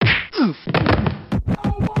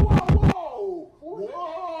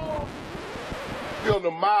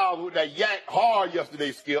on the miles with that yank hard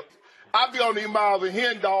yesterday, Skip. I be on these miles of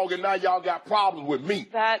hen dog, and now y'all got problems with me.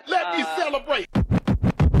 Let me celebrate.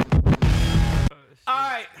 All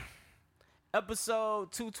right.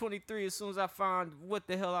 Episode 223, as soon as I found what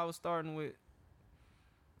the hell I was starting with.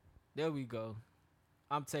 There we go.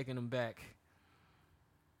 I'm taking them back.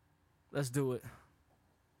 Let's do it.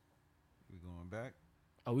 We going back?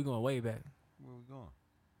 Oh, we going way back. Where we going?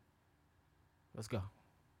 Let's go.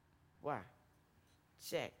 Why?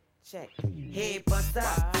 Check. Head buster,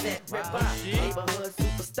 set ripper, neighborhood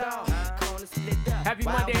superstar, corner split up. Happy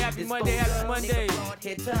Monday, happy Monday, happy Monday.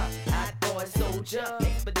 Hit up, hot boy soldier,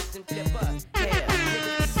 expedition flipper.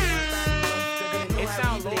 It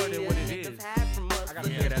sounds lower than what it is. I gotta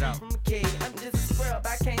figure that out. I'm just a scrub,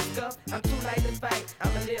 I can't scuff. I'm too light to fight.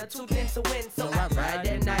 I'm a little too thin to win, so I ride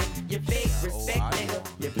that night. You fake respect, nigga.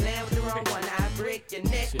 You're playing with the wrong one. I break your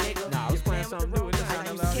neck, nigga. Nah, I was playing something new.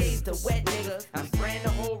 I use K's to wet, nigga. I'm spraying the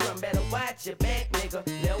whole room. Better watch your back, nigga.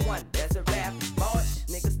 Little one, that's a rap. March,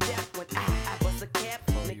 niggas step when I bust a cap.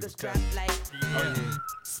 Niggas drop like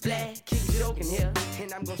splat. Keep joking here,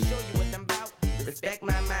 and I'm gonna show you what I'm about. Respect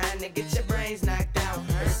my mind and get your brains knocked out.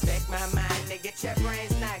 Respect my mind and get your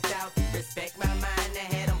brains knocked out. Respect my mind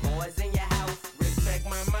and have them boys in your house. Respect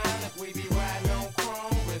my mind if we be riding on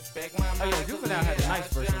chrome. Respect my mind. Oh yeah, Juvenile had a nice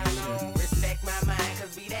version of this shit. Respect my mind,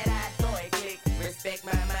 cause we that hot boy click. Respect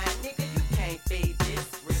my mind, nigga, you can't fade this.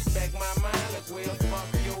 Respect my mind, if we'll fuck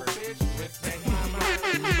your bitch. Respect my mind,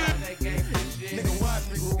 if we about that gangsta shit. Nigga, watch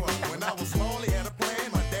me grow up. When I was small, he had a plan.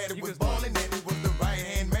 My daddy was ballin' and he was the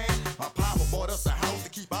right-hand man. My papa bought us a house to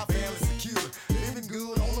keep our family secure. Living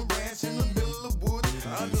good on a ranch in the middle of woods.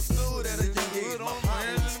 I understood at a young age, my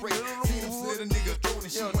papa was straight. Seen him slit a nigga throat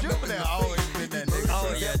and shit went up in the always been that nigga.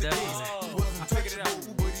 Oh yeah, definitely. He wasn't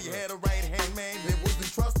touchable, but he had a right-hand man that wasn't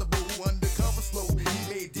trustable. Undercover slow, he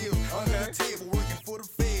made deals under the table, working for the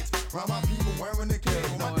feds. Round my people wearing the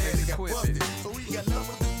cable. My daddy got busted, so he got love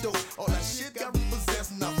with the dope. All that shit got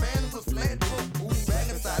repossessed, and our family was flat broke. Moved back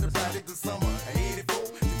inside the project this summer of '84.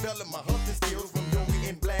 Developed my hustle skills from yoga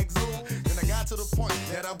in Black Zoo. Then I got to the point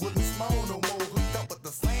that I wasn't small no more. Hooked up with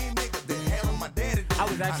the same nigga that had on my daddy. I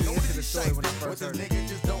was actually into the story when I first heard it. Nigga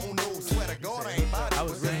just don't know. Swear to God, I ain't about it. I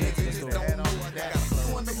was really into the story. I got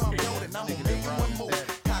two under my belt, and I'm gonna make one more.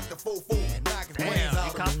 Cock the 4-4 and knock his brains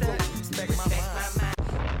out of the road. Respect my mind.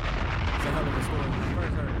 It's a hell of a story when I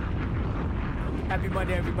first heard it. Happy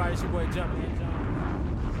Monday, everybody. It's your boy Jumpman John.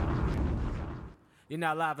 You're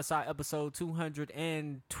now live inside episode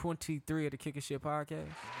 223 of the Kickin' Shit Podcast.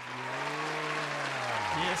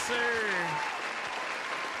 Yes, sir.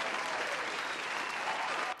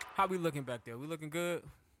 How we looking back there? We looking good?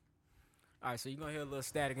 All right, so you're going to hear a little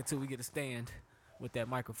static until we get a stand with that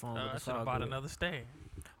microphone. I should have bought another stand.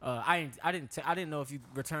 I didn't know if you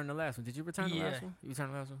returned the last one. Did you return the last one? You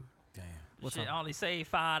returned the last one? Damn. What's Shit, up? I only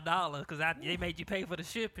saved $5 because they made you pay for the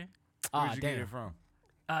shipping. Where'd you damn. get it from?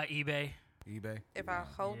 eBay. eBay? If I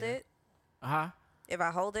hold it, Uh-huh.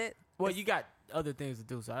 Well, you got other things to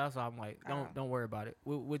do, so that's why I'm like, don't worry about it.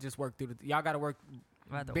 We'll just work through y'all got to work.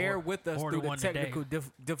 Bear with us through the technical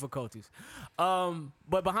difficulties.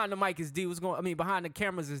 But behind the mic is D. Behind the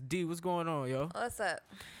cameras is D. What's going on, yo? what's up?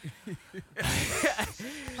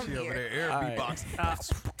 She over there air beatbox.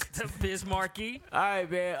 Bismarcky. All right,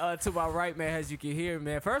 man. To my right, man, as you can hear,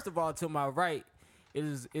 man. First of all, to my right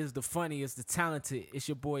is the funny, is the talented. It's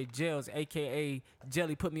your boy Gels, a.k.a.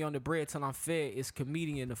 Jelly. Put me on the bread till I'm fed. It's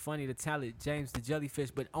comedian, the funny, the talented James the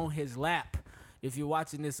Jellyfish. But on his lap, if you're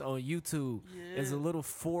watching this on YouTube, is a little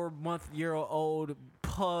 4-month-old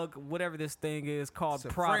pug, whatever this thing is, called It's a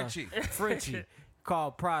Prada. Frenchie. Frenchie.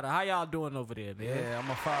 Called Prada. How y'all doing over there, man? Yeah, I'm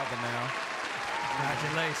a father now.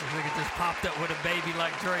 Congratulations. Nigga just popped up with a baby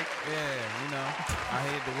like Drake. Yeah, you know, I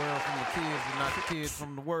hate the world from the kids and not the kids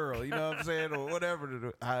from the world. You know what I'm saying? Or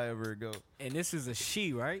whatever, however it goes. And this is a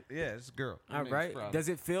she, right? Yeah, it's a girl. All right. Does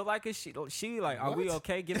it feel like a she? Like, are we What?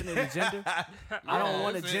 okay giving it a gender? I don't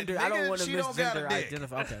want a gender. I don't want to She don't got a misgender dick.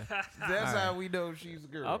 identify. Okay. That's how we know she's a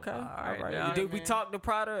girl. Okay. All right. now, Did we talk to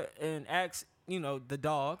Prada and ask, the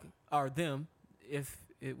dog or them if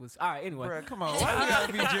it was all right? Anyway. Bruh, come on. Why we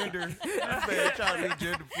gotta be gender? This man trying to be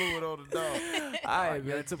gender fluid on the dog. All right,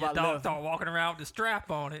 man. To my Your dog left. start walking around with the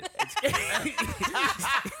strap on it.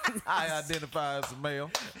 I identify as a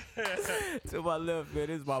male. To my left, man, it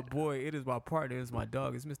is my boy. It is my partner. It is my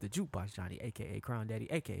dog. It's Mr. Jukebox Johnny, a.k.a. Crown Daddy,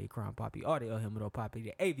 a.k.a. Crown Poppy, or the El Himido Poppy,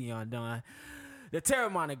 the Avion Don, the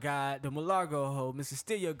Terramana God, the Malargo Ho, Mr.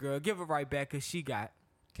 Steal Your Girl. Give her right back because she got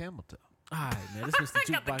Camel toe. All right, man. This was the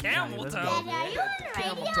Jukebox Johnny. Let's go, toe. man.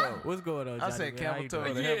 Camel toe. What's going on, I Johnny? said man? How camel you toe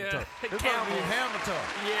doing? and hammer toe. This might be hammer toe.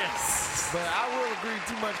 Yes. But I will agree,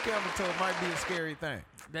 too much camel toe might be a scary thing.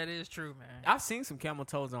 That is true, man. I've seen some camel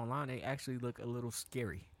toes online. They actually look a little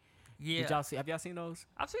scary. Yeah. Did y'all see? Have y'all seen those?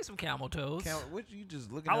 I've seen some camel toes. What you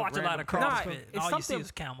just looking I up watch a lot of random CrossFit. Nah, and it's all you see something-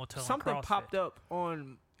 is camel toe. Something and CrossFit. popped up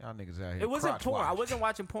on. Y'all niggas out here. It wasn't crotch porn. I watch. wasn't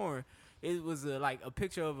watching porn. It was like a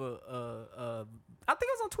picture of a. I think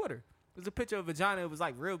it was on Twitter. It was a picture of a vagina. It was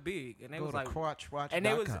like real big, and they Go was to like, crotchwatch.com. and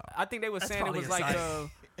they was. I think they were That's saying it probably was a like. site.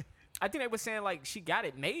 I think they were saying like she got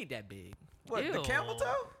it made that big. What, the Ew. camel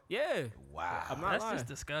toe? Yeah, Wow. I'm not That's lying. just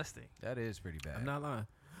disgusting. That is pretty bad. I'm not lying.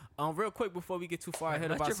 Real quick before we get too far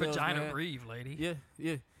ahead Let of your ourselves, vagina man. breathe, lady.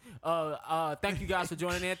 Yeah. Thank you guys for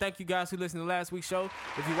joining in. Thank you guys who listened to last week's show.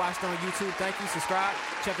 If you watched on YouTube, thank you. Subscribe.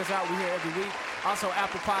 Check us out. We're here every week. Also,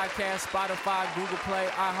 Apple Podcasts, Spotify, Google Play,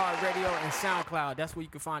 iHeartRadio, and SoundCloud. That's where you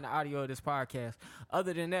can find the audio of this podcast.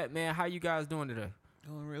 Other than that, man, how you guys doing today?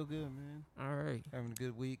 Doing real good, man. All right. Having a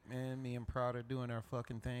good week, man. Me and Prada doing our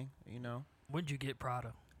fucking thing, you know. When'd you get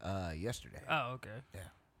Prada? Yesterday. Oh, okay.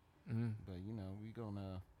 But, you know, we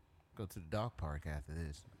gonna go to the dog park after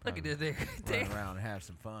this. Look at Probably this. Run around and have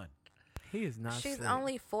some fun. He is not She's slick.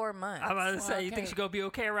 only 4 months. I'm about to say, you think she's gonna be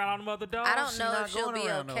okay around all them other dogs? I don't She know not if she'll going be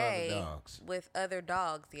around no other okay dogs. with other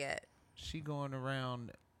dogs yet. She going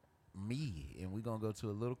around me, and we gonna go to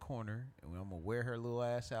a little corner, and I'm gonna wear her little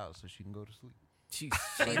ass out so she can go to sleep. She's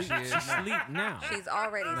Like she is now. asleep now. She's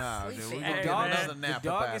already Nah, dude, we sleeping. gonna Hey, get man. another The nap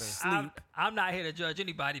dog about is it. sleep. I'm not here to judge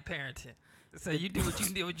anybody parenting. So you do what you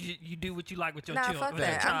do. You do what you like with your Nah, children. fuck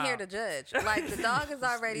that. I'm here to judge. Like, the dog is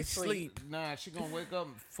already It's asleep. Nah, she gonna wake up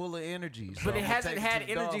full of energy. So But it I'ma hasn't take her had to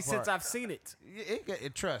the dog energy since park. I've seen it.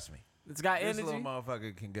 It trust me. It's got This energy. little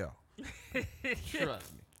motherfucker can go.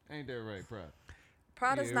 Trust me. Ain't that right, Prada?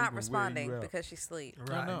 Prada's Yeah, not we gonna wear you responding out. because she's asleep.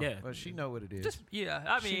 I know, Yeah. but she know what it is. Just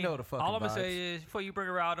I She mean, know the fucking all I'm gonna vibes. say is before you bring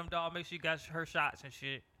her out, them dog, make sure you got her shots and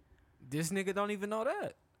shit. This nigga don't even know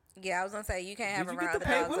that. Yeah, I was gonna say you can't have Did you around get the the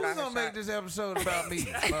Hey, dogs we was without her gonna make shot. this episode about me,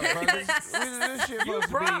 motherfuckers. This shit supposed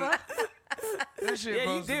to be. This shit Yeah, you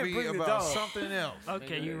supposed to did be bring the about dog. something else.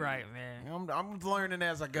 Okay, you're right, man. I'm learning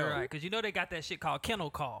as I go. You're right, because you know they got that shit called kennel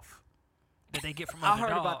cough that they get from I other heard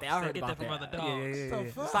dogs. about that. I They heard get about that from that. other dogs.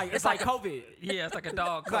 Yeah. It's like COVID. Yeah, it's like a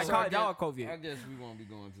dog. It's like cold. dog COVID. I guess we won't be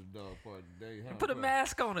going to the dog park today. Huh? Put a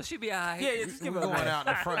mask on her. She be all right. Yeah, just give We're her a going mask. out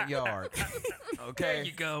in the front yard. Okay. There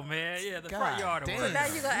you go, man. Yeah, the God front yard. damn. will So now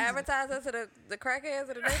you gonna advertise us to the crackheads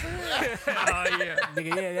of the neighborhood? Oh yeah.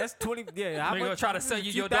 Nigga, yeah, that's 20. Yeah, how We gonna much? try to sell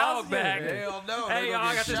you Few your dog thousand? back. Yeah. Hell no. Hey, they y'all, gonna I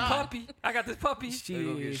get got this shot. puppy. I got this puppy. gonna get Shit,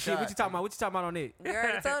 what you shot. talking about? What you talking about on it? You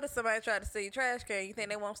already told us somebody tried to steal your trash can. You think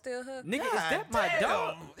they won't steal her? Nigga, is God that my damn.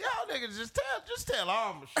 dog? Y'all niggas just tell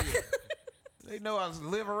all my shit. They know I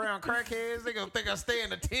live around crackheads. They gonna think I stay in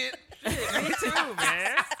the tent. Me too,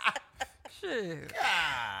 man. Shit.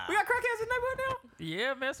 We got crackheads in the neighborhood now?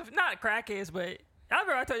 Yeah, man. So, not crackheads, but I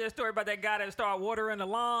remember I told you a story about that guy that started watering the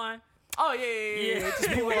lawn. Oh, yeah. Yeah. Just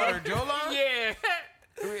He people water Joe line? Yeah.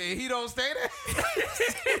 He don't stay there?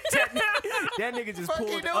 That nigga just Fuck he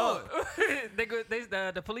pulled doing? up.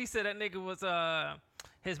 The police said that nigga was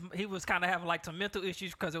he was kind of having like some mental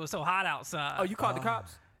issues because it was so hot outside. Oh, you called the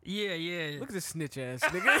cops? Yeah. Look at this snitch ass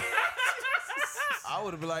nigga. I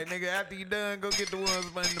would have been like, nigga, after you done, go get the ones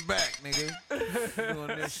in the back, nigga. Doing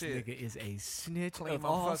this shit. Nigga is a snitch Clean of my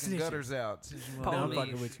all fucking snitches. gutters out. Since you Nah, I'm Police.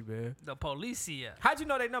 fucking with you, man. The policia. How'd you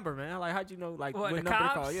know their number, man? Like, how'd you know, like, What, what the number to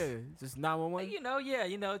cops? call? Yeah, just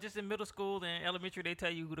 911. Just in middle school and elementary, they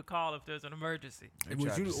tell you who to call if there's an emergency. They Was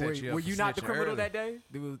tried you, to set you up were for you not the snitching criminal early. that day?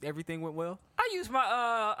 Everything went well? I used my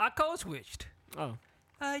I code switched. Oh.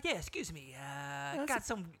 Yeah, excuse me. Got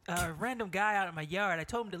some random guy out in my yard. I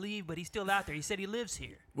told him to leave, but he's still out there. He said he lives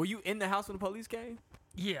here. Were you in the house when the police came?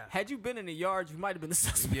 Yeah. Had you been in the yard, you might have been the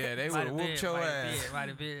suspect. Yeah, they would Might have have whooped been, your might have ass. been, might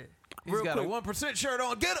have been. He's Real got quick. a 1% shirt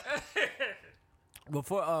on. Get him.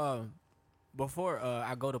 Before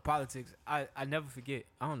I go to politics, I never forget.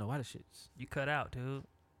 I don't know why the shit's. You cut out, dude.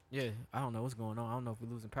 Yeah, I don't know what's going on. I don't know if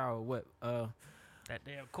we're losing power or what. That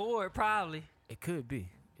damn cord, probably. It could be.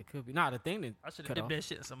 It could be. Nah, the thing that I should have cut dipped off. that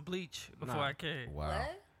shit in some bleach before Nah. I came. Wow.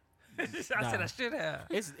 What? I said I should have.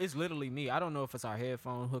 It's literally me. I don't know if it's our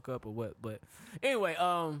headphone hookup or what, but anyway,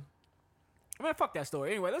 man, fuck that story.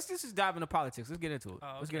 Anyway, let's just dive into politics. Let's get into it.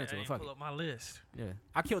 Oh, Let's get into I it. didn't Fuck pull it. up my list. Yeah,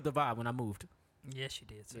 I killed the vibe when I moved. Yes, you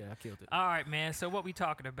did. Sir. Yeah, I killed it. All right, man. So what we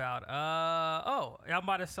talking about? Y'all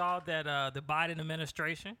might have saw that the Biden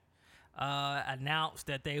administration announced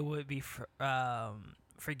that they would be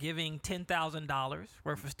forgiving $10,000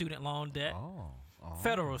 worth of student loan debt,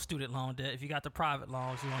 federal student loan debt. If you got the private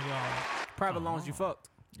loans, you on your own. Private loans, you fucked.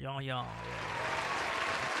 You on your own.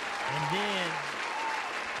 And then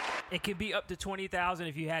it can be up to $20,000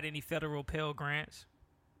 if you had any federal Pell Grants.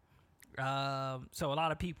 So a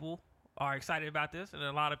lot of people are excited about this, and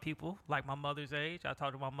a lot of people, like my mother's age, I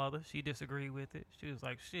talked to my mother. She disagreed with it. She was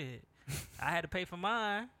like, "Shit, I had to pay for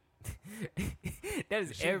mine." That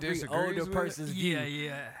is She every disagrees older with person's it? view.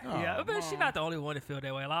 Yeah. But she's not the only one to feel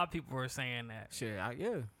that way. A lot of people were saying that. Shit, I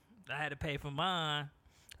had to pay for mine.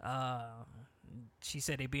 She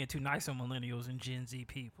said they being too nice on millennials and Gen Z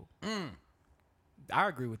people. I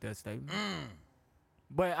agree with that statement.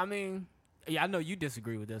 But I mean, yeah, I know you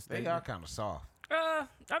disagree with that They statement. are kind of soft.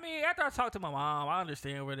 I mean, after I talked to my mom, I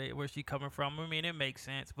understand where she coming from. I mean, it makes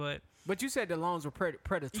sense, but you said the loans were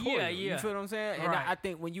predatory. Yeah. You feel what I'm saying? And Right. I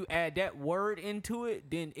think when you add that word into it,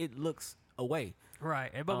 then it looks away.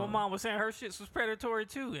 right. But my mom was saying her shit was predatory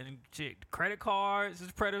too, and shit, credit cards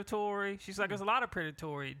is predatory. She's like, there's a lot of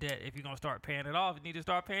predatory debt. If you're gonna start paying it off, you need to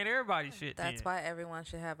start paying everybody's shit. That's then. why everyone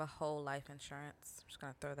should have a whole life insurance. I'm just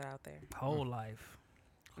gonna throw that out there. Whole life.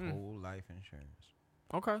 Whole life insurance.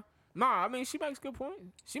 Okay. Nah, I mean she makes good points.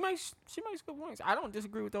 She makes good points. I don't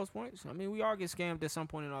disagree with those points. I mean we all get scammed at some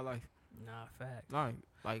point in our life. Nah, fact.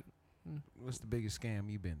 Like What's the biggest scam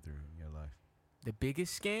you've been through in your life? the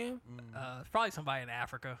biggest scam. It's probably somebody in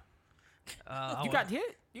Africa. You got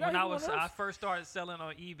hit. When I first started selling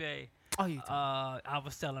on eBay. Oh, you. I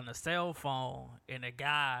was selling a cell phone, and the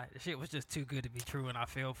guy, the shit was just too good to be true, and I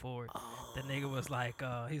fell for it. The nigga was like,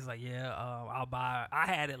 he's like, yeah, I'll buy. I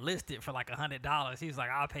had it listed for like $100. He's like,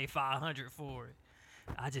 I'll pay $500 for it.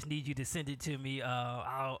 I just need you to send it to me.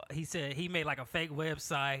 He said he made like a fake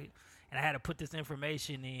website, and I had to put this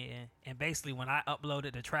information in. And basically, when I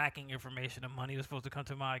uploaded the tracking information, the money was supposed to come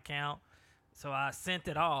to my account. So I sent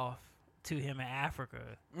it off to him in Africa,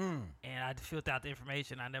 and I filled out the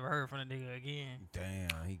information. I never heard from the nigga again. Damn,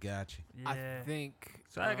 he got you. Yeah. I think.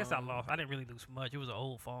 So I guess I lost. I didn't really lose much. It was an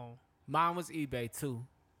old phone. Mine was eBay too.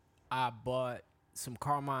 I bought some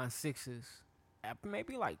Carmine 6s,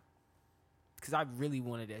 maybe like, cause I really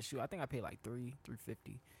wanted that shoe. I think I paid like $350.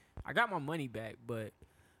 I got my money back, but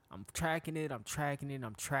I'm tracking it, and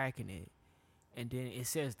then it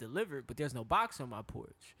says delivered, but there's no box on my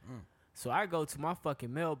porch. So I go to my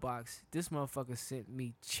fucking mailbox. This motherfucker sent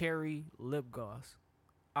me cherry lip gloss.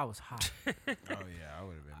 I was hot. Oh yeah, I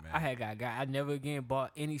would have been mad. I had got. I never again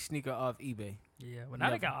bought any sneaker off eBay. Yeah, well now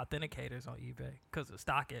they got authenticators on eBay because of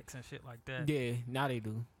StockX and shit like that. Yeah, now they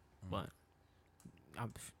do, but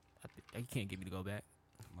you can't get me to go back.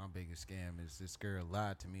 My biggest scam is this girl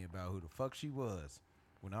lied to me about who the fuck she was.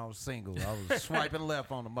 When I was single, I was swiping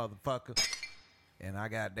left on the motherfucker,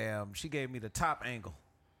 and she gave me the top angle.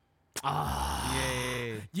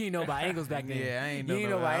 Yeah. You didn't know about angles back then. Yeah, I ain't You know. didn't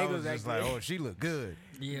know about I angles was back just then. like, oh, she looked good.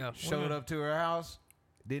 Yeah. Showed up to her house,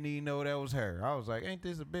 didn't even know that was her. I was like, ain't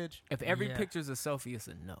this a bitch? If every picture's a selfie, it's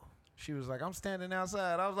a no. She was like, I'm standing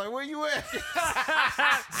outside. I was like, where you at?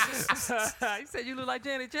 You said you look like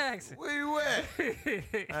Janet Jackson. Where you at?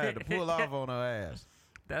 I had to pull off on her ass.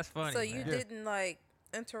 That's funny. So you man. didn't like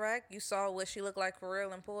interact? You saw what she looked like for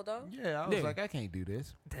real and pulled off? Yeah, I was like, I can't do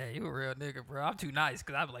this. Damn, you a real nigga, bro. I'm too nice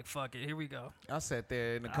because I'm like, fuck it. Here we go. I sat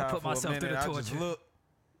there in the I car put for a myself through minute. the I just torture.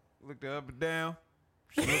 looked her up and down.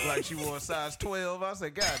 She looked like she wore a size 12. I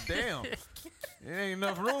said, God damn. There ain't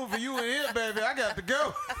enough room for you in here, baby. I got to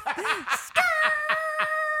go.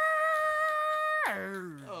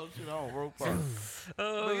 Oh, shit, I don't rope off.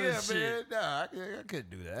 Oh, But yeah, shit. man, nah, I couldn't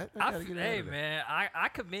do that. I gotta get out Hey, of there. man, I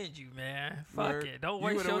commend you, man. Fuck Word. it. Don't You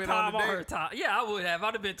waste would've your went on time the on date? her time. Yeah, I would have.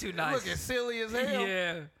 I'd have been too nice. Looking silly as hell.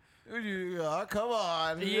 Yeah. Come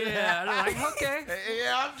on. Yeah. I'm like, okay.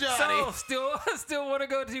 Yeah, I'm Johnny. So, still want to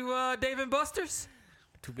go to Dave and Buster's?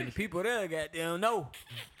 Too many people there, goddamn no.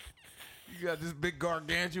 You got this big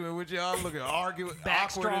gargantuan with y'all looking arguing,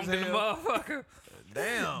 Back awkward strong as than the hell. motherfucker.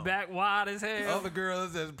 Damn. Back wide as hell. Other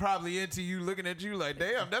girls that's probably into you looking at you like,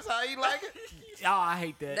 damn, that's how he like it? Oh, I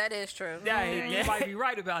hate that. That is true. Yeah, I hate You that. might be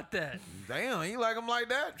right about that. Damn, he like him like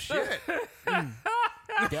that? Shit.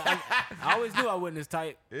 Yeah, I always knew I wasn't this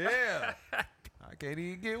type. Yeah. I can't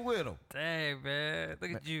even get with him. Dang, man.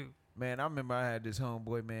 Look at you. Man, I remember I had this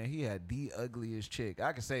homeboy, man. He had the ugliest chick.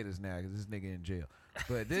 I can say this now because this nigga in jail.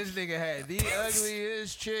 But this nigga had the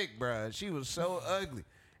ugliest chick, bruh. She was so ugly.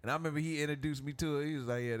 And I remember he introduced me to her. He was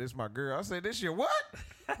like, yeah, this my girl. I said, this your what?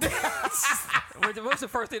 What's the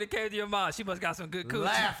first thing that came to your mind? She must got some good coochie.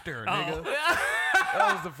 Laughter, Oh. nigga.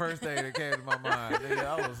 That was the first thing that came to my mind. Nigga,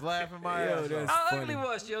 I was laughing my ass off. How ugly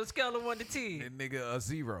was she on a scale of 1 to 10? And nigga, a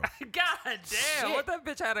 0. God damn. What that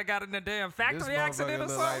bitch had got in a damn factory accident or look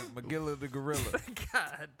something? like Magilla the gorilla.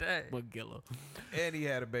 God damn. Magilla. And he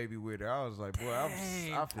had a baby with her. I was like, boy, I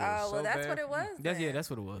feel Oh, so well, that's bad. what it was. That's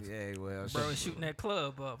what it was. Yeah, well, Bro was shooting that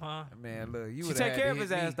club up, huh? man, look, you She would take have care to of hit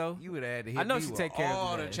his me. ass, though. You would have had to hit I know me she with take care of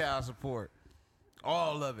all his the ass. child support,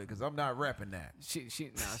 all of it, because I'm not repping that. She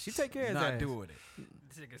take care of his Not ass. doing it.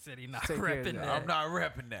 This nigga said he not Take care of repping that. that. I'm not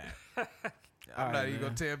repping that. I'm All not right, even man.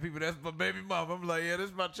 gonna tell people that's my baby mama. I'm like, yeah, this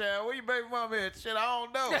is my child. Where your baby mama at? Shit, I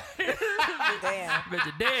don't know. Damn.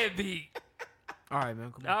 Bitch, a deadbeat. All right,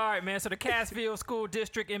 man. Come on. All right, man. So the Cassville School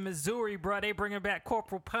District in Missouri, bro, they bringing back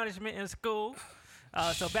corporal punishment in school.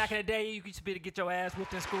 So back in the day, you used to be to get your ass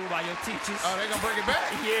whooped in school by your teachers. Oh, they gonna bring it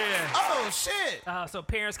back? Yeah. Oh shit. So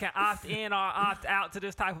parents can opt in or opt out to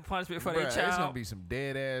this type of punishment for their Bruh, child. There's gonna be some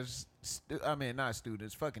dead ass. Not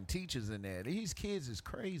students, fucking teachers in there. These kids is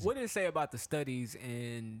crazy. What did it say about the studies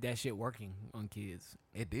and that shit working on kids?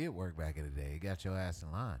 It did work back in the day. It got your ass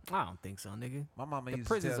in line. I don't think so, nigga. My mama The used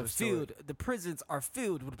prisons to tell are the story. filled. The prisons are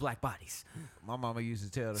filled with black bodies. My mama used to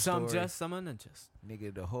tell the Some story. just, some unjust.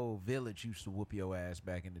 Nigga, the whole village used to whoop your ass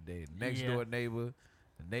back in the day. The next Yeah. door neighbor,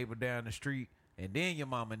 the neighbor down the street, and then your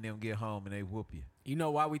mama and them get home and they whoop you. You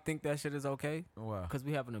know why we think that shit is okay? Why? Because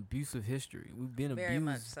we have an abusive history. We've been Very abused,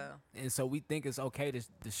 much so. and so we think it's okay to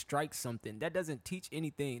strike something. That doesn't teach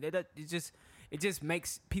anything. It just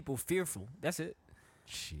makes people fearful. That's it.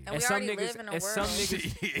 Shit. And we already live in a world. Some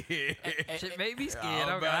niggas, Shit made me scared. I was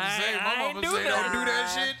I'm about to say, I my ain't mama do say that. don't do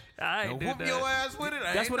that shit. I ain't Don't do whoop that. your ass with it.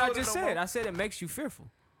 that's ain't what I doing it just no said. more. I said it makes you fearful.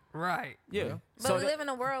 Right. Yeah. But So we that- live in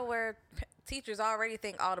a world where teachers already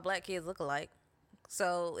think all the black kids look alike.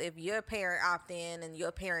 So if your parent opt in and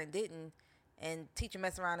your parent didn't, and teacher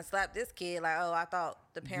mess around and slap this kid, like, oh, I thought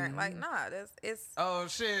the parent, like, nah, it's Oh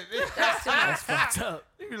shit. that's too much. that's fucked up.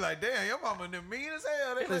 You be like, damn, your mama and them mean as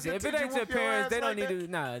hell. They let Listen, the if it teacher ain't your whoop your parents, ass they don't like need that?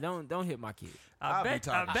 to. Nah, don't hit my kid. I'll be I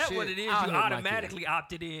talking bet shit. what it is, I'll you hit my kid. automatically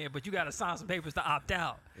opted in, but you got to sign some papers to opt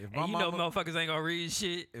out. If And my you know mama- motherfuckers ain't going to read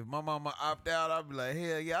shit. If my mama opt out, I'll be like,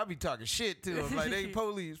 hell yeah, I'll be talking shit to them. Like, they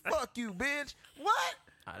police. Fuck you, bitch. What?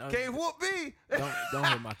 I don't- Can't whoop me. Don't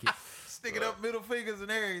hit my kid. Sticking up middle fingers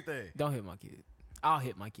and everything. Don't hit my kid. I'll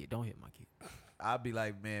hit my kid. Don't hit my kid. I'll be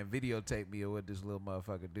like, man, videotape me of what this little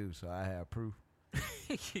motherfucker do so I have proof.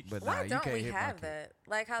 But nah, Why you don't can't we hit my have kid. that?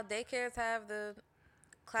 Like how daycares have the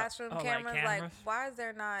classroom like cameras. Like, cameras? why is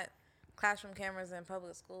there not classroom cameras in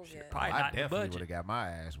public schools yet? Probably I not in the definitely would budget. have got my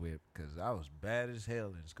ass whipped because I was bad as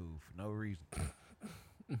hell in school for no reason.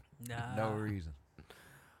 Nah. No reason.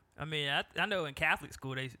 I mean, I know in Catholic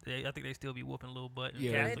school, I think they still be whooping a little butt. In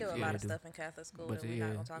Yeah, They Catholic do a school. lot they of do. stuff in Catholic school But that we're yeah.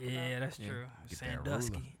 not gonna talk Yeah, about. that's Yeah. true. Get that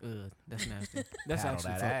Sandusky. That's nasty. That's Paddle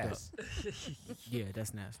actually that fucked ass. up. Yeah,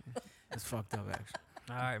 that's nasty. That's fucked up, actually.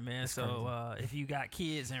 All right, man. So if you got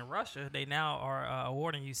kids in Russia, they now are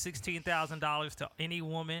awarding you $16,000 to any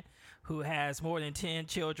woman who has more than 10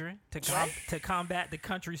 children to combat the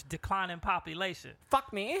country's declining population.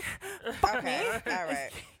 Fuck me. Okay, all right.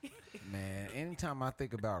 Man, anytime I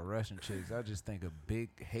think about Russian chicks, I just think of big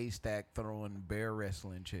haystack throwing bear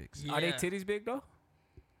wrestling chicks. Yeah. Are they titties big though?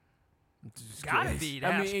 Just Gotta curious. be.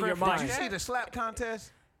 I mean, in your Did Did you mind. see the slap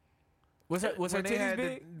contest? Was her when they titties had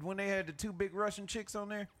big? when they had the two big Russian chicks on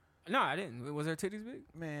there? No, I didn't. Was her titties big?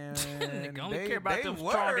 Man, Nigga, only they, care about they them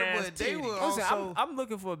were, strong-ass but they were titties. Listen, also. I'm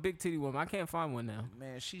looking for a big titty woman. I can't find one now.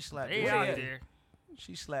 Man, she slapped. They This out lady. there.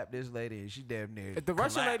 She slapped this lady, and she damn near. If the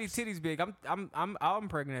Russian lady collapsed. titties big, I'll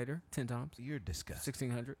impregnate her 10 times. You're disgusting.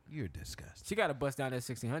 1600. You're disgusting. She got to bust down that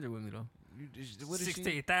 1600 with me though. What is she?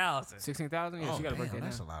 16,000. 16,000. Yeah, Oh, she got to break damn, that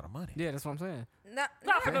that's down. a lot of money. Yeah, that's what I'm saying. Not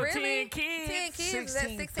for no really. 10 kids. 10 kids. That's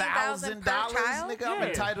 $16,000 per $16,000, child. nigga. I'm Yeah.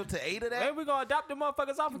 entitled to 8 of that. Hey, we gonna adopt the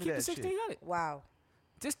motherfuckers off and Give me keep the that shit. 1600. Wow.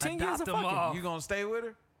 Just 10 years Adopt of them fucking. off. You gonna stay with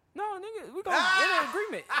her? No, nigga, we gonna get an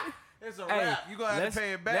agreement. It's a Hey, wrap. You gonna have let's- to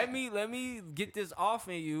pay it back. Let me get this off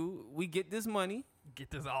in you. We get this money. Get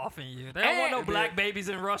this off in you. They don't want no And- black babies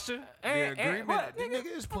in Russia. The And, agreement. what, Nigga,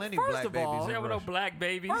 there's plenty first black of all- babies They in don't want no Russia. black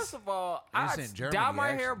babies. First of all, It's I in Germany, dye my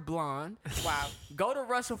hair actually. blonde. Wow. Go to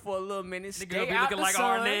Russia for a little minute. Nigga Stay gonna be out looking the like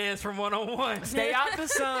sun. Arnaz from 101. Stay out the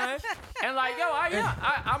sun. And like, yo,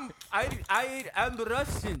 I'm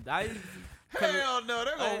Russian. Hell no,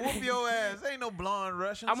 they're gonna whoop your ass. Ain't no blonde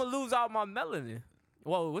Russians. I'm gonna lose all my melanin.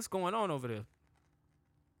 Whoa, what's going on over there?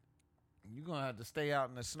 You gonna have to stay out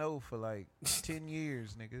in the snow for like 10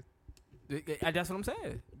 years, nigga. That's what I'm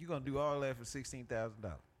saying. You gonna do all that for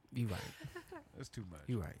 $16,000? You right. That's too much.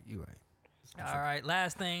 You right. You right. All right,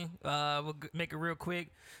 last thing, we'll make it real quick.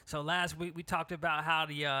 So last week we talked about how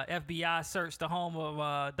the FBI searched the home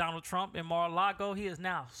of Donald Trump in Mar-a-Lago. He is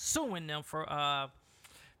now suing them for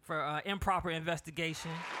improper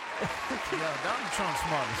investigation. Yo, Donald Trump's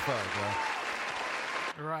smart as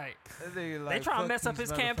fuck, bro. Right. Like, they trying to mess up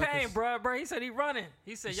his campaign, bro. He said he running.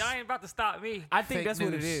 He said, y'all ain't about to stop me. I think Fake that's what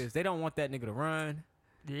it news. is. They don't want that nigga to run.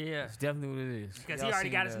 Yeah. It's definitely what it is. Because Y'all he already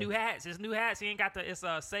seen got his that? new hats. His new hats, he ain't got it's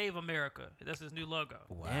Save America. That's his new logo.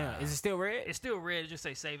 Wow. Damn, is it still red? It's still red. It just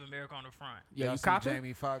say Save America on the front. Yeah, Y'all you see cop it?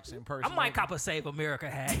 Jamie Foxx in person? I might cop a Save America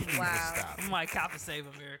hat. Wow. I might cop a Save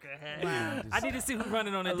America hat. Wow. I need to see who's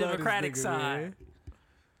running on the I love this Democratic nigga, side. man.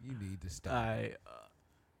 You need to stop. All right.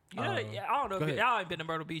 You know, I don't know go if ahead. y'all ain't been to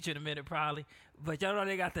Myrtle Beach in a minute, probably, but y'all know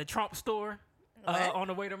they got the Trump store on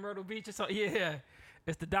the way to Myrtle Beach or something. Yeah,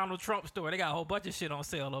 it's the Donald Trump store. They got a whole bunch of shit on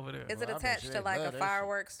sale over there. Is it Well, I bet attached you to they like love a that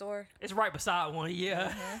fireworks store? It's right beside one.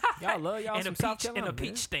 Yeah, Y'all love y'all and some a South peach and Carolina, a peach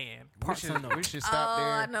man. stand. We should stop Oh,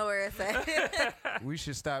 there. I know where it's at. We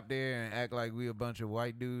should stop there and act like we a bunch of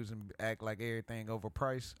white dudes and act like everything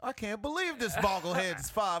overpriced. I can't believe this bogglehead is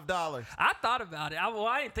 $5. I thought about it.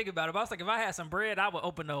 I didn't think about it, but I was like, if I had some bread, I would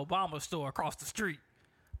open the Obama store across the street,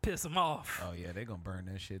 piss them off. Oh yeah, they gonna burn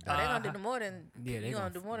that shit Oh, down. they gonna do more than Yeah, they you gonna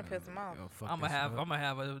do more than piss them off. I'm gonna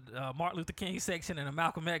have a Martin Luther King section and a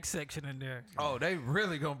Malcolm X section in there, Oh, they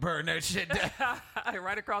really gonna burn that shit down.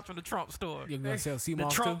 right across from the Trump store, You're gonna sell sea the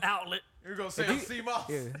moss Trump too? outlet. You gonna say CMOS?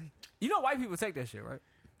 Yeah. You know white people take that shit, right?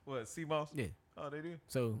 What CMOS? Yeah. Oh, they do.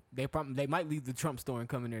 So they might leave the Trump store and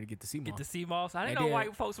come in there to get the sea Get moss. the CMOS. I didn't They know did.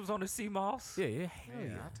 white folks was on the CMOS. Yeah, yeah.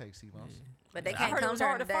 Yeah, I'll take CMOS. But they I can't heard it come was during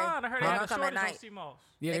hard the to day. find. I heard They they don't had a come at shortage on night. CMOS.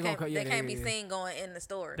 Yeah, They they gonna can't, come. they can't be seen going in the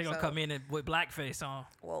store. They gonna so- come in with blackface on.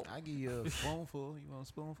 Whoa. I give you a spoonful. You want a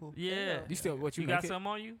spoonful? Yeah. You still what you You make got it? some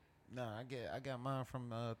on you? Nah, I got mine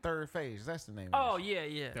from Third Phase. That's the name. Oh of it.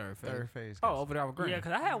 yeah. Third Phase. Oh, over there with Green. Yeah,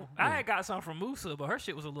 cause I had got some from Musa, but her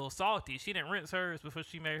shit was a little salty. She didn't rinse hers before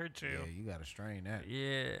she made her chill. Yeah, you gotta strain that.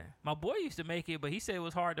 Yeah, my boy used to make it, but he said it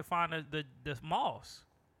was hard to find the moss.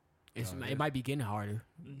 It might be getting harder.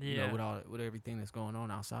 You Yeah. know, with everything that's going on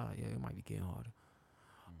outside. Yeah, it might be getting harder.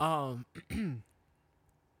 I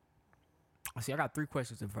got 3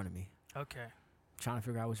 questions in front of me. Okay. Trying to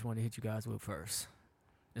figure out which one to hit you guys with first.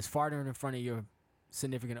 Is farting in front of your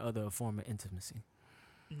significant other a form of intimacy?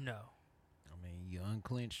 No. I mean, you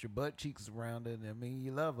unclenched your butt cheeks around it. I mean,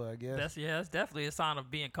 you love her, I guess. That's definitely a sign of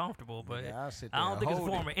being comfortable, but Yeah, I'll sit I there don't and think it's a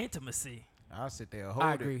hold form it. of intimacy. I'll sit there and hold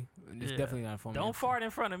I it. agree. It's Yeah. definitely not a form of Don't intimacy. fart in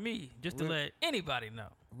front of me, just to What- let anybody know.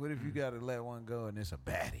 What if you gotta let one go and it's a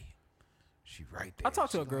baddie? She right there. I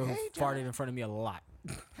talked to a She girl like, who "Hey, farted Johnny. in front of me a lot.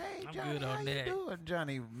 Hey, I'm Johnny, good on how that. you doing,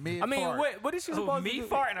 Johnny? Mid I mean, fart. what is she Who, supposed me to do?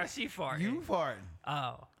 farting or she farting? You farting?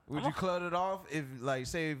 Oh. Would you clutch it off if, like,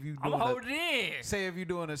 say if you I'm doing holding it in. say if you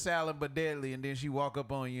doing a salad but deadly, and then she walk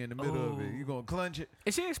up on you in the middle of it, Ooh. you gonna clench it?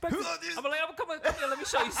 Is she expecting? I'm like, come here, let me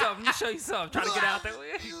show you something. Let me show you something. Trying to get out there.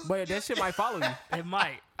 But that shit might follow you. It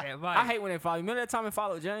might. It might. I hate when they follow you. Remember that time it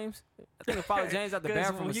followed James? I think it followed James out the 'Cause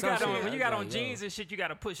bathroom. when or you some got shit. on, when I you was got like, on yo. jeans and shit, you got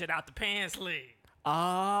to push it out the pants leg.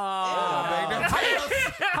 How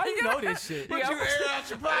you know this shit? But you air out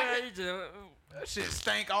your pocket. Yeah, you just, That shit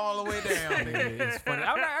stank all the way down. It's funny.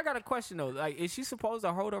 I got a question though. Like, is she supposed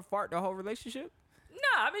to hold her fart the whole relationship?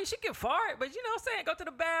 Nah, I mean she can fart, but you know what I'm saying? Go to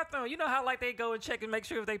the bathroom. You know how like they go and check and make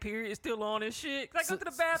sure if they period is still on and shit. Like go to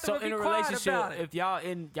the bathroom So and in be a quiet relationship, about it. if y'all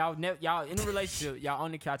in a relationship, y'all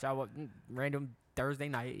on the couch, y'all random Thursday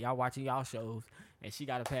night, y'all watching y'all shows, and she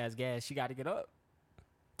got to pass gas, she got to get up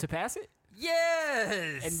to pass it.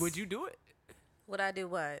 Yes. And would you do it? Would I do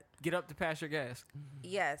what? Get up to pass your gas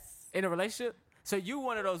Yes. in a relationship? So you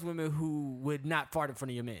one of those women who would not fart in front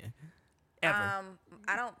of your man ever?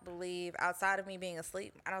 I don't believe, outside of me being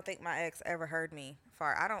asleep, I don't think my ex ever heard me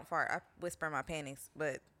fart. I don't fart. I whisper in my panties,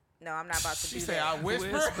 but no, I'm not about to She do say that. I whisper.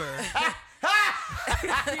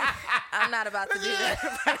 I'm not about to do that.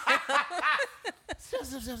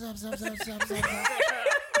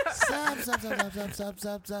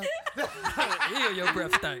 Ew, your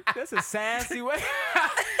breath stink. That's a sassy way.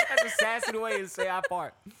 That's a sassy way to say I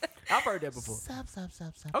fart. I've heard that before.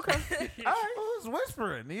 Okay. All right. Who's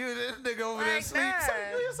whispering? You this nigga over Like there asleep. that.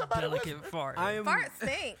 Somebody Delicate whisper. fart. I am. Farts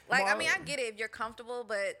stink. Like, I mean, I get it if you're comfortable,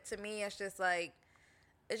 but to me, it's just like,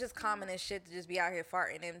 it's just common as shit to just be out here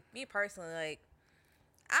farting. And me personally, like,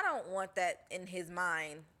 I don't want that in his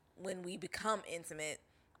mind when we become intimate,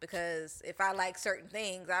 because if I like certain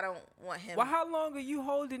things, I don't want him. Well, how long are you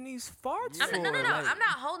holding these farts I'm for? no. Like, I'm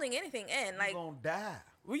not holding anything in. Like, You gonna die.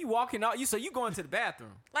 When you walking out, so you going to the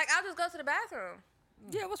bathroom? I'll just go to the bathroom.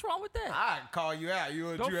 Yeah, what's wrong with that? I call you out. You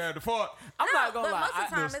had the fart. I'm not gonna but lie. most of the time,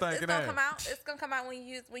 Little it's stinking gonna ass. come out. It's gonna come out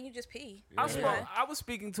when you just pee. I was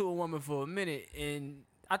speaking to a woman for a minute, and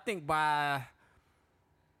I think by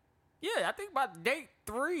date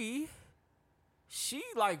 3, she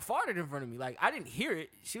like farted in front of me. Like I didn't hear it.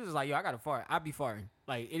 She was like, "Yo, I got to fart. I be farting.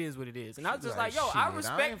 Like it is what it is." And I was just like, "Yo, "Shit, I I ain't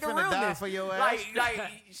respect the finna die realness." for your ass. Like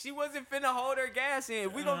she wasn't finna hold her gas in.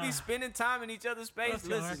 If we gonna be spending time in each other's space,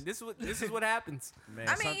 listen, this is what happens. Man,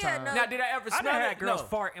 I mean, yeah, sometimes- no. Now, did I ever I smell never it? had girls No.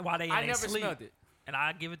 farting while they in I their never sleep. smelled it. And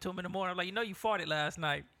I give it to them in the morning. I'm like, you know, you farted last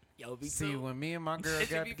night. Yo, me See, too. when me and my girl It should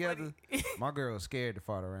got be together, my girl was scared to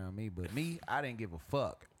fart around me, but me, I didn't give a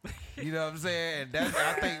fuck. You know what I'm saying? And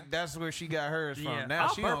I think that's where she got hers from. Yeah, Now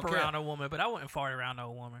I'll she burp don't around care. a woman, but I wouldn't fart around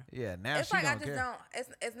no woman. Yeah, now It's she like I don't just care. don't.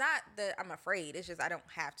 It's not that I'm afraid. It's just I don't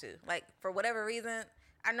have to. Like for whatever reason,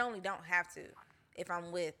 I normally don't have to if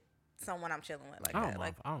I'm with someone I'm chilling with like I that. don't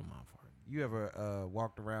Like mind. I don't mind farting. You ever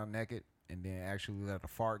walked around naked and then actually let a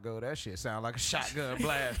fart go? That shit sound like a shotgun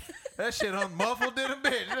blast. That shit unmuffled in a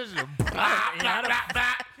bitch. That shit.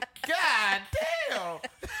 God damn.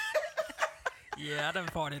 Yeah, I done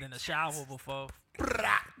farted in the shower before.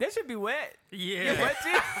 That should be wet. Yeah. Wet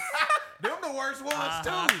shit. Them the worst ones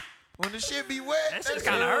too. When the shit be wet, That that shit shit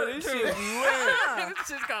kinda hurt. This too. shit be wet. That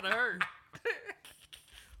shit's kind of hurt.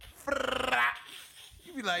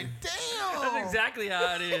 You be like, That's damn. exactly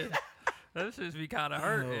how it is. That shit be kind of Oh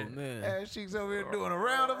hurting. man. And she's over here doing a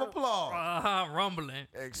round of applause. Rumbling.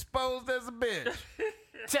 Exposed as a bitch.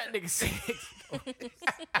 That nigga sick.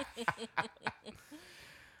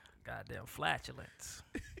 Goddamn flatulence.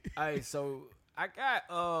 Alright, so I got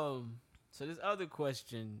so this other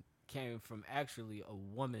question came from actually a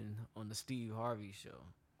woman on the Steve Harvey show.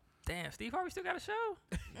 Damn, Steve Harvey still got a show?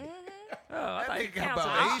 Mm-hmm. Oh, I That thought he nigga got canceled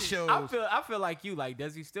about that 8 shit. shows. I feel like you. Like,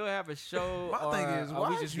 does he still have a show? My or thing is, are why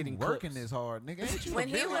we is just you getting working clips? this hard, nigga? Ain't you when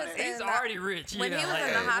a he was millionaire? He's in already rich. when yeah, he was like,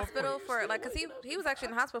 in the hey, hospital for like, cause he was actually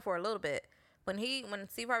in the hospital for a little bit. When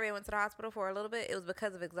Steve Harvey went to the hospital for a little bit, it was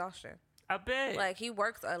because of exhaustion. I bet. Like he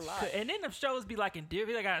works a lot. And then the shows be like in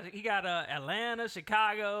different. He got Atlanta,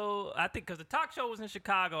 Chicago. I think because the talk show was in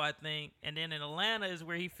Chicago, I think, and then in Atlanta is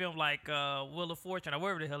where he filmed like Wheel of Fortune or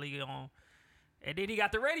wherever the hell he on. And then he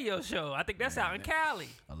got the radio show. I think that's out in Cali.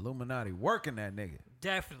 Illuminati working that nigga.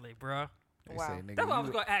 Definitely, bro. They Wow. say, nigga, That's what I you-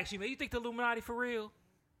 was gonna ask you, man. You think the Illuminati for real?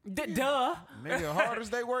 Duh. Nigga, hard as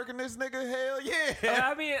they working this nigga, hell yeah.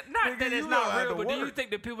 I mean, not Nigga, that you it's gonna not have real, to but do you work. think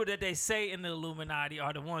the people that they say in the Illuminati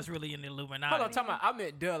are the ones really in the Illuminati? Hold on, talking about. I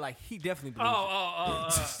meant duh. Like he definitely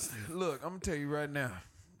believes. it. Look, I'm gonna tell you right now,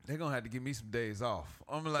 they gonna have to give me some days off.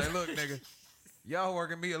 I'm like, look, nigga, y'all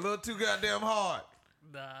working me a little too goddamn hard.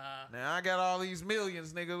 Nah. Now I got all these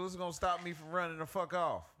millions, nigga. What's gonna stop me from running the fuck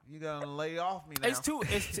off? You gonna lay off me now?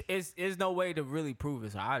 It's no way to really prove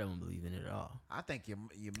it. So I don't believe in it at all. I think your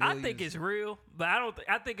I millions. think it's real, but I don't.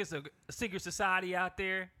 I think it's a secret society out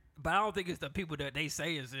there, but I don't think it's the people that they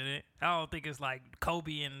say is in it. I don't think it's like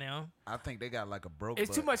Kobe and them. I think they got like a broke. It's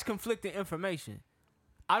too butt. much conflicting information.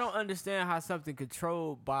 I don't understand how something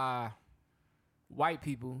controlled by white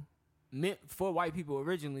people, meant for white people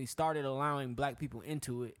originally, started allowing black people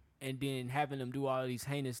into it, and then having them do all these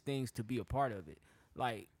heinous things to be a part of it.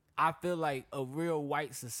 Like, I feel like a real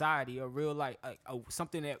white society, a real like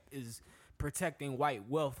something that is protecting white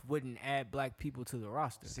wealth wouldn't add black people to the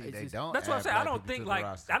roster. See, It's they just- don't. That's what I'm add saying. I black don't people think to the like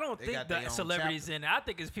roster. I don't They think got their the own celebrities chapter. in it. I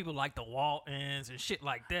think it's people like the Waltons and shit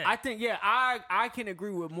like that. I think I can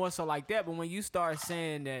agree with more so like that, but when you start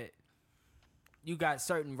saying that you got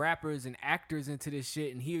certain rappers and actors into this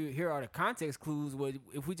shit, and here are the context clues. Where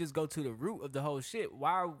if we just go to the root of the whole shit,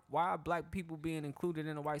 why are black people being included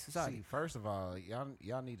in a white society? See, first of all,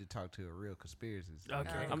 y'all need to talk to a real conspiracist.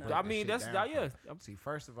 Okay. I mean, that's yeah. See,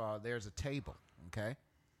 first of all, there's a table, okay?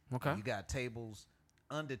 Okay. You got tables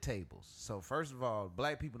under tables. So first of all,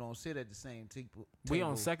 black people don't sit at the same table. We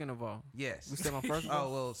on second of all. Yes. We still on first of all?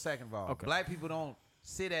 Oh well, second of all, Okay. black people don't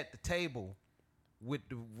sit at the table with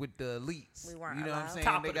the elites. We weren't you know what I'm allowed. saying?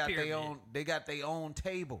 Top They of the got their pyramid. own. They got their own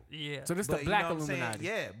table. yeah. So this But the you black know what I'm saying? Illuminati.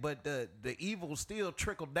 Yeah, but the evil still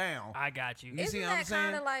trickled down. I got you. You see Isn't what I'm that kind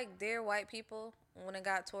saying? of like Dear White People when it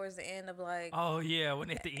got towards the end of like, Oh yeah,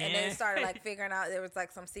 when at the end. and they started like figuring out there was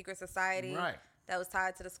like some secret society Right. that was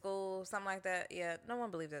tied to the school, something like that. Yeah, no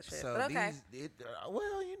one believes that shit. So but okay.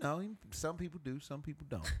 well, you know, some people do, some people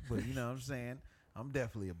don't. But you know what I'm saying? I'm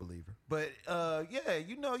definitely a believer. But yeah,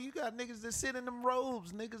 you know, you got niggas that sit in them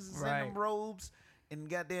robes. Niggas that sit in them Right. robes and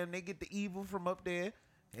goddamn they get the evil from up there.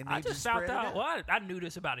 And they I just found spread it out. Well, I knew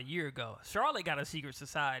this about a year ago. Charlotte got a secret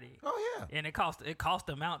society. Oh yeah. And it cost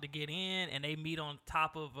them out to get in, and they meet on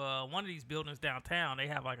top of one of these buildings downtown. They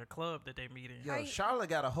have like a club that they meet in. Yo, Charlotte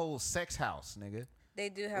got a whole sex house, nigga. They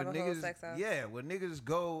do have when a whole niggas, sex house. yeah, when niggas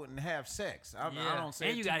go and have sex. I don't say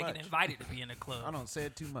and it you too gotta much. get invited to be in the club. I don't say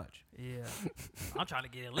it too much. Yeah, I'm trying to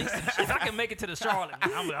get at least. If I can make it to the Charlotte,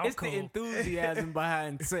 I'm It's cool. the enthusiasm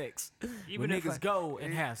behind sex. Even when if niggas I- go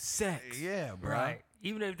and have sex. Yeah, bro. Right.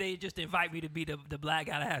 Even if they just invite me to be the black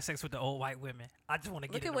guy that has sex with the old white women, I just want to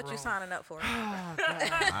get Look in at what the you're room. signing up for. All right,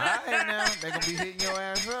 now they gonna be hitting your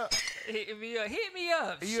ass up. Hit me up. Hit me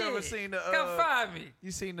up. You Shit. ever seen the? Come find me. You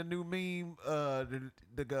seen the new meme?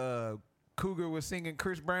 The cougar was singing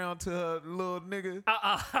Chris Brown to her little nigga.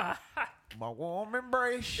 My warm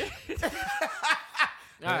embrace.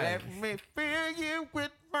 Let me fill you with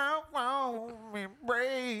my warm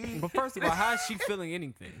embrace. But first of all, how is she feeling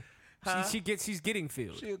anything? She's getting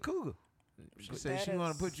filled. She a cougar. She said she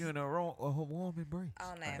want to put you in a warm embrace.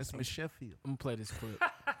 Oh, nasty. That's Miss Sheffield. I'm gonna play this clip.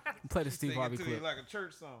 I'm gonna play the Steve Harvey clip. like a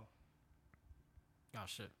church song. Oh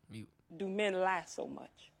shit, mute. Do men lie so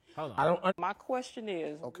much? Hold on. My question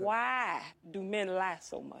is, why do men lie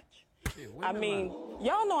so much? Yeah, I mean,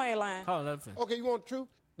 y'all know I ain't lying. Hold on, let me finish. Okay, you want the truth?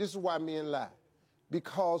 This is why men lie.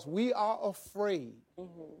 Because we are afraid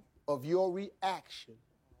of your reaction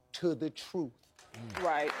to the truth.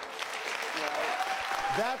 Right.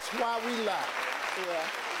 That's why we lie.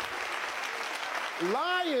 Yeah.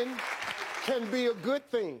 Lying can be a good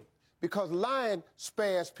thing because lying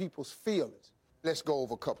spares people's feelings. Let's go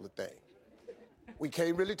over a couple of things. We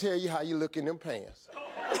can't really tell you how you look in them pants.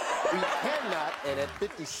 We cannot, and at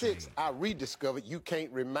 56, I rediscovered you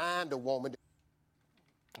can't remind a woman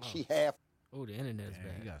that she have. Oh, the internet is You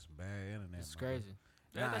bad. got some bad internet. It's bro. crazy.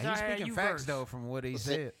 Nah, That's he's how I had speaking you facts first. though from what he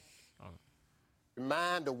said.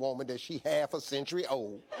 Remind a woman that she half a century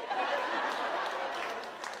old.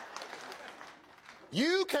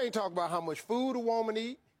 You can't talk about how much food a woman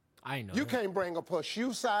eat. I know. You that. can't bring up her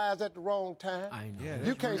shoe size at the wrong time. I know. Yeah, that.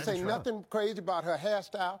 You can't say nothing crazy about her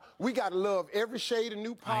hairstyle. We got to love every shade of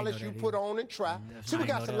new polish that you put either. on and try. See, I we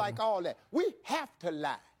got know to that like one. all that. We have to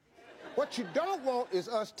lie. What you don't want is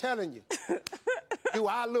us telling you, do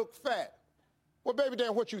I look fat? Well, baby,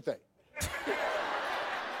 Dan, what you think?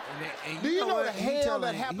 And Do you know what? the He hell telling-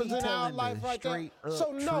 that happens he in our telling life the right there? straight up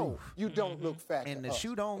So no, truth. you don't look fat And to the us.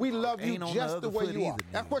 shoe don't. We love you ain't on just the the other way foot you are. either,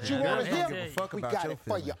 That's nigga. what you Girls want to don't hear. give a fuck We about got your it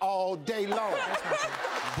for you feelings. all day long.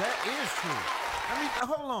 That is true. I mean,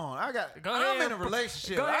 hold on. Go I'm ahead, in a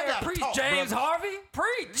relationship. Go I ahead, gotta preach, talk, James brother. Harvey.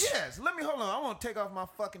 Preach. Yes. Let me hold on. I want to take off my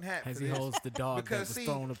fucking hat As for he this. holds the dog that Because, was see,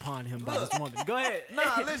 thrown upon him by look. this woman. Go ahead.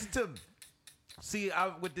 Nah, listen to me. See,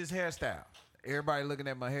 with this hairstyle, everybody looking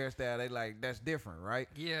at my hairstyle, they like, that's different, right?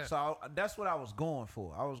 Yeah. So that's what I was going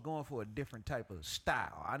for. I was going for a different type of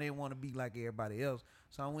style. I didn't want to be like everybody else.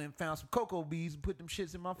 So I went and found some cocoa beads and put them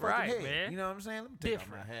shits in my fucking Right, head. man. You know what I'm saying? Let me take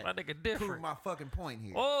Different. off my hat. My nigga Prove different. my fucking point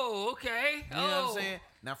here. Oh, okay. You know what I'm saying?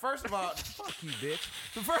 Now, first of all, fuck you, bitch.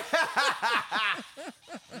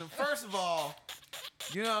 First of all,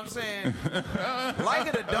 you know what I'm saying? Like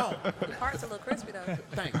it or don't. Your heart's a little crispy though.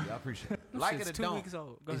 Thank you. I appreciate it. Like shit's it or 2 don't, weeks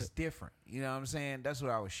old. Go it's ahead. different. You know what I'm saying? That's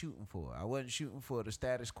what I was shooting for. I wasn't shooting for the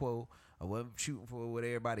status quo. I wasn't shooting for what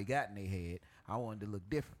everybody got in their head. I wanted to look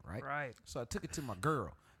different, right? Right. So I took it to my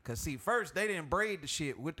girl. Because, see, first, they didn't braid the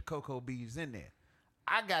shit with the cocoa beads in there.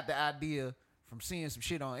 I got the idea from seeing some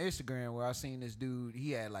shit on Instagram where I seen this dude,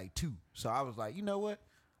 he had like 2. So I was like, you know what?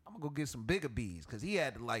 I'm going to go get some bigger beads because he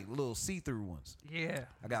had like little see-through ones. Yeah.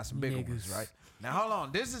 I got some bigger ones, Niggas. right? Now, hold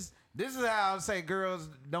on. This is how I say girls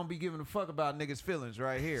don't be giving a fuck about niggas' feelings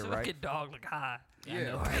right here, So right? look at dog look high.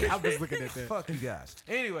 Yeah. I was looking at that. Fuck you guys.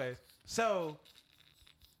 Anyway, so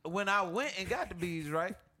when I went and got the beads,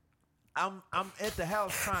 right, I'm at the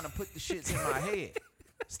house trying to put the shits in my head.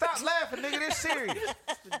 Stop laughing, nigga. This serious.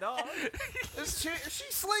 The dog. She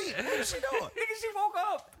sleep. What is she doing? Nigga, she woke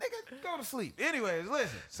up. Nigga, go to sleep. Anyways,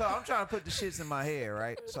 listen. So I'm trying to put the shits in my head,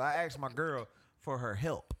 right? So I asked my girl for her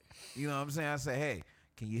help. You know what I'm saying? I say, hey,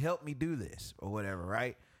 can you help me do this or whatever,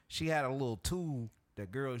 right? She had a little tool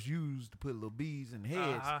that girls use to put little beads in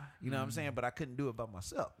heads. You know what I'm saying? But I couldn't do it by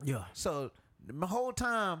myself. Yeah. So the whole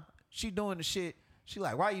time she doing the shit, she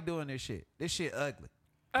like, why you doing this shit? This shit ugly.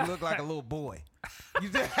 You look like a little boy. You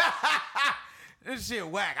this shit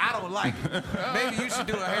whack. I don't like it. Maybe you should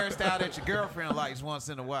do a hairstyle that your girlfriend likes once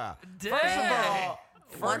in a while.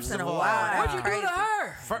 Once in a while. What'd you do to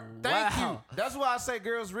her? Thank you. Wow. That's why I say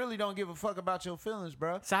girls really don't give a fuck about your feelings,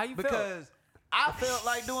 bro. So how you feel? Because I felt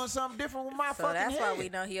like doing something different with my So fucking that's head. why we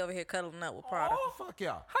know he over here cuddling up with Prada. Oh, fuck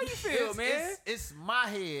y'all. How you feel, man? It's my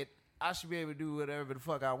head. I should be able to do whatever the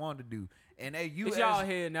fuck I want to do. And hey, you It's as y'all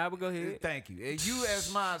head now, but go ahead. Thank you. And you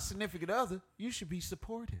as my significant other, you should be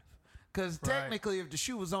supportive. Because technically, if the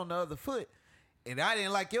shoe was on the other foot and I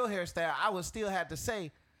didn't like your hairstyle, I would still have to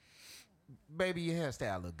say, baby, your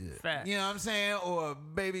hairstyle look good. Facts. You know what I'm saying? Or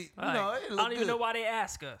baby, Right. you know, it look I don't even good. know why they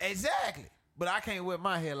ask us. Exactly. But I can't whip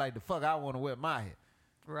my hair like the fuck I want to whip my hair.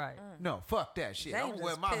 Right. No, fuck that shit. James I'm gonna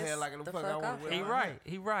whip just my hair pissed like the the fuck I fuck want off. to whip He my right. hair.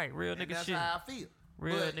 He right. Real And nigga that's shit. how I feel.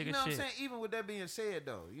 Real But, nigga you know what I'm shit. saying? Even with that being said,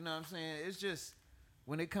 though, you know what I'm saying? It's just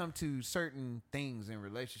when it comes to certain things in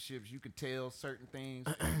relationships, you can tell certain things,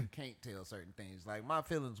 you can't tell certain things. Like, my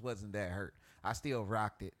feelings wasn't that hurt. I still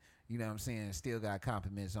rocked it. You know what I'm saying? Still got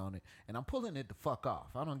compliments on it. And I'm pulling it the fuck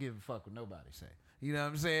off. I don't give a fuck what nobody say. You know what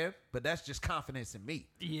I'm saying? But that's just confidence in me.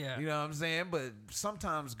 Yeah. You know what I'm saying? But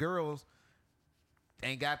sometimes girls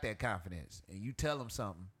ain't got that confidence. And you tell them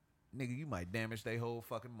something, nigga, you might damage their whole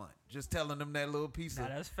fucking month. Just telling them that little piece Nah, of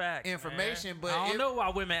that's fact. information. Man. But I don't know why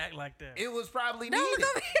women act like that. it was probably Don't needed.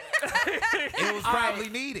 look at me. It was probably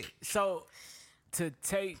needed. So to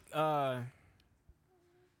take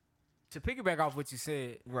to piggyback off what you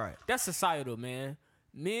said, Right. that's societal, man.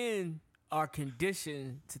 Men are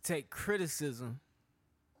conditioned to take criticism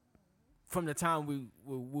from the time we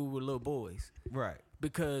were little boys Right.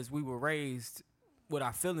 because we were raised with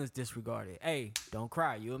our feelings disregarded. Hey, don't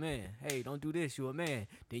cry, you a man. Hey, don't do this, you a man.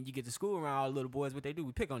 Then you get to school around all the little boys, what they do,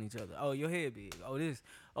 we pick on each other. Oh, your head big. Oh, this.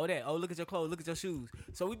 Oh, that. Oh, look at your clothes. Look at your shoes.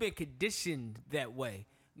 So we've been conditioned that way.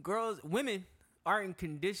 Women aren't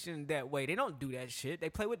conditioned that way. They don't do that shit. They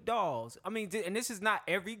play with dolls. I mean, and this is not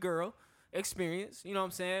every girl experience, you know what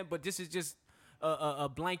I'm saying? But this is just a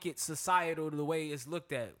blanket societal the way it's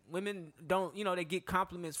looked at. Women don't, they get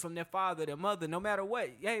compliments from their father, their mother, no matter what.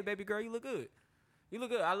 Hey, baby girl, you look good. You look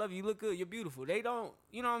good. I love you. You look good. You're beautiful. They don't,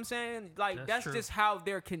 you know what I'm saying? Like, that's true. just how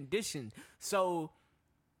they're conditioned. So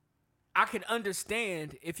I can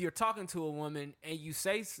understand if you're talking to a woman and you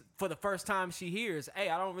say for the first time she hears, hey,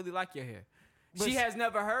 I don't really like your hair. She has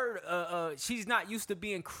never heard, she's not used to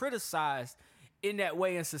being criticized in that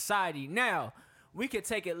way in society. Now, we could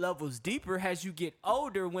take it levels deeper. As you get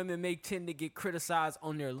older, women may tend to get criticized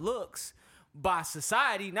on their looks by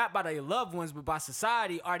society, not by their loved ones, but by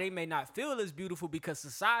society, or they may not feel as beautiful because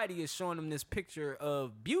society is showing them this picture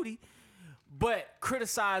of beauty, but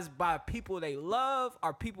criticized by people they love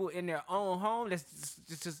or people in their own home.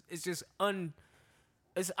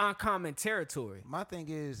 It's uncommon territory. My thing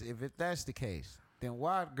is, if that's the case, then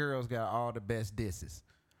why girls got all the best disses?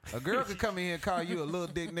 A girl could come in here and call you a little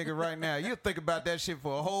dick nigga right now. You'll think about that shit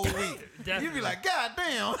for a whole week. You'll be like, God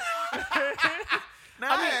damn.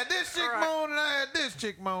 Now I had this chick moan and I had this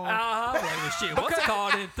chick moan. Like, shit, what's it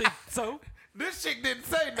called? Didn't think so. This chick didn't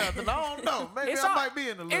say nothing. I don't know. Maybe I might be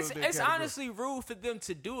in the little dick It's category. honestly rude for them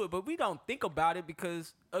to do it, but we don't think about it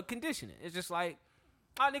because of conditioning. It's just like,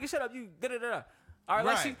 oh, nigga, shut up. You da-da-da-da. All right,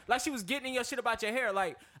 Right. like she was getting in your shit about your hair.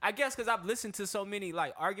 Like, I guess because I've listened to so many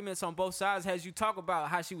like arguments on both sides, as you talk about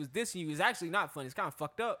how she was dissing you, is actually not funny. It's kind of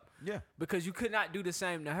fucked up. Yeah. Because you could not do the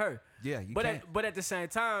same to her. Yeah, you but can't. But at the same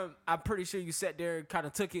time, I'm pretty sure you sat there and kind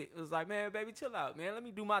of took it. It was like, man, baby, chill out, man. Let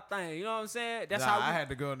me do my thing. You know what I'm saying? That's how I had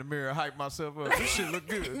to go in the mirror and hype myself up. This shit look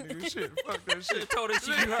good, nigga. Shit, fuck that shit. Told her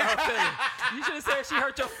she hurt her feelings. You should have said she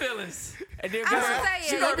hurt your feelings. And then I was saying,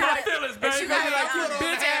 She you hurt my gotta- feelings, and baby. she gonna be like, you a honest.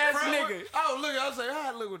 bitch ass nigga. Oh, look, I was like,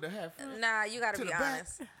 I look with the hat front Nah, you gotta to be the back.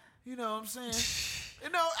 honest. You know what I'm saying? You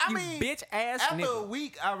know, I You mean, bitch ass after nigga. a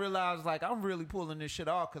week, I realized like I'm really pulling this shit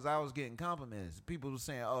off because I was getting compliments. People were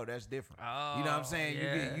saying, "Oh, that's different." You know what I'm saying?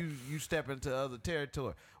 yeah. You step into other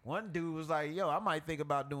territory. One dude was like, "Yo, I might think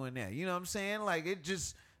about doing that." You know what I'm saying? Like it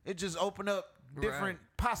just opened up different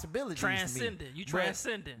possibilities. to me. Transcendent. You But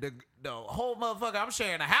transcendent. The whole motherfucker I'm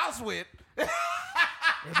sharing a house with.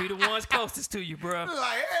 They be the ones closest to you, bro.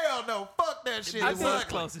 Like hell no, fuck that shit. I It's think ugly.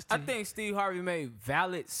 closest to I you. think Steve Harvey made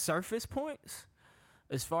valid surface points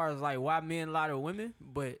as far as like why men lie to women,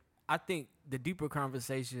 but I think the deeper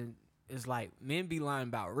conversation is like men be lying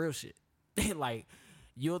about real shit. Like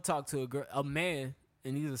you'll talk to a man,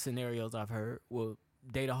 and these are scenarios I've heard, will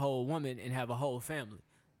date a whole woman and have a whole family.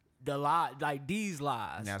 The lie, like these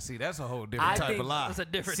lies. Now see, that's a whole different I type think of lie. It's a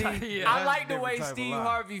different See, type. Yeah. I That's like a the way different type of Steve lie.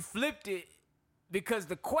 Harvey flipped it because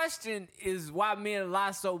the question is why men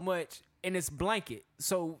lie so much, and it's blanket.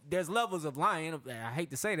 So there's levels of lying. I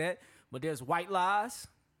hate to say that, but there's white lies,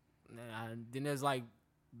 then there's like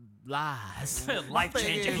lies.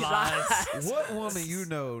 Life-changing is- lies. What woman you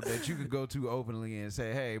know that you could go to openly and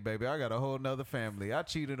say, "Hey, baby, I got a whole nother family. I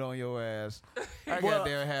cheated on your ass. I Well- got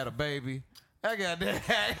there had a baby. I got there."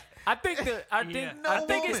 I think Yeah. No I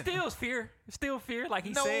think woman. it's still fear. It's still fear, like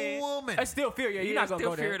he No said. woman. it's still fear. Yeah, you're Yeah, not gonna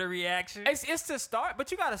still go fear there. the reaction. It's to start,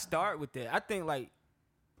 but you gotta start with that. I think like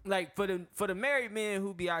for the married men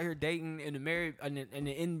who be out here dating and the married and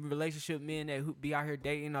the in relationship men that who be out here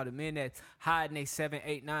dating or the men that hiding they 7,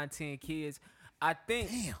 8, 9, 10 kids. I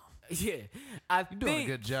think Yeah, I You're doing think.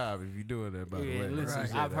 a good job if you're doing that, by the way. Listen,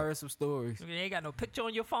 Right. I've heard some stories. You ain't got no picture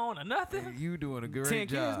on your phone or nothing. You doing a 10 great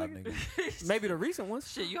kids, job, nigga. nigga. Maybe the recent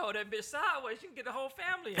ones. Shit, you hold that bitch sideways, you can get the whole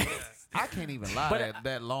family in there. I can't even lie But-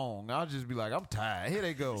 that long. I'll just be like, I'm tired. Here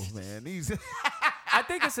they go, man. These. I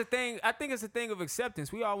think it's a thing. I think it's a thing of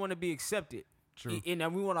acceptance. We all want to be accepted. True.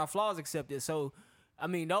 And we want our flaws accepted. So, I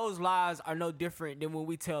mean, those lies are no different than when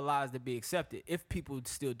we tell lies to be accepted. If people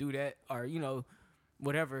still do that, or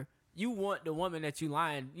whatever, you want the woman that you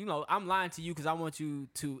lying. I'm lying to you because I want you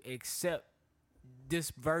to accept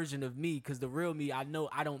this version of me. Because the real me, I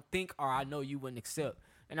don't think, or I know you wouldn't accept.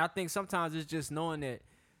 And I think sometimes it's just knowing that.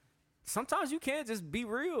 Sometimes you can't just be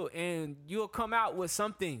real and you'll come out with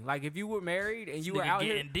something. Like if you were married and you were out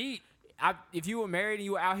here deep. if you were married and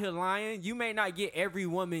you were out here lying, you may not get every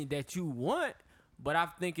woman that you want. But I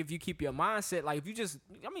think if you keep your mindset, like if you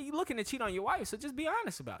you're looking to cheat on your wife, so just be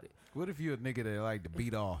honest about it. What if you a nigga that like to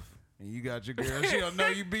beat off and you got your girl, she don't know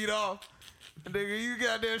you beat off. Nigga, you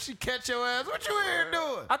got there, she catch your ass. What you here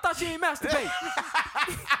doing? I thought she ain't masturbate.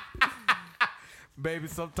 Baby,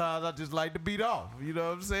 sometimes I just like to beat off. You know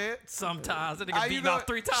what I'm saying? Sometimes that How nigga you beating gonna- off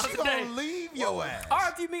 3 times she a day. gonna leave your ass. Or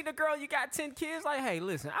if you meet a girl, you got 10 kids, like, hey,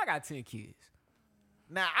 listen, I got 10 kids.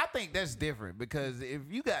 Now, I think that's different because if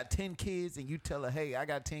you got 10 kids and you tell her, hey, I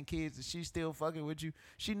got 10 kids and she's still fucking with you,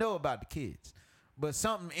 she know about the kids. But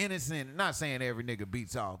something innocent, not saying every nigga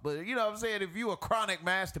beats off, but you know what I'm saying? If you a chronic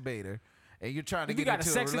masturbator and you're trying to If you get got a into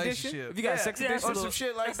sex a addiction, relationship. if you got a sex addiction, or some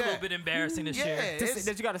shit like That's that. a little bit embarrassing to yeah, share. it's-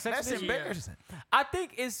 That you got a sex that's addiction? embarrassing. I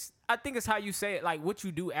think it's how you say it, like what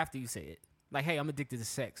you do after you say it. Like, hey, I'm addicted to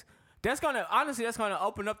sex. That's gonna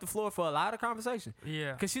open up the floor for a lot of conversation.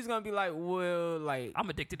 Yeah. Cause she's gonna be like, well, like I'm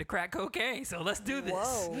addicted to crack cocaine, so let's do this.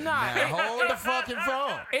 Whoa. nah. Now, hold the fucking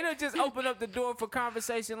phone. It'll just open up the door for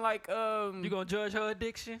conversation like You gonna judge her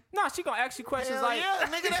addiction? nah, she gonna ask you questions Hell like yeah,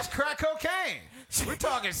 nigga, that's crack cocaine. We're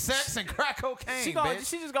talking sex and crack cocaine, she bitch.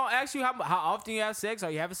 just gonna ask you how often you have sex. Are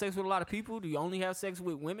you having sex with a lot of people? Do you only have sex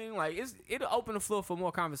with women? Like it'll open the floor for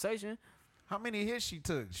more conversation. How many hits she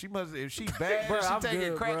took? She must. If she bad, Bro, she I'm taking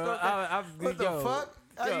good, crack bro. cocaine. What the yo, fuck?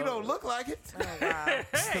 How you yo. don't look like it? Oh, wow.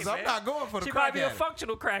 Because I'm not going for the She crack might be a addict.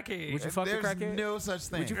 functional crackhead. Would you fuck a There's crackhead? no such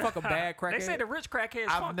thing. Would you fuck a bad crackhead? They say the rich crackheads.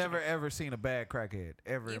 I've functional. never ever seen a bad crackhead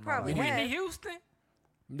ever You in my probably life. have. Whitney Houston.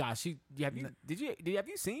 Nah, have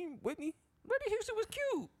you seen Whitney? Whitney Houston was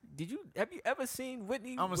cute. Have you ever seen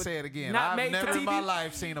Whitney? I'm gonna say it again. Not I've made never for in my TV?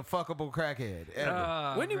 life seen a fuckable crackhead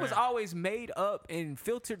ever. Whitney was man. always made up and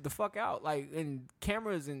filtered the fuck out, like and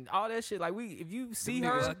cameras and all that shit. Like if you see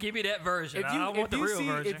her, Well, give me that version. if I don't want the real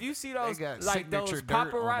version. if you see those got like those signature dirt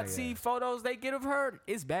on their paparazzi ass. photos they get of her,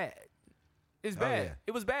 it's bad. It's bad. yeah.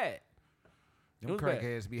 It was bad. Them was bad.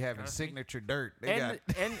 crackheads be having signature dirt. They got.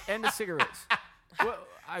 And the cigarettes. Well,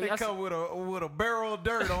 They come with a barrel of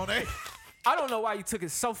dirt on it. I don't know why you took it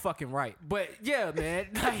so fucking right, but yeah, man.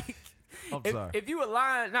 Like, I'm if, sorry. if you were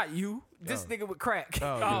lying, not you, this nigga with crack.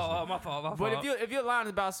 oh, my fault. My But fault. if you're lying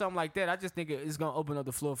about something like that, I just think it's gonna open up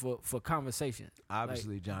the floor for conversation.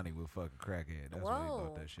 Obviously, Johnny would fucking crackhead. That's why he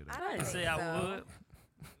brought that shit up. I didn't say think I so. would.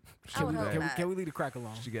 I would hope not. Can we leave the crack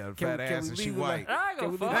alone? She got a Can fat we ass and she leave the- white. I ain't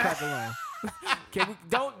Can we gonna leave the fuck. crack alone?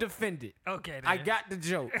 Don't defend it. Okay, then. I got the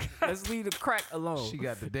joke. Let's leave the crack alone. She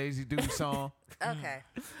got the Daisy Duke song Okay.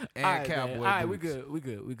 and All right, cowboy man. All right, boots. we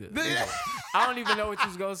good. I don't even know what you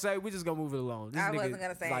was gonna say. We just gonna move it along. This I nigga, wasn't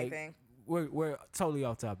gonna say like, anything. We're totally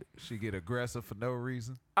off topic. She get aggressive for no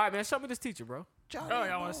reason. All right, man. Show me this teacher, bro. Oh,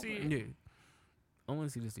 y'all want to see it? Yeah, I want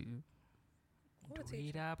to see this teacher. What teacher?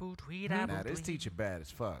 Tweet-a-boo, tweet-a-boo, Now this tweet. teacher bad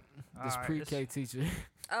as fuck. This All right, pre-K teacher.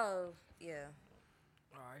 Oh, yeah.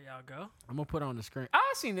 All right, y'all go. I'm gonna put it on the screen.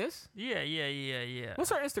 I seen this. Yeah. What's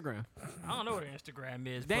her Instagram? I don't know what her Instagram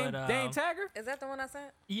is, Dane but Tagger. Is that the one I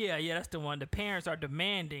sent? yeah, that's the one. The parents are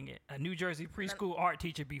demanding it. A New Jersey preschool art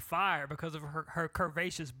teacher be fired because of her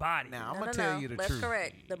curvaceous body. Now I'm No, gonna no, tell no. you the Let's truth.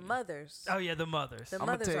 correct. The mothers. Oh yeah, the mothers. The I'm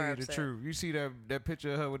gonna mothers tell are you the upset. truth. You see that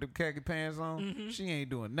picture of her with the khaki pants on? Mm-hmm. She ain't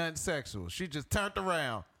doing nothing sexual. She just turned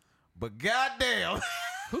around. But goddamn,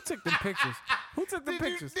 Who took them pictures? Who took the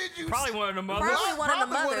pictures? Did you Probably one of the mothers. Probably one of the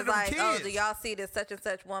Probably one mothers of them like, oh, kids. do y'all see this such and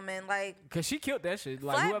such woman? Like, Cause she killed that shit.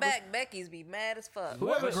 Like whoever flatback Becky's be mad as fuck.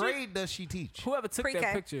 What Whoever- grade does she teach? took Pre-K.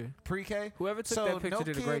 that picture. Pre-K. Whoever took so that picture no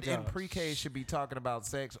did a kid great in job. pre-K should be talking about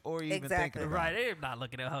sex or even Exactly. thinking about Right, it. they're not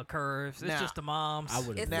looking at her curves. It's Now, just the moms. I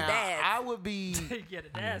would It's have. the Now dads. I would be. yeah, the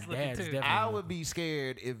dad's looking dad's too. definitely- I would be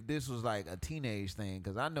scared if this was like a teenage thing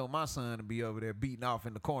because I know my son would be over there beating off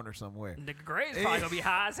in the corner somewhere. The grade's probably gonna be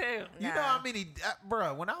high as hell. You know Nah. how many,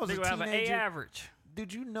 bro? When I was They a gonna have an A teenager, average.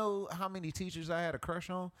 did you know how many teachers I had a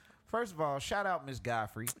crush on? First of all, shout out Miss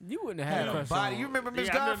Godfrey. You wouldn't have had a crush body. on You remember Miss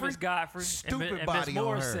I Godfrey? remember Miss Godfrey. Stupid and body Miss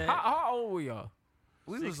on Morissette. her. How old were y'all?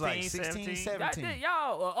 We was like 16, 17.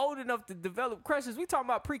 Y'all are old enough to develop crushes. We talking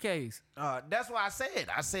about pre-Ks. That's why I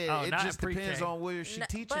said. Oh, it not just pre-K. depends on where she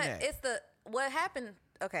teaching but at. it's what happened.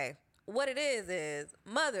 Okay, what it is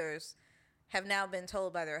mothers have now been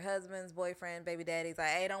told by their husbands, boyfriend, baby daddies, like,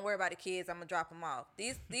 hey, don't worry about the kids. I'm gonna drop them off.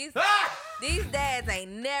 These dads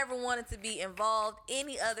ain't never wanted to be involved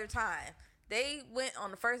any other time. They went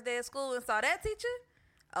on the first day of school and saw that teacher.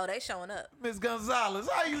 Oh, they showing up. Miss Gonzalez,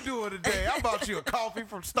 how you doing today? I bought you a coffee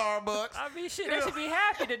from Starbucks. I mean, shit, they should be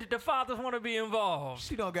happy that the fathers want to be involved.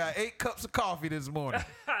 She done got 8 cups of coffee this morning.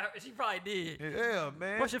 She probably did. Yeah,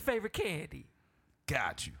 man. What's your favorite candy?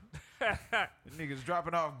 Got you. Niggas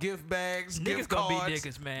dropping off gift bags, Niggas gift gonna cards. be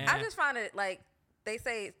niggas, man. I just find it like they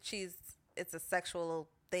say it's a sexual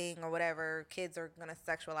thing or whatever. Kids are gonna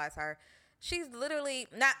sexualize her. She's literally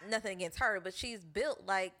nothing against her, but she's built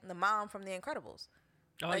like the mom from The Incredibles.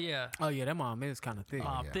 Oh, like, yeah. Oh yeah, that mom is kind of thick.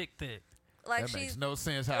 Thick. Like That makes she's no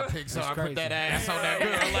sense how Pixar crazy. put that ass on that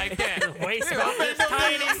girl like that. Waist It makes no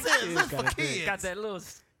tiny. sense. It's for kids. Got that little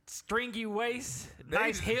stringy waist,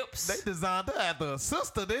 nice hips. They designed her after a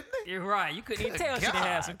sister, didn't they? You're right. You couldn't even Good tell she didn't have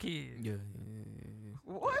God. some kids. Yeah.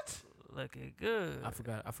 What? Looking good. I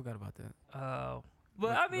forgot about that.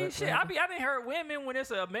 But I mean, shit. I didn't heard women when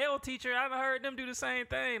it's a male teacher. I haven't heard them do the same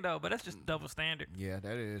thing though. But that's just double standard. Yeah,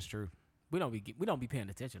 that is true. We don't be paying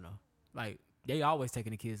attention though. Like they always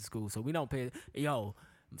taking the kids to school, so we don't pay.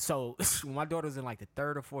 So when my daughter was in like the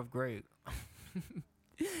 3rd or 4th grade,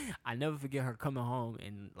 I never forget her coming home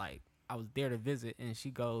and like I was there to visit, and she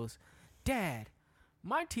goes, "Dad,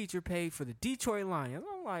 my teacher paid for the Detroit Lions."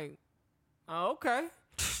 I'm like, "Oh, okay."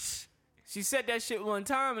 She said that shit one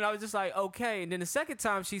time, and I was just like, "Okay." And then the second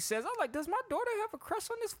time she says, I'm like, "Does my daughter have a crush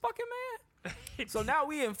on this fucking man?" So now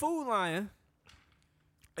we in Food Lion,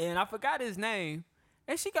 and I forgot his name.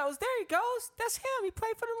 And she goes, "There he goes. That's him. He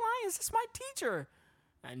played for the Lions. That's my teacher."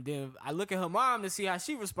 And then I look at her mom to see how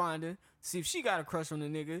she responded, see if she got a crush on the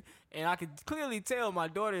nigga. And I could clearly tell my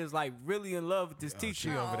daughter is like really in love with this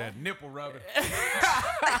teacher. She over there nipple rubbing.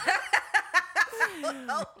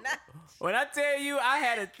 When I tell you I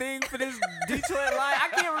had a thing for this Detroit Lion, I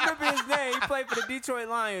can't remember his name. He played for the Detroit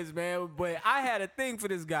Lions, man. But I had a thing for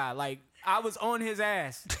this guy. Like, I was on his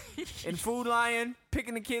ass. In Food Lion,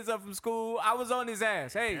 picking the kids up from school, I was on his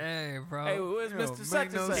ass. Hey, bro. Hey, where's Mr. Such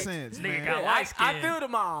and no Such? sense, Nigga man. got Yeah, light skin. I feel the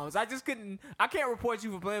moms. I just couldn't. I can't report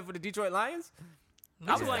you for playing for the Detroit Lions.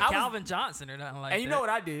 I was like Calvin Johnson or nothing like that. And you know what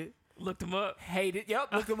I did? Looked him up. Hated.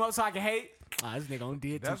 Yep. Looked him up so I can hate. This nigga on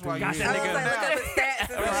did. That's 2-3 why you years. swole that nigga look now. up his stats.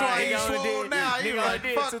 That's why Nigga you only swole did- now. You nigga like, only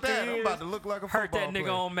did fuck 2-3 that. I'm years. about to look like a Hurt football that nigga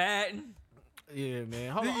player. on Madden. Yeah,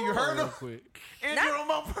 man. Hold Nigga, on, you hold heard on real him? quick. Injure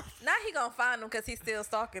him on purpose. Now he gonna find him because he's still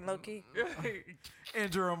stalking low key.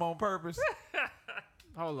 Injure him on purpose.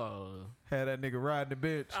 Hold on. Had that nigga riding the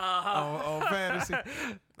bench on fantasy.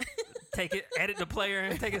 Take it, edit the player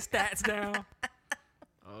and take his stats down.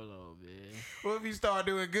 Hold on, man. What if he start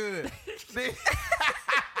doing good?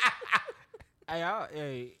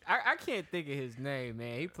 I can't think of his name,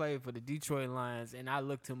 man. He played for the Detroit Lions, and I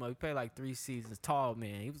looked him up. He played like 3 seasons. Tall,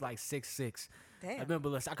 man. He was like 6'6". Damn. I remember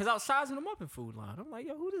because I was sizing him up in Food Line. I'm like,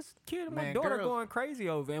 yo, who this kid and my Man, daughter girls- going crazy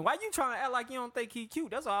over? And why you trying to act like you don't think he cute?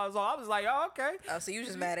 That's all I was on. I was like, oh, okay. Oh, so you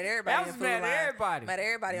just mad at everybody? I was in Food mad at Line. everybody. Mad at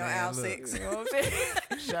everybody on Man, aisle look. 6. You know what I'm saying?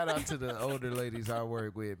 Shout out to the older ladies I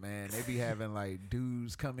work with, man. They be having like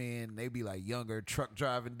dudes come in. They be like younger truck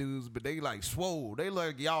driving dudes, but they like swole. They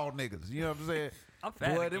like y'all niggas. You know what I'm saying? I'm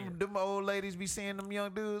fat Boy, again. them old ladies be seeing them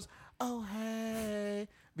young dudes. Oh, hey.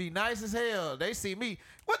 Be nice as hell. They see me.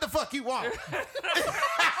 What the fuck you want?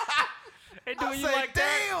 They I doing you say, like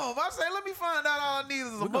that? damn. I say, let me find out all I need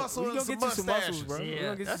is a muscle and some mustaches. bro. We Yeah, gonna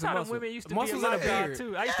get you that's some how the muscle. women used to Muscles be in and my a job beard.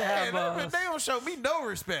 too. I used to Yeah, have. they don't show me no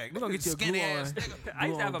respect. We gonna get you a Skinny glue ass on. nigga. I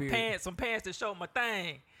used to have beard. some pants that showed my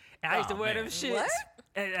thing. And I used to Oh, wear man. them shits. What?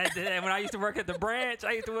 And when I used to work at the branch,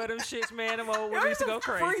 I used to wear them shits, man. Them old women used to go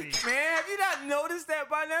crazy. Freak, man. Have you not noticed that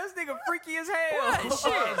by now? This nigga freaky as hell. What?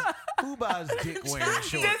 Shit. Who buys dick wearing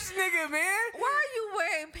shorts? This nigga, man. Why are you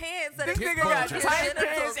wearing pants that This are nigga got bulging? tight Shit up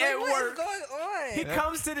pants your- at What is work. going on? He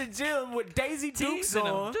comes to the gym with Daisy Dukes Teasing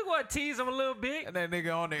them. on. Just want to tease them a little bit. And that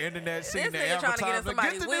nigga on the internet seeing This the nigga trying to get in advertisement.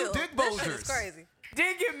 somebody's Get the wheel. new dick This shit is bulgers. crazy.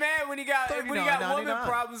 Didn't get mad when he got woman $39.99.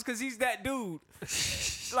 problems because he's that dude.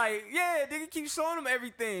 Like, yeah, nigga keep showing him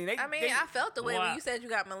everything. I mean, I felt the way Wow. when you said you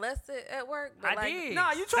got molested at work. But I like, did.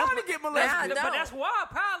 Nah, you trying to get molested. Nah, I But don't. that's why,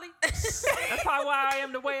 probably. That's probably why I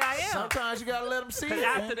am the way I am. Sometimes you gotta let them see it.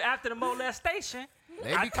 Because man. after the molestation,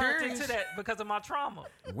 They I be turned curious. into that because of my trauma.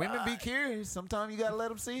 Women be curious. Sometimes you gotta let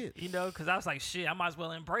them see it. You know, because I was like, shit, I might as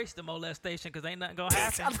well embrace the molestation because ain't nothing gonna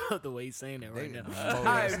happen. I love the way he's saying that right They- now. Oh, All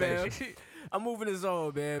right, yes, man. I'm moving this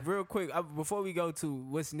on, man. Real quick, before we go to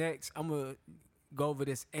what's next, I'm going to go over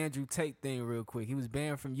this Andrew Tate thing real quick. He was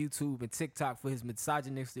banned from YouTube and TikTok for his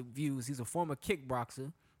misogynistic views. He's a former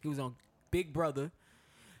kickboxer. He was on Big Brother.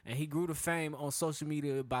 And he grew to fame on social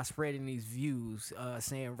media by spreading these views,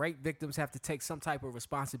 saying rape victims have to take some type of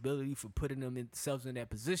responsibility for putting themselves in that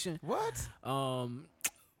position. What?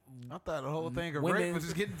 I thought the whole thing of women- rape was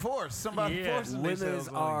just getting forced. Somebody forcing themselves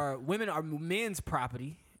on you. Women are men's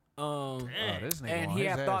property. This nigga And on he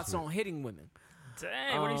his had ass thoughts with- on hitting women.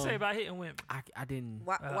 Dang, what do you say about hitting women? I didn't.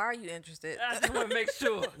 Why are you interested? I just want to make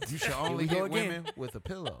sure. You should only Here we go hit again. women with a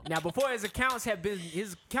pillow. Now, before his account's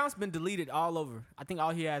been deleted all over. I think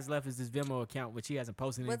all he has left is his Venmo account, which he hasn't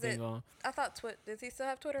posted Was anything it? on. I thought does he still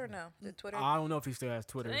have Twitter or no? Did Twitter? I don't know if he still has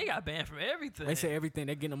Twitter. They got banned from everything. They say everything.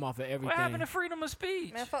 They're getting him off of everything. What happened to freedom of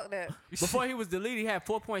speech? Man, fuck that. Before he was deleted, he had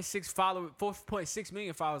 4.6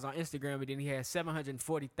 million followers on Instagram, but then he had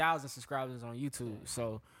 740,000 subscribers on YouTube.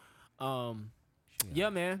 So, yeah,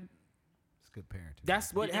 man, It's good parenting.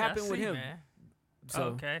 that's what Yeah, I happened with see, him. Man. So,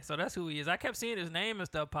 Okay, so that's who he is. I kept seeing his name and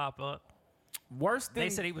stuff pop up. worst thing. They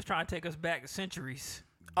said he was trying to take us back centuries.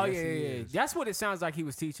 Oh Yes, yeah, he yeah, yeah. is. That's what it sounds like he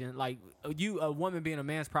was teaching. Like a woman being a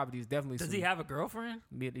man's property is definitely. Does some he have a girlfriend?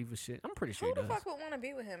 medieval shit? I'm pretty sure Who he the does. fuck would want to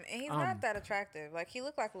be with him? And he's not that attractive. Like he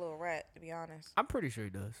looked like a little rat, to be honest. I'm pretty sure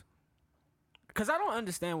he does. Cause I don't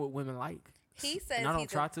understand what women like. He says and I don't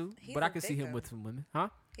he's try a- to, he's but a I can see him victim. with some women, huh?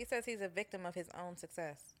 He says he's a victim of his own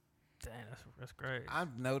success. Dang, that's great.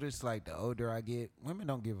 I've noticed, like, the older I get, women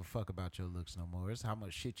don't give a fuck about your looks no more. It's how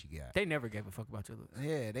much shit you got. They never gave a fuck about your looks.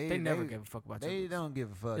 Yeah, They never gave a fuck about your They looks. don't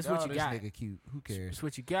give a fuck. It's what Oh, you this got. nigga cute. Who cares? It's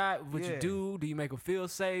what you got, what you Yeah. do you make them feel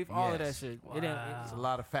safe, all of that Yes. shit. Wow. It's a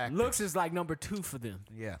lot of factors. Looks is like number 2 for them.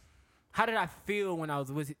 Yeah. How did I feel when I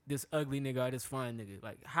was with this ugly nigga or this fine nigga?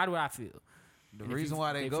 Like, how do I feel? The And if reason you-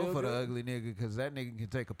 why they go feel for the good, ugly nigga, because that nigga can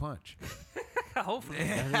take a punch. Hopefully.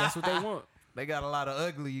 that's what they want. They got a lot of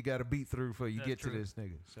ugly you got to beat through before you That's get true. to this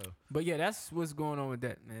nigga. So But yeah, that's what's going on with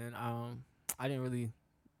that, man. I didn't really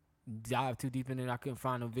dive too deep in it. I couldn't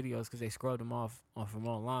find no videos because they scrubbed them off from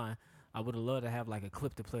online. I would have loved to have like a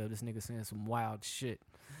clip to play of this nigga saying some wild shit.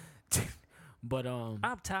 But I'm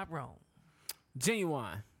Tyrone.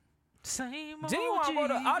 Genuine. Same Genuine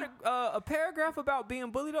wrote OG. a paragraph about being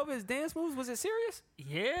bullied over his dance moves. Was it serious?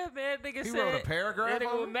 Yeah, man. Nigga He said wrote a paragraph That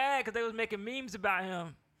nigga on was it? mad because they was making memes about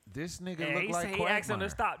him. this nigga And look he like said he asked him to Quagmire.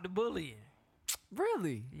 stop the bullying.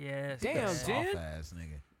 Really? Yes. Damn, yes. Jen. Soft ass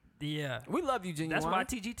nigga. Yeah. We love you, Genuine. That's why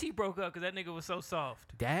TGT broke up because that nigga was so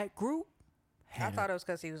soft. that group. I thought it was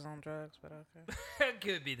because he was on drugs, but okay.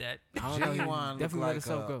 Could be that. I don't know. He Genuine look definitely let like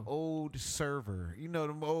himself a go. old server. You know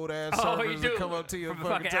them old ass Oh, he servers do. that come up to your From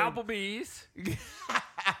fucking fucking table. Applebee's.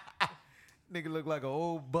 Nigga look like an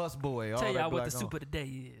old bus boy. Tell all y'all that what the black soup on. of the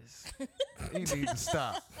day is. You need to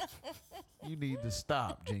stop. You need to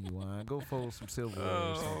stop, Genuine. Go fold some silverware.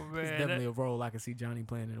 or something. Oh, It's man. definitely a role I can see Johnny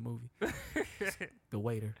playing in a movie. The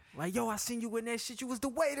waiter. Like, yo, I seen you in that shit. You was the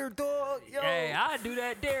waiter, dog. Yo. Hey, I do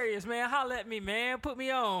that, Darius, man. Holla at me, man. Put me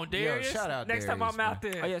on, Darius. shout out Next time Darius, I'm out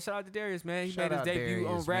there. Oh, yeah, shout out to Darius, man. He Shout made his out debut Darius,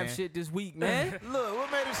 on Rap man. Shit this week, man. Look,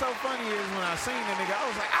 what made it so funny is when I seen the nigga, I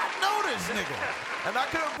was like, I know this nigga. And I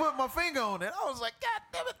couldn't put my finger on it. I was like, God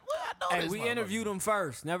damn it, well, I know Hey, this we motherfucker. interviewed him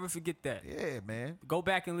first. Never forget that. Yeah, man. Go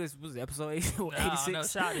back and listen. Was it episode 86? No,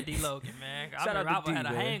 shout out to D Logan, man. I Shout out remember to I had D,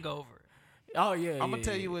 a man. hangover. Oh, yeah. I'm going to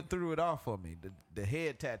tell you what threw it off for me. The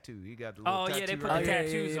head tattoo. He got the Oh, little tattoo. yeah, they put right the there.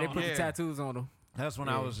 tattoos They on put him. the tattoos on him. That's when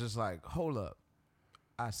I Yeah. was just like, hold up.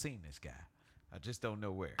 I seen this guy. I just don't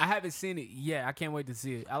know where. I haven't seen it yet. I can't wait to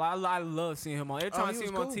see it. I love seeing him on. Every time I he see was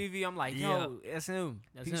him on cool. TV, I'm like, Yeah. yo, that's him.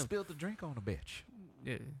 That's He him. spilled the drink on a bitch.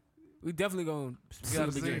 Yeah. We definitely gonna see gotta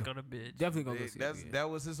it see again. it. Go to bitch. Definitely gonna go see it again. That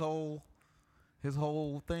was his whole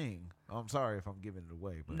thing. I'm sorry if I'm giving it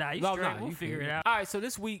away, but Nah, you No, straight. nah, We'll you figure good. it out. All right, so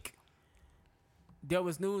this week there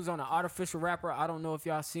was news on an artificial rapper. I don't know if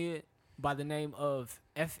y'all see it by the name of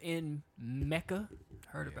FN Mecca.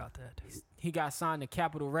 Heard about that. He got signed to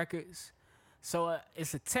Capitol Records. So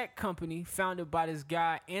it's a tech company founded by this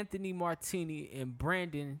guy Anthony Martini and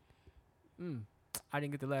Brandon. I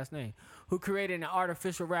didn't get the last name. Who created an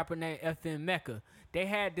artificial rapper named FN Mecca? They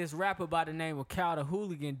had this rapper by the name of Cal the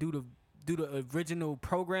Hooligan do the original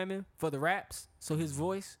programming for the raps. So his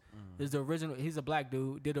voice is the original. He's a black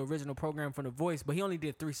dude. Did the original program for the voice, but he only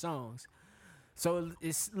did 3 songs. So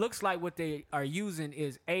it looks like what they are using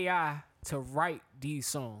is AI to write these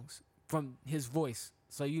songs from his voice.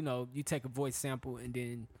 So you take a voice sample and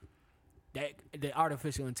then that the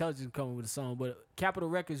artificial intelligence coming with a song. But Capitol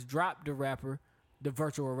Records dropped the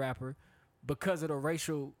virtual rapper, because of the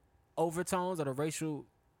racial overtones or the racial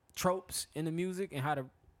tropes in the music and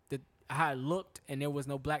how it looked, and there was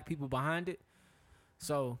no black people behind it.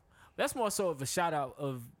 So that's more so of a shout out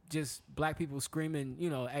of just black people screaming,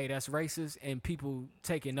 hey, that's racist, and people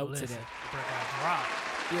taking note to that.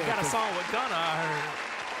 Yeah, you got a song with Gunna, I heard.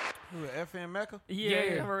 Who, FM Mecca?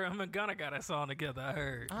 Yeah. Him and Gunna got a song together, I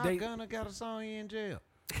heard. How Gunna got a song in jail?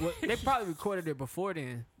 Well, they probably recorded it before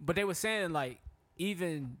then, but they were saying like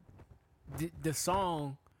even the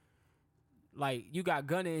song, like you got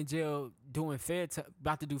Gunna in jail doing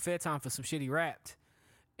about to do fair time for some shit he rapped,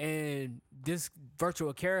 and this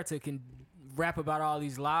virtual character can rap about all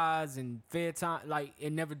these lies and fair time, like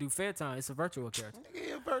it never do fair time. It's a virtual character.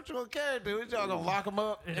 Nigga, a virtual character. What y'all gonna lock him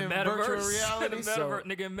up in metaverse, virtual reality?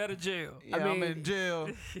 Nigga in meta jail. Yeah, I'm in jail.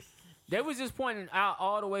 They was just pointing out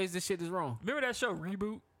all the ways this shit is wrong. Remember that show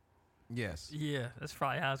Reboot? Yes. Yeah, that's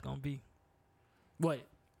probably how it's gonna be. What?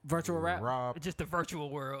 Virtual rap? Rob. Just the virtual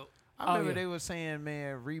world. I remember they were saying,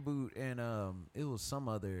 man, Reboot, and it was some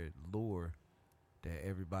other lore that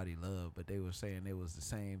everybody loved, but they were saying it was the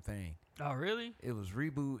same thing. Oh, really? It was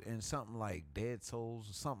Reboot and something like Dead Souls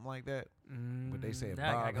or something like that. But they said Now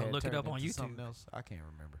I Bob gotta had look it turned up on into YouTube. something else. I can't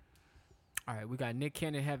remember. All right, we got Nick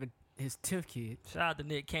Cannon having his 10th kid. Shout out to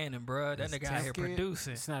Nick Cannon, bro. That His nigga out here 10th kid?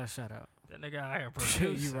 producing. It's not a shout out. That nigga out here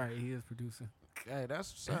producing. You're right, he is producing. Hey,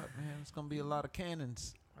 that's what's up, man. It's gonna be a lot of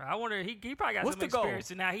cannons. I wonder, he probably got What's some the goal? experience,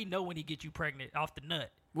 and now he know when he get you pregnant off the nut.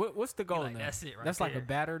 What's the goal like, now? that's it right That's like there. a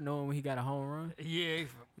batter knowing when he got a home run? Yeah.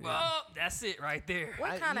 Well, that's it right there.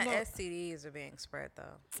 What kind of STDs are being spread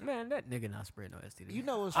though? Man, that nigga not spreading no STD. You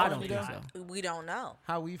know what's I funny don't think though? so. We don't know.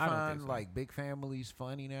 How we I don't find think so. like big families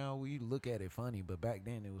funny now. We look at it funny, but back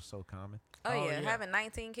then it was so common. Oh, yeah, having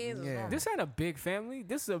 19 kids was normal. This ain't a big family.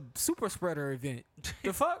 This is a super spreader event.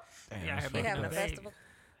 The fuck? Damn, Yeah, that's He fucked having a up. festival.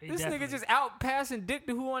 This nigga just out passing dick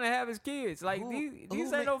to who want to have his kids. Like,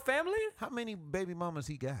 these ain't no family? How many baby mamas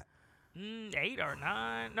he got? 8 or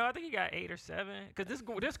 9. No, I think he got 8 or 7. Cause this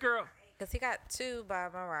girl. Because he got 2 by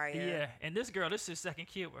Mariah. Yeah, and this girl, this is his second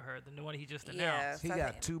kid with her, the one he just announced. Yeah, He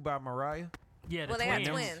got 2 by Mariah. Yeah, the Well, they twins.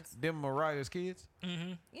 got twins. Them Mariah's kids.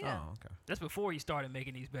 Mm-hmm. Yeah. Oh, okay. That's before he started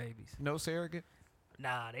making these babies. No surrogate.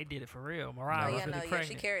 Nah, they did it for real. Mariah Oh, was yeah, really no, yeah, pregnant.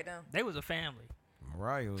 she carried them. They was a family.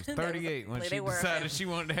 Mariah was They was- 38 when they she were a decided family. she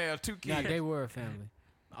wanted to have 2 Nah, kids. they were a family.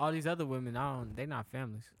 All these other women, they not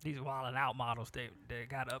families. These wilding out models, they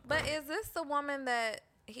got up. But is this the woman that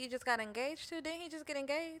he just got engaged to? Didn't he just get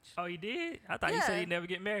engaged? Oh, he did? I thought you said Yeah. he'd never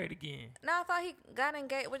get married again. No, I thought he got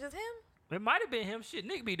engaged. Was it him? It might have been him. Shit,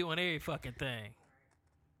 Nick be doing every fucking thing.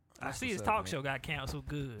 I That's see his what's up, talk Nick. show got canceled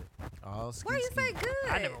good. Oh, Why you say good?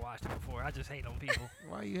 I never watched it before. I just hate on people.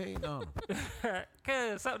 Why you hating on him?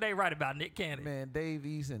 Cause something they write about Nick Cannon. Man, Dave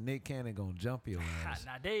East and Nick Cannon gonna jump your ass.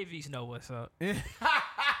 Now Dave East know what's up.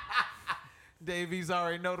 Dave East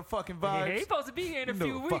already know the fucking Yeah, vibes. he supposed to be here in a You know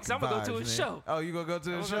few the weeks. fucking I'm gonna go to vibes, his man. show. Oh, you gonna go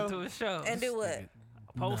to I'm his gonna show? go to his show. And do what?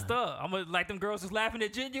 Post up. I'm gonna like them girls was laughing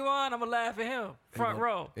at Genuine. I'm gonna laugh at him. Front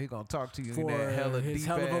row. He gonna talk to you For in that hella his deep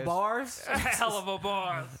hell of a ass. bars. Hell of a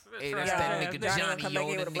bars. Hey, Right that's that there. nigga Johnny Johnny, gonna come back yo.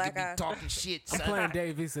 here That with a black nigga eye. be talking shit, I'm son. playing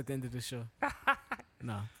Dave East at the end of the show.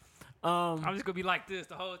 No. I'm just gonna be like this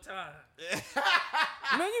the whole time.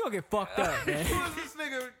 Man, you gonna get fucked up, man. Who is this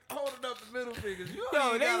nigga holding up the middle fingers? You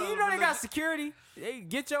Yo, ain't got you a know they got legit- security. Hey,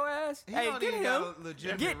 get your ass. He Hey, don't get even him. got a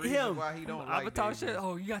legitimate Get reason him. why he don't I'm like gonna talk Dave shit. East.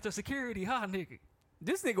 Oh, you got your security, huh, nigga?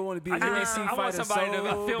 This nigga want to be a I want UFC fighter somebody to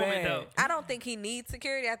so film it, bad. though. I don't think he needs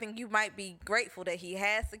security. I think you might be grateful that he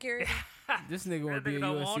has security. This nigga want to That be a nigga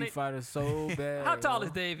don't want UFC it. fighter so bad. How tall is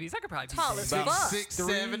Davies? I could probably be Tall Davies. as About fuck.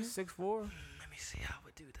 6'7", 6'4"? Let me see how I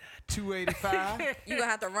would do that. 285. You gonna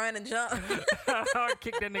have to run and jump. I'll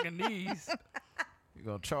kick that nigga knees. You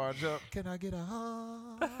gonna charge up? Can I get a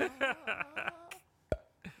hug?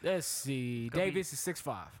 Let's see. Davis is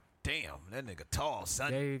 6'5". Damn, that nigga tall,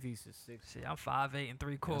 son. Davies is 6'6". Shit, I'm 5'8" and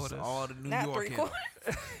 3/4. That's all the New Not York in 3/4.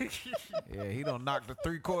 him. Yeah, he don't knock the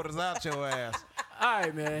 3/4 out your ass. All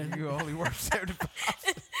right, man. You only worth 75.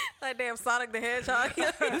 Like damn Sonic the Hedgehog.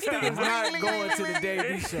 This nigga's not going to the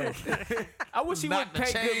Davies show. I wish he would Knock the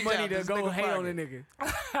pay good change money out to this go nigga hate on a pocket.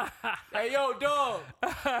 nigga. Hey, yo, dog.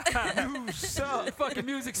 You suck. That fucking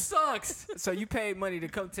music sucks. So you paid money to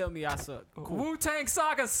come tell me I suck. Wu Tang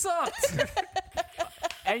Saga sucks.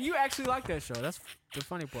 And you actually like that show. That's the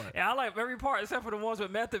funny part. Yeah, I like every part except for the ones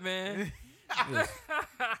with Method Man.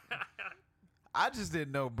 I just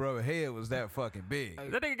didn't know bro head was that fucking big.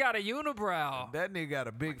 That nigga got a unibrow. That nigga got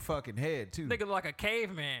a big fucking head too. Nigga look like a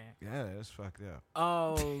caveman. Yeah, that's fucked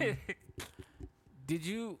up. Did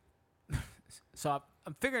you? So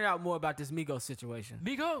I'm figuring out more about this Migos situation.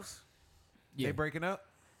 Migos. Yeah. They breaking up?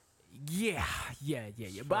 Yeah.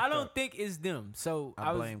 But I don't think it's them. So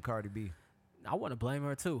I blame Cardi B. I want to blame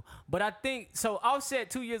her too. But I think so. Offset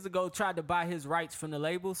 2 years ago tried to buy his rights from the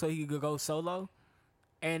label so he could go solo.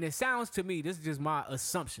 And it sounds to me, this is just my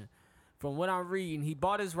assumption. From what I'm reading, he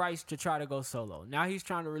bought his rights to try to go solo. Now he's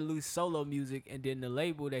trying to release solo music, and then the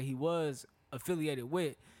label that he was affiliated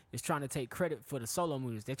with is trying to take credit for the solo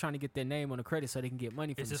music. They're trying to get their name on the credit so they can get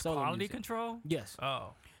money from Is the this solo quality music. control? Yes.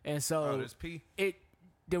 Oh. And so this P?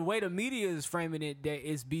 the way the media is framing it, that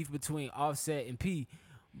it's beef between Offset and P.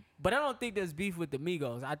 But I don't think there's beef with the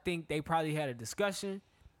Migos. I think they probably had a discussion.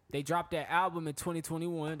 They dropped that album in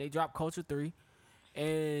 2021. They dropped Culture 3.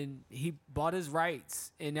 And he bought his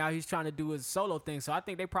rights, and now he's trying to do his solo thing. So I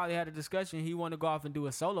think they probably had a discussion. He wanted to go off and do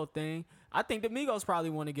a solo thing. I think the Migos probably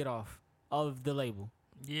want to get off of the label.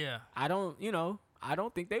 Yeah. I don't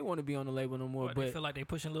think they want to be on the label no more. What, but they feel like they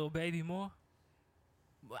pushing Lil Baby more?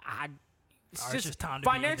 It's just time to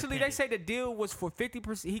be financially, they say the deal was for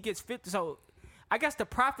 50%. He gets 50. So I guess the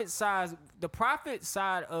profit side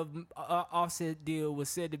of Offset deal was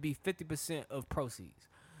said to be 50% of proceeds.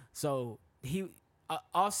 So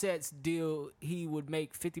Offset's deal, he would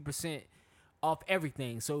make 50% off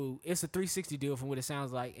everything. So it's a 360 deal from what it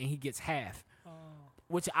sounds like, and he gets half.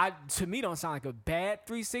 Which to me don't sound like a bad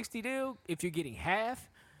 360 deal if you're getting half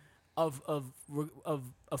of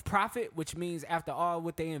profit, which means after all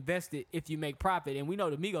what they invested, if you make profit, and we know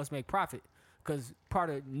the Migos make profit because part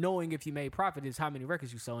of knowing if you made profit is how many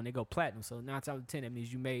records you sold, and they go platinum. So 9 times out of 10, that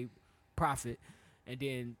means you made profit, and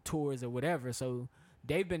then tours or whatever. So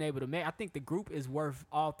they've been able to make. I think the group is worth,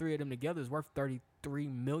 all three of them together is worth $33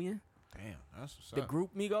 million. Damn, that's what's up. The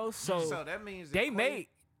group Migos. So that means they made.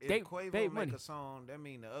 If Quavo make money. a song, that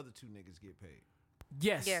mean the other two niggas get paid.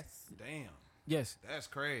 Yes. Damn. Yes. That's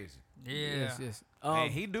crazy. Yeah. Yes.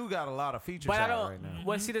 And he do got a lot of features but out right now.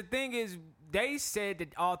 Well, see, the thing is, they said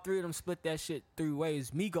that all three of them split that shit 3 ways,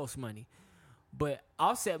 Migos money. But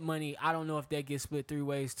Offset money, I don't know if that gets split 3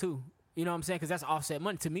 ways too. You know what I'm saying? Because that's Offset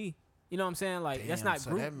money to me. You know what I'm saying? Like, that's not so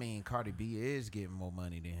group. that mean Cardi B is getting more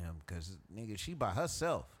money than him because, nigga, she by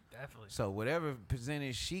herself. Definitely. So whatever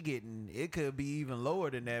percentage she getting, it could be even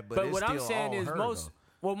lower than that. But it's what still I'm saying all is her, most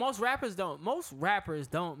rappers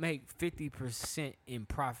don't make 50% in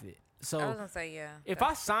profit. So I was gonna say, yeah. If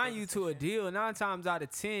I sign you to a deal, 9 times out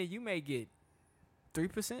of 10, you may get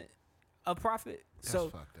 3% of profit. That's so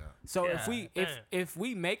fucked up. So Yeah, if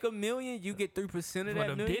we make $1 million, you get 3% of One that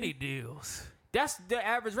of them million. Diddy deals. That's the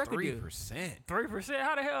average record deal. 3%. 3%?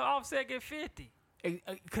 How the hell Offset get 50?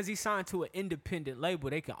 Because he signed to an independent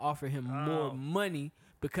label, they can offer him more money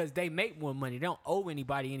because they make more money. They don't owe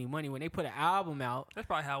anybody any money. When they put an album out, That's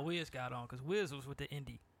probably how Wiz got on, because Wiz was with the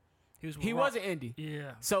indie. He was an indie.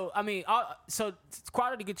 Yeah. So I mean, so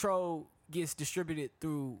Quality Control gets distributed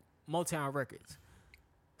through Motown Records.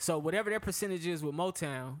 So whatever their percentage is with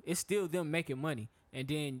Motown, it's still them making money. And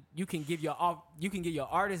then you can give your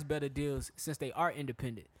artists better deals since they are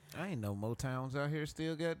independent. I ain't know Motowns out here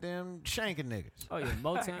still goddamn shanking niggas. Oh yeah,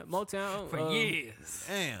 Motown For years.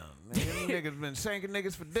 Damn, man, them niggas been shanking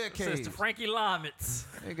niggas for decades. Since the Frankie Lamets.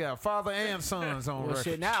 They got father and sons on Well, record.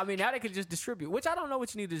 shit, now they can just distribute, which I don't know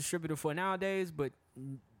what you need a distributor for nowadays, but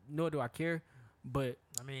nor do I care. But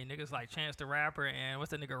I mean, niggas like Chance the Rapper and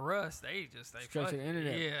what's that nigga Russ? They Straight to the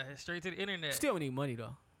internet. Yeah, straight to the internet. still need money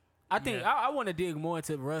though. I think Yeah. I want to dig more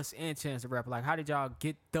into Russ and Chance the Rapper. Like, how did y'all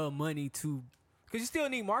get the money to? Because you still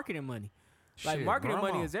need marketing money. Like, Shit, marketing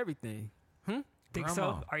grandma. money is everything. Think Grandma.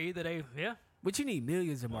 so? Are either they? Yeah. But you need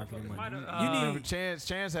millions of marketing money. Might have, You Remember need,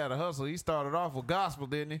 Chance had a hustle. He started off with gospel,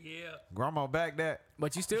 didn't he? Yeah. Grandma backed that.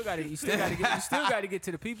 but you still got to get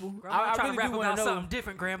to the people. Grandma, I trying really to rap do want about to know. something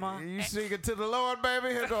different, Grandma. You sing it to the Lord, baby.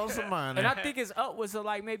 Here goes some money. And I think it's upwards of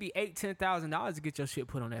like maybe $8,000-$10,000 to get your shit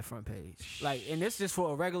put on that front page. Like, and this just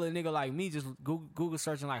for a regular nigga like me, just Google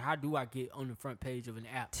searching like, how do I get on the front page of an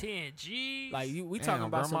app? 10 G's. Like, we Damn, talking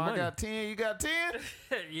about Grandma, some money. I got 10. You got 10?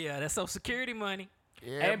 yeah, that's Social Security money.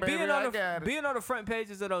 Yeah, And baby, being on the front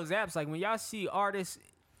pages of those apps, like when y'all see artists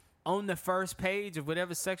on the first page of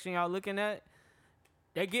whatever section y'all looking at,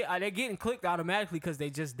 they're getting clicked automatically because they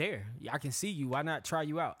just there. I can see you. Why not try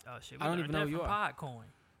you out? Oh shit, I don't even know who you are. Podcoin.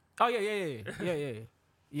 Oh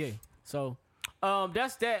yeah. So,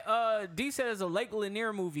 that's that. D said there's a Lake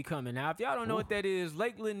Lanier movie coming. Now, if y'all don't know what that is,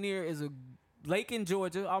 Lake Lanier is a lake in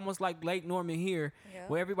Georgia, almost like Lake Norman here,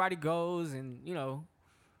 where everybody goes and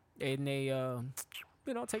and they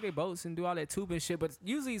take their boats and do all that tubing shit. But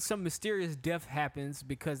usually some mysterious death happens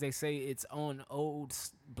because they say it's on old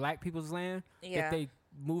black people's land. Yeah. That they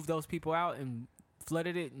moved those people out and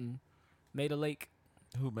flooded it and made a lake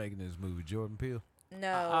Who making this movie? Jordan Peele?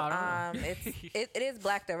 No, it is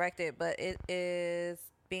black directed, but it is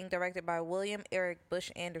being directed by William Eric Bush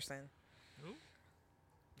Anderson. Ooh.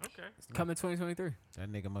 Okay. It's coming 2023.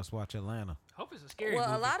 That nigga must watch Atlanta. Hope it's a scary Well,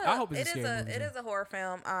 movie. a lot of I hope it's a scary movie. it is a horror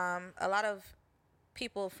film. A lot of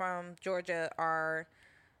people from Georgia are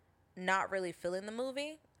not really feeling the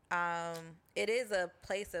movie. It is a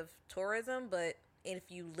place of tourism, but if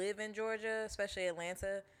you live in Georgia, especially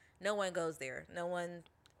Atlanta, no one goes there. No one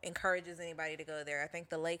encourages anybody to go there. I think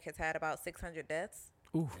the lake has had about 600 deaths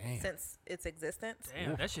since its existence.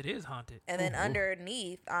 Damn, that shit is haunted. And then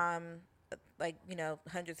underneath, like, you know,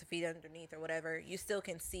 hundreds of feet underneath or whatever, you still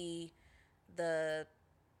can see the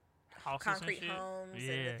Houses concrete and shit? homes and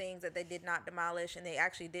Yeah. the things that they did not demolish, and they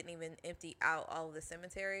actually didn't even empty out all of the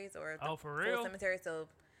cemeteries or the For full real? cemeteries. So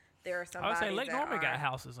there are some I would say bodies Lake that Norman are got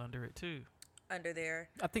houses under it too. under there.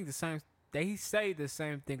 I think the same. They say the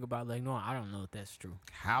same thing about Lake Norman. I don't know if that's true.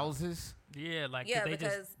 Houses? Yeah, like Yeah, they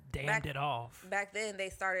because just dammed it off. Back then, they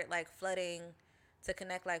started like flooding to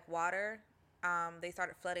connect like water. They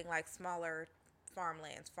started flooding like smaller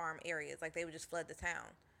farmlands, farm areas. Like they would just flood the town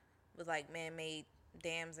with like man-made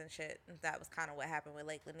dams and shit. And that was kind of what happened with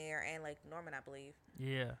Lake Lanier and Lake Norman, I believe.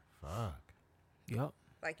 Yeah. Fuck. Yep.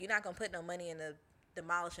 Like you're not gonna put no money into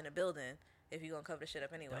demolishing a building if you're gonna cover the shit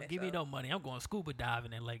up anyway. Don't give me no money. I'm going scuba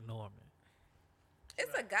diving in Lake Norman.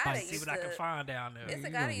 It's a guy that See used what to. I can find down there. It's a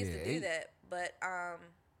guy that used to do that, but I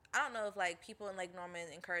don't know if like people in Lake Norman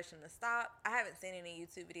encouraged him to stop. I haven't seen any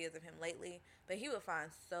YouTube videos of him lately, but he would find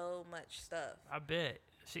so much stuff. I bet.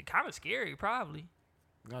 Shit kind of scary, probably.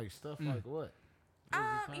 Like stuff like what?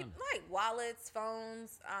 Like wallets,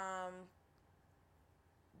 phones,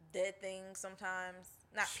 dead things sometimes.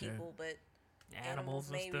 Not people, but Animals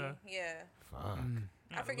and maybe. stuff. Yeah. Fuck.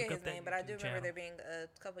 I forget look his up that name, but I do YouTube remember channel. there being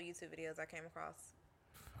a couple YouTube videos I came across.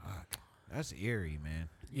 Fuck. That's eerie, man.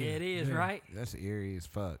 Yeah, it is, right? That's eerie as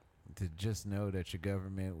fuck. To just know that your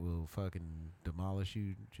government will fucking demolish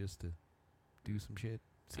you just to do some shit.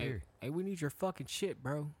 It's eerie. Hey, we need your fucking shit,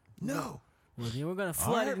 bro. No. Well, then we're gonna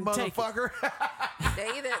flood it and take it. motherfucker.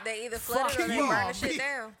 They either flood it or they burn the shit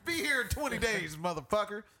down. Be here in 20 days,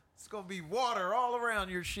 motherfucker. It's gonna be water all around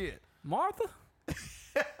your shit. Martha,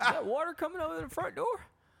 that water coming over the front door.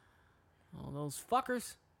 Oh, those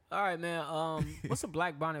fuckers. All right, man. What's a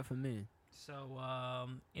black bonnet for men? So,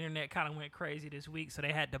 internet kind of went crazy this week. So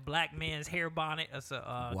they had the black men's hair bonnet. It's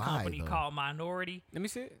a Why, company though? called Minority. Let me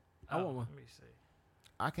see it. I want one. Let me see.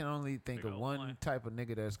 I can only think Big of old one one. type of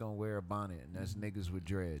nigga that's gonna wear a bonnet, and that's niggas with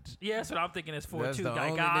dreads. Yeah, that's what I'm thinking it's for That's too. the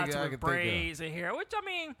Like only guys nigga I can with think of. braids and hair, which I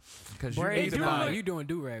mean, Because you Braids, need a nah, bonnet. you doing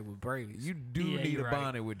do-rag with braids. You do Yeah, need you're a right.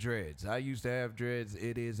 bonnet with dreads. I used to have dreads.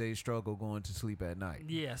 It is a struggle going to sleep at night.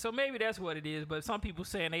 yeah. So maybe that's what it is. But some people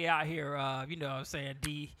saying they out here, you know, what I'm saying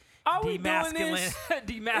Are we doing this?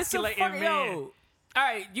 demasculating men. All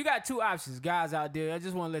right, you got two options, guys out there. I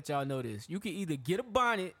just want to let y'all know this. You can either get a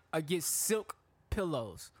bonnet or get silk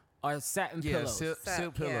pillows or satin Yeah, pillows. silk Yeah.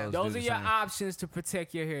 pillows. Those do are the your same. options to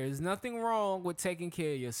protect your hair. There's nothing wrong with taking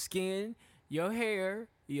care of your skin, your hair,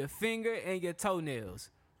 your finger, and your toenails.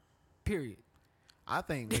 Period. I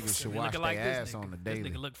think niggas should He wash looking their like this ass nigga. on the This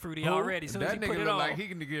daily. nigga look fruity Who? already. As soon as That he nigga put it look on. like he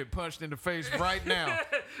can get punched in the face right now.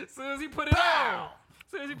 As soon as he put it on.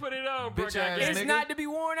 As soon as he put it on, bro. Bitch got ass this- It's nigga. not to be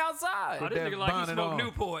worn outside. Oh, this that nigga like he bonnet smoked on.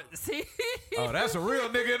 Newport. See? Oh, that's a real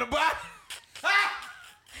nigga in the body.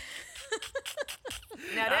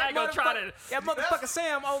 Now I ain't gonna try to. That motherfucker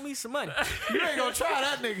Sam owe me some money. You ain't gonna try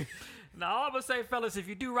that nigga. Now, all I'm gonna say, fellas, if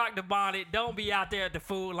you do rock the bonnet, don't be out there at the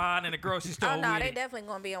food line in the grocery store Oh no, with they it. definitely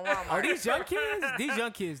gonna be in Walmart. Oh, these young kids? These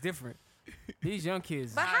young kids different. These young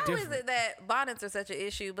kids But how is different. it that bonnets are such an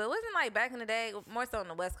issue? But wasn't like back in the day, more so on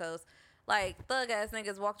the West Coast, like thug ass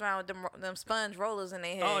niggas walked around with them sponge rollers in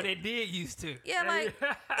their head. Oh, they did used to. Yeah, like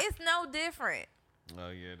it's no different. Oh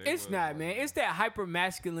yeah, It's not, man. It's that hyper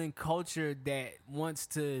masculine culture that wants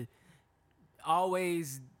to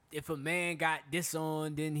always. If a man got this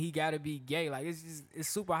on, then he gotta be gay. Like it's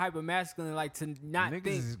super hyper masculine. Like to not Niggas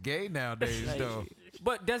think. is gay nowadays like- though.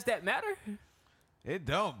 But does that matter? It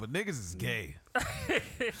don't, but niggas is gay.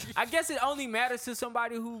 I guess it only matters to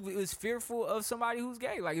somebody who is fearful of somebody who's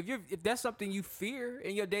gay. Like if that's something you fear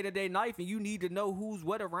in your day-to-day life and you need to know who's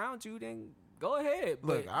what around you, then go ahead.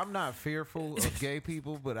 Look, But I'm not fearful of gay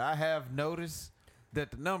people, but I have noticed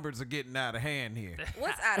that the numbers are getting out of hand here.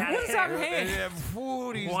 What's out of What's hand? out of hand?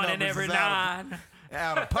 Ooh, these One in numbers every is 9.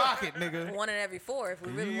 out of pocket, nigga. One in every 4 if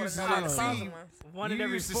we really You want used to to know how to see- solve them. One in you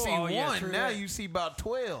every used to 4. see Oh, yeah, one, true now that. you see about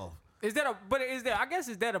 12. is that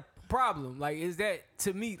a problem? Like is that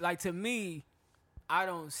to me, I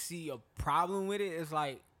don't see a problem with it. It's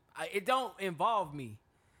like it don't involve me.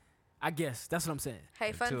 I guess that's what I'm saying.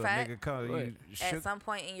 Hey, fun Until a fact. nigga call you At shook. some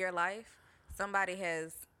point in your life, somebody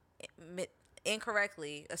has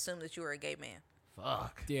incorrectly assumed that you were a gay man.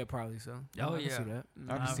 Fuck. Yeah, probably so. Oh, I can yeah. see that.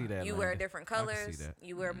 I can see that. You wear Landon. different I can see colors. that.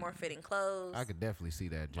 You wear more fitting clothes. I could definitely see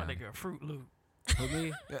that, My Johnny. nigga, Fruit Loop. For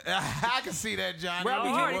me, I can see that, Johnny. Bro,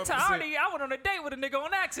 I 100%. went on a date with a nigga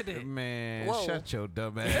on accident. Man, Whoa. shut your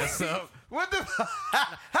dumb ass up. What the?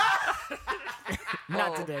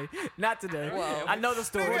 not today. Not today. Whoa. I know the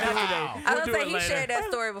story. Not Nigga, today. how? I We'll was do say it he later. shared that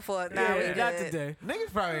story before. Nah, we Yeah, not good. today.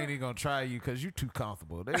 Niggas probably ain't even gonna try you because you too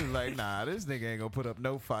comfortable. They was like, nah, this nigga ain't gonna put up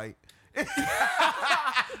no fight.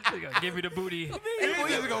 Nigga, give me the booty. He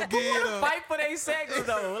just gonna get up. Fight for their sex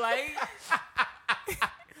though. Like,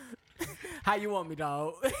 how you want me,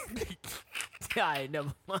 dog? Alright,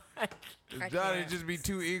 never mind. Johnny can't. just be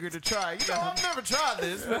too eager to try. You know, I've never tried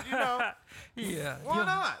this, but you know, Yeah. why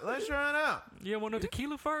not? Let's try it out. You don't want no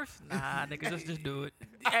tequila first? Nah, nigga, just do it.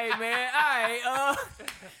 Hey man,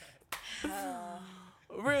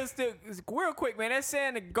 real quick, man. That's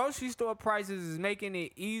saying the grocery store prices is making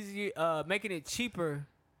it easier, making it cheaper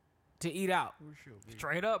to eat out.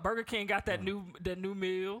 Straight up, Burger King got that new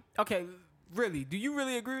meal. Okay, really? Do you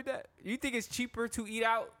really agree with that? You think it's cheaper to eat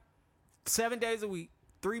out 7 days a week,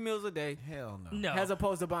 3 meals a day, Hell no. No. as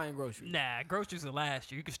opposed to buying groceries? Nah, groceries will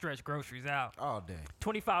last you. You can stretch groceries out. All day.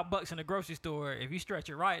 $25 in the grocery store. If you stretch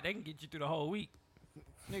it right, they can get you through the whole week.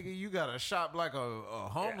 Nigga, you gotta shop like a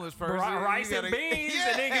homeless person. Rice You and gotta- beans, Yeah.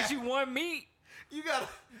 and then get you one meat. You gotta,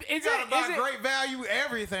 Is you gotta it- buy is it- great value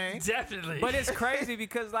everything. Definitely. But it's crazy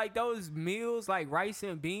because like those meals, like rice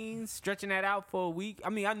and beans, stretching that out for a week. I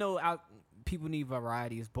mean, I know people need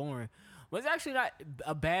variety. It's boring, but it's actually not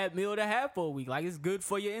a bad meal to have for a week. Like it's good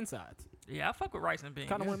for your insides. yeah, I fuck with rice and beans.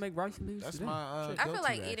 Kind of want to make rice and beans. That's today. my. I feel go-to,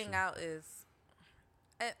 like eating actually.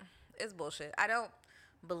 out is bullshit. I don't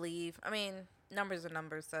believe. I mean, numbers are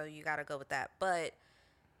numbers, so you gotta go with that. But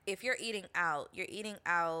if you're eating out,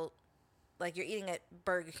 like you're eating at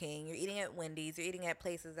Burger King, you're eating at Wendy's, you're eating at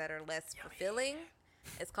places that are less fulfilling.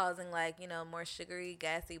 It's causing like more sugary,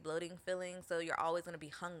 gassy, bloating feelings. So you're always gonna be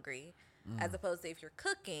hungry. As opposed to if you're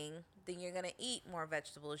cooking, then you're gonna eat more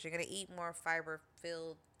vegetables. You're gonna eat more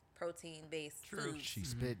fiber-filled, protein-based foods. She's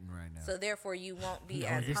spitting right now. So therefore, you won't be Oh,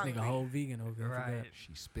 as this hungry. nigga whole vegan over there. Right.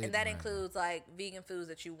 She's spitting. And that right includes like vegan foods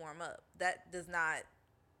that you warm up.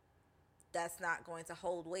 That's not going to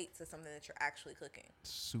hold weight to something that you're actually cooking. now.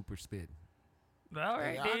 Super spitting. All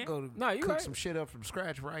right, I then. go to No, you cook right. some shit up from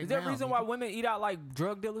scratch right Is now. there a reason why women eat out like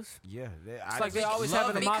drug dealers? Yeah, It's like they always love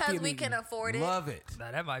having a it. mafia Because we meeting. can afford it. Love it.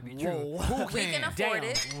 Nah, that might be true. Who We can afford Damn.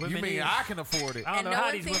 it. You Women mean is- I can afford it? I don't And know no how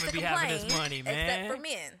one these seems women to be having complain this money, man. except for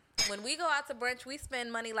men. When we go out to brunch, we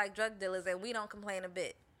spend money like drug dealers, and we don't complain a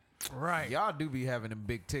bit. Right. Y'all do be having them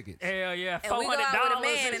big tickets. Hell yeah. And we go out with a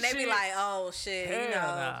man, and they shit. be like, "Oh shit, Hell you know,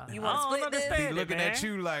 nah. you I want to don't split this?" understand. Be looking man. at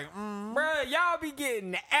you like, Bruh, y'all be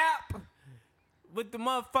getting the app with the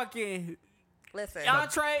motherfucking Listen,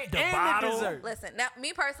 entree the and bottle. the dessert. listen. Now,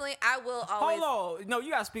 me personally, I will always. Hold on. No,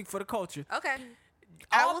 you gotta speak for the culture. Okay,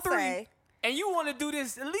 I All will three. say, And you want to do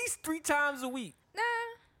this at least 3 times a week. nah.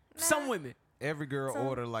 Some women. every girl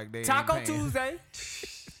order like they Taco ain't paying. Tuesday.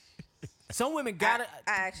 Some women gotta.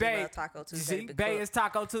 I actually Bae, love Taco Tuesday. See, to Bay cook. is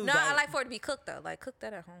Taco Tuesday. No, I like for it to be cooked though. Like cook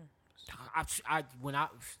that at home.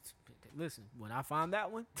 When I find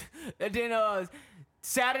that one, and then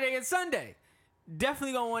Saturday and Sunday,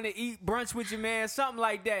 definitely gonna want to eat brunch with your man, something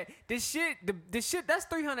like that. This shit that's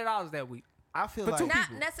 $300 that week. I feel For like two Not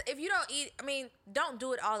people. if you don't eat. I mean, don't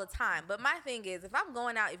do it all the time. But my thing is, if I'm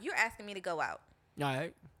going out, if you're asking me to go out, All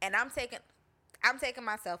right. and I'm taking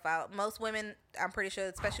myself out. Most women, I'm pretty sure,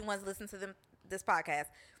 especially ones listen to this podcast,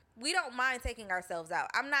 we don't mind taking ourselves out.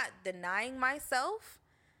 I'm not denying myself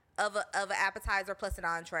of an appetizer plus an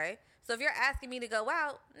entree. So if you're asking me to go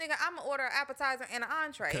out, nigga, I'm gonna order an appetizer and an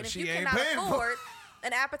entree. 'Cause And if she you ain't cannot paying for afford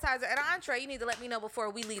an appetizer and an entree, you need to let me know before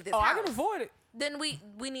we leave this Oh, house. I can afford it. Then we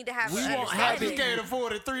need to have. We an won't have understanding. he can't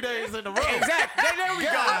afford it 3 days in a row. Exactly. There we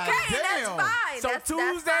go. God Okay, that's damn. fine. So that's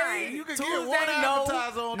Tuesday, fine. You can Tuesday, get one no.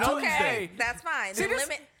 appetizer on No. Tuesday. Okay, that's fine. See, Then this-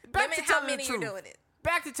 limit back to how telling the many you're truth. doing it.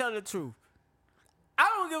 Back to telling the truth. I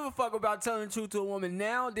don't give a fuck about telling the truth to a woman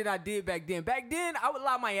now than I did back then. Back then, I would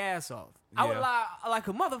lie my ass off. I would Yeah. lie like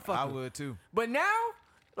a motherfucker. I would too. But now,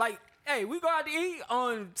 like, hey, we go out to eat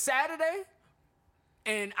on Saturday,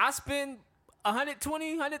 and I spend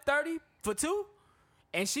 $120, $130 for 2,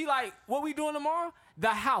 and she like, what we doing tomorrow? The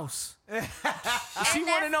house. She want to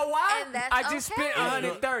that's- know why? and that's I just spent okay.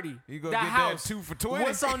 130. You gonna the get house. that 2 for 20?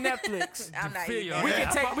 What's on Netflix? I'm not Feel eating you. that. We can Yeah.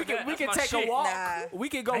 take we can That's my take shit. a walk. Nah. We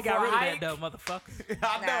can go They for got a rid of hike. that though, motherfucker.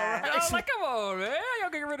 I know, Nah. right? I was like, come on, man. Y'all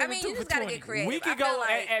get rid of I the mean, 2 you for just gotta 20. get creative. We I could feel go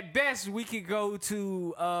like, at best. We could go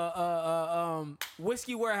to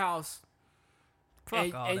Whiskey Warehouse, Fuck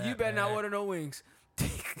and, all and that, you better not man. order no wings.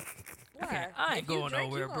 why? I ain't If you going drink,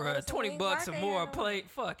 nowhere, you gonna bro. order some $20 wings. and Why more a can't plate.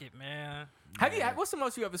 Fuck it, man. What's the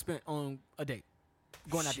most you ever spent on a date?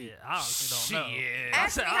 Going out to eat? Shit, I honestly don't know.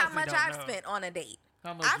 Ask me I how honestly much don't I've know. spent on a date.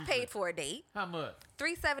 How much I you paid spent? for a date. How much?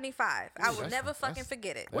 $375. I will that's- never fucking that's-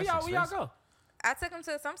 forget it. Where y'all go? I took him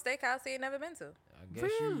to some steakhouse he had never been to. I guess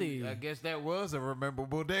Really? I guess that was a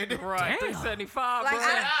memorable day. Right, Damn. $375, Like, bro.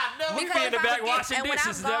 I- We because be in the if I back get- washing and when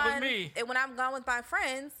dishes. I've That was gone- me. And when I'm gone with my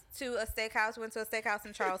friends to a steakhouse, went to a steakhouse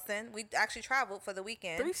in Charleston. We actually traveled for the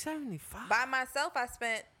weekend. $375. By myself, I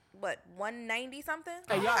spent what, $190 something?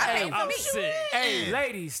 Hey, y'all- I hey, paid for I'm me. sick. Hey,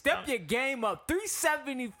 ladies, step your game up.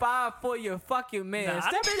 $375 for your fucking man. Nah,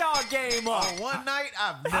 Step y'all game up. On one night,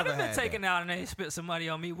 I've I've never been had taken that. out and they spent some money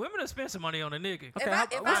on me. Women have spent some money on a nigga. Okay,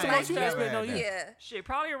 If what's the I most you like done you- spent on you? Yeah. Shit,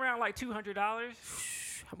 probably around like $200.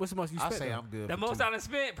 What's the most you I spent? say though? I'm good. The for most two. I done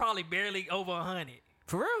spent probably barely over 100.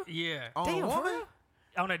 For real? Yeah. On Damn, a for woman? real?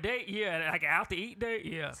 On a date, yeah, like an out to eat date,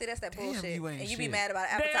 yeah. See, that's that Damn, bullshit. you ain't And you be shit. mad about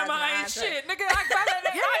appetizing. Damn, I ain't entree. shit, nigga. I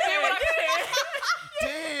did what I could.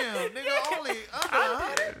 Damn, nigga, only under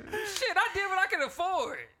 100. Shit, I did what I could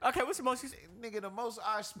afford. Okay, what's the most you Nigga, the most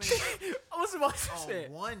I spent What's the most you on spent?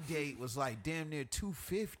 one date was like damn near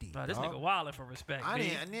 $250. Bro, this dog. nigga wildin' for respect. I B.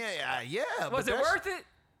 didn't. Yeah. Was but it that's- worth it?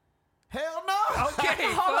 Hell no. Okay,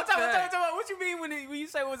 Hold on, fuck tell me, that. what you mean when you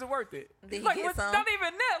say was it worth it? Did he Like, get some? not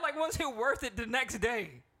even that. Like, was it worth it the next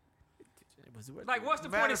day? Was it worth Like, it? what's the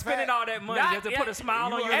Matter point of of spending fact, all that money? not- You have to put a smile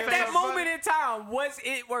you on your wanna At face. hear that something moment in time, was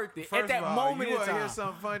it worth it? First At that of all, moment you in wanna hear time.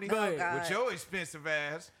 something funny? Go ahead. God. With your expensive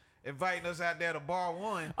ass inviting us out there to bar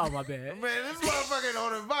one. Oh my bad. Man, this motherfucker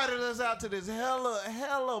done invited us out to this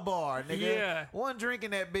hella bar, nigga. Yeah. One drink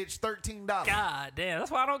in that bitch, $13. God damn,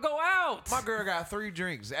 that's why I don't go out. My girl got 3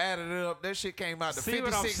 drinks. Added it up. That shit came out to See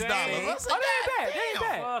what I'm $56. saying? I said, Oh, that ain't bad. That ain't "God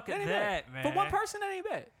bad. Fuck That ain't that, bad. man. For one person, that ain't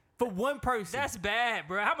bad. For one person. That's bad,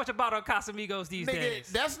 bro. How much a bottle of Casamigos these Nigga, days?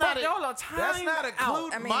 that's not Fuck, hold on, time that's not out.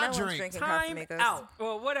 include I mean, my no one's drink. drinking Time Casamigos. out.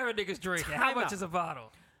 Well, whatever niggas drinking. How Time much out. is a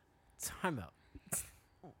bottle? Time out.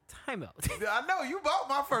 Time out. I know you bought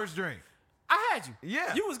my first drink. I had you.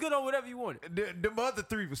 Yeah. You was good on whatever you wanted. The other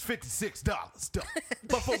 3 was $56. Dog.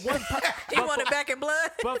 But for one person. You want it back in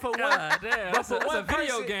blood? But for one. God damn, But that's a for one video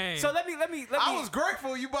person- game. So let me. I was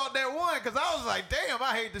grateful you bought that one because I was like, damn,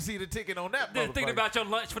 I hate to see the ticket on that. Just thinking motherfucker. about your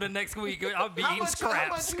lunch for the next week. I'll be How eating much-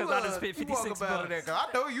 scraps how because much I just spent you walk $56. up out of there? 'Cause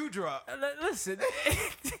I know you dropped. Listen.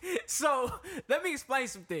 So let me explain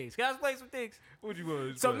some things. Can I explain some things? What you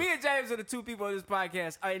want? So me and James are the two people on this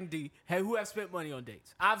podcast, who have spent money on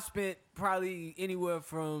dates. I've spent probably anywhere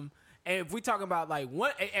from, and if we talking about like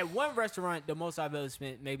one restaurant, the most I've ever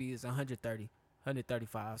spent maybe is 130,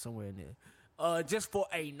 135, somewhere in there. Just for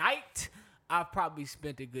a night, I've probably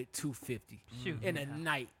spent a good $250 in a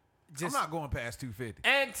night. Just I'm not going past 250.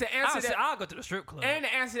 and to answer that, I'll go to the strip club. and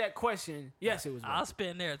to answer that question, yes, it was. I'll worth it.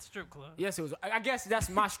 spend there at the strip club. Yes, it was. I guess that's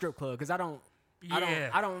my strip club because I'm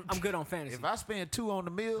good on fantasy. If I spend 2 on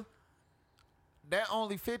the meal, that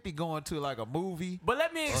only 50 going to like a movie. But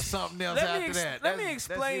let me Or something else let me after that. Let me That's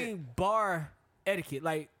explain bar etiquette.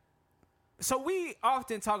 Like, so we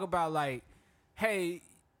often talk about like, hey,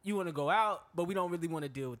 you want to go out, but we don't really want to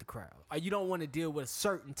deal with the crowd, or you don't want to deal with a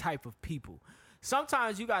certain type of people.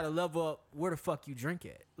 Sometimes you gotta level up where the fuck you drink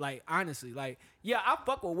at. Like, honestly, like, yeah, I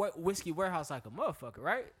fuck with Whiskey Warehouse like a motherfucker,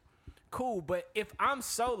 right? Cool, but if I'm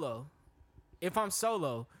solo,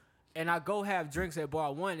 and I go have drinks at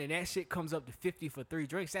bar one and that shit comes up to 50 for 3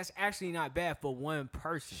 drinks, that's actually not bad for one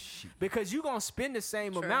person. Because you gonna spend the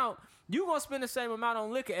same amount. You gonna spend the same amount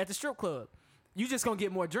on liquor at the strip club. You just gonna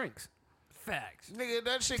get more drinks. Facts. Nigga,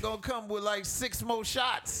 that shit gonna come with like 6 more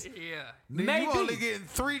shots. Yeah. Nigga, Maybe. you only getting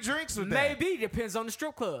 3 drinks with that. Maybe. Depends on the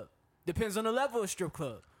strip club. Depends on the level of strip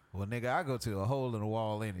club. Well, nigga, I go to a hole in the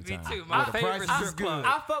wall anytime. Me too. My The favorite price is strip good. club.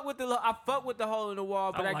 I fuck with the hole in the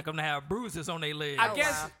wall, but I like them to have bruises on their legs. I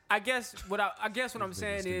wow. guess what I'm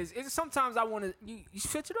saying is sometimes I want to you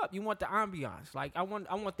switch it up. You want the ambiance, like I want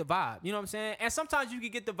the vibe. You know what I'm saying? And sometimes you can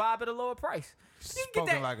get the vibe at a lower price. You can get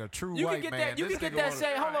Spoken that, like a true you white can get man. That, you This can get nigga that. wanna-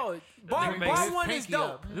 Say, hold on, bar nigga makes his one is pinky dope.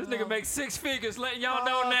 up. This nigga makes 6 figures, letting y'all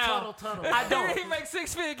know now. I don't. He makes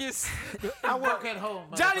 6 figures. I work at home.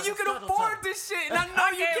 Johnny, you can afford this shit, and I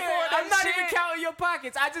know you can't can. afford I'm that not even shit. counting your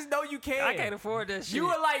pockets. I just know you can. I can't afford that shit. You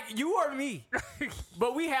are like you or me,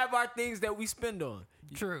 but we have our things that we spend on.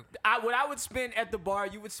 True. What I would spend at the bar,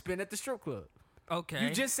 you would spend at the strip club. Okay. You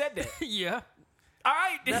just said that. Yeah. All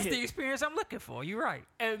right, That's then. the experience I'm looking for. You're right.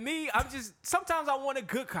 And me, sometimes I want a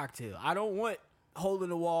good cocktail. I don't want hole in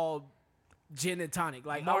the wall gin and tonic.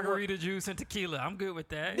 Like Margarita juice and tequila. I'm good with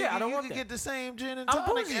that. Yeah, I don't you want can that. get the same gin and I'm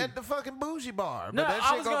tonic bougie. at the fucking bougie bar. No, But that I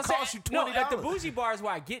shit was gonna gonna cost say, you $20. no, at the bougie bars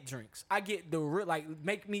where I get drinks, I get the real, like,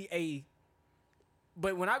 make me a.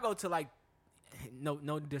 But when I go to like,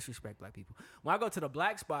 no disrespect, black people. When I go to the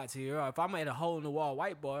black spots here, or if I'm at a hole in the wall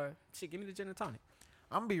white bar, shit, give me the gin and tonic.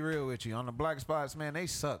 I'm gonna be real with you. On the black spots, man, they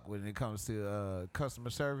suck when it comes to customer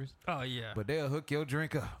service. Oh, yeah. But they'll hook your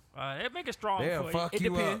drink up. They make it strong They'll for you. fuck It you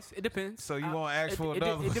depends. up. It depends. So you won't ask for it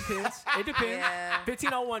another. It depends. It depends. Yeah.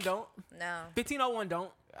 1501 don't. No. 1501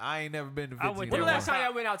 don't. I ain't never been to I went 15. When the there last time I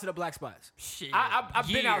went out to the black spots? Shit. I've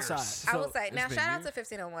been Years. outside. I So will say now. been Shout out years. to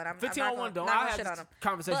 1501. I'm 1501 don't. not I gonna had shit this on them.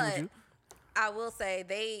 conversation with But you. I will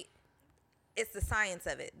say it's the science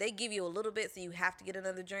of it. They give you a little bit, so you have to get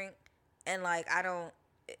another drink. And like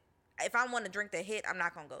if I want to drink the hit, I'm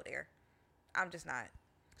not gonna go there. I'm just not.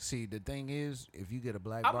 See, the thing is, if you get a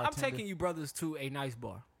black I'm bartender, taking you brothers to a nice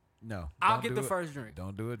bar. No, I'll don't get do the it. first drink.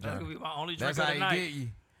 Don't do it, That's Johnny. going to be my only drink That's of how the you night. get you.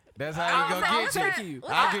 That's how you I'm gonna get you. taking you.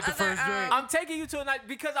 I'll get the first drink. I'm taking you to a night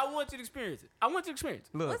because I want you to experience it. I want you to experience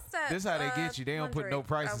it. Look, What's that, this how they get you. They don't one put no drink?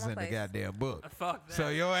 prices One in the place. goddamn book. Fuck that. So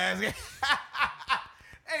your ass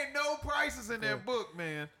ain't no prices in that book,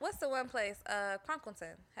 man. What's the one place?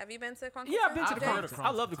 Crunkleton. Have you been to Crunkleton? Yeah, I've been to the Jay? Crunkleton. I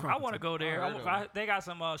love the Crunkleton. I want to go there. I heard of it. They got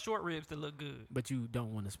some short ribs that look good. But you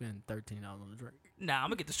don't want to spend $13 on a drink. Nah, I'm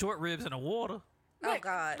going to get the short ribs and the water. Oh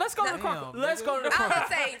God. Let's go to the Damn, Crunkleton. Let's go to the I would Crunkleton.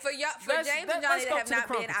 say for Let's- James let's and Johnny go that have to the not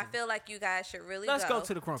been, I Crunkleton. feel like you guys should really Let's go. go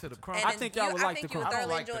to the Crunkleton. And I think y'all would like the think you would Crunkleton. I don't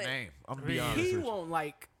thoroughly like the enjoy it. name. I'm gonna be honest He with you. won't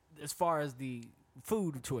like as far as the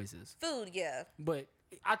food choices, Food, yeah. but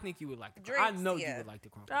I think you would like the Crunkleton. I Drinks, know you yeah. would like the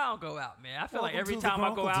Crunkleton. I don't go out, man. I feel like Welcome every to the time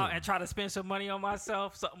I go out Crunkleton. and try to spend some money on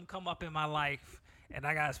myself, something come up in my life, and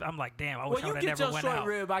I'm like, damn, I wish Well, I you would get have your never went short out.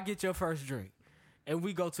 rib, I get your first drink, and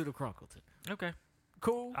we go to the Crunkleton. Okay,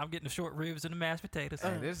 Cool. I'm getting the short ribs and the mashed potatoes.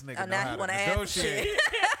 Hey, this nigga Oh, know now how you want to to add some negotiate.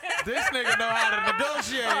 shit. This nigga know how to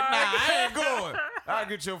negotiate. Nah, I ain't going. I'll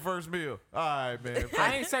get your first meal. All right, man.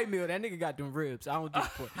 I ain't say meal. That nigga got them ribs. I don't do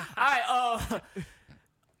pork. All right.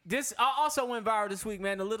 This also went viral this week,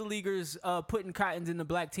 man. The Little Leaguers putting cottons in the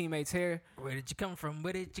black teammates' hair. Where did you come from?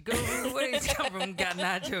 Where did you go? Where did you come from? Got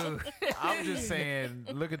nacho. I'm just saying,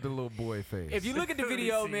 look at the little boy face. If you look at the Let me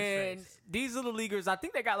video, see his man, face. these Little Leaguers, I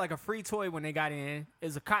think they got like a free toy when they got in.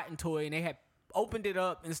 It's a cotton toy, and they had opened it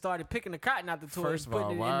up and started picking the cotton out the toy First and of all,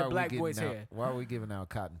 putting it why in are the we black giving boy's out, hair. why are we giving out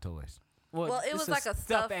cotton toys? Well, it it's was like a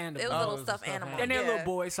stuffed animal. It was a Oh, little it was a stuffed stuffed animal. And they're yeah. little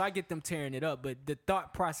boys, so I get them tearing it up. But the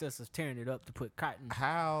thought process of tearing it up to put cotton.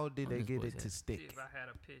 How did they this get boy's it to head. stick? If I had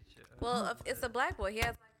a picture. Well, if it's a black boy. He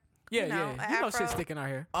has. Yeah, you know, yeah. an You know afro. shit sticking out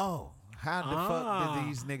here. Oh, how the Ah. fuck did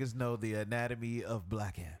these niggas know the anatomy of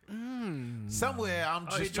black hair? Somewhere I'm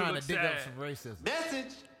Oh, he just do trying to look dig up sad. some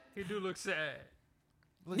racism. He do look sad.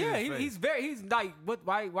 Look Yeah, at his face. he's like, what?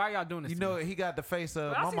 Why y'all doing this? You to know, me? he got the face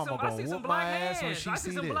of But I my see mama some- I gonna see some whoop my black ass when hands. she I see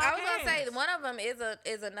see some this. black I was gonna say hands. one of them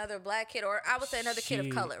is another black kid, or I would say another kid of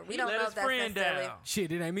Shit. color. We He don't let know his if that's friend necessarily down.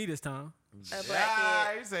 Shit, it ain't me this time. a black Ah,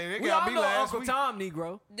 kid. he say they We got all me know last Uncle week. Tom,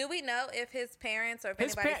 Negro. Do we know if his parents or if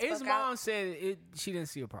anybody His spoke mom out? said she didn't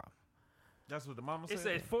see a problem. That's what the mama It said.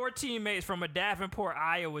 says 4 teammates from a Davenport,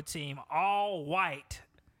 Iowa team, all white.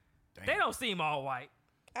 They don't seem all white.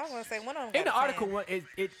 I was gonna say one of them. In the got a article, tan.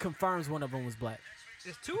 it confirms one of them was black.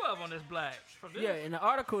 There's 2 of them that's black. From this. Yeah, in the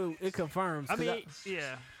article, it confirms. I 'cause mean,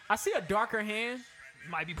 yeah. I see a darker hand.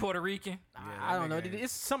 Might be Puerto Rican. I don't know.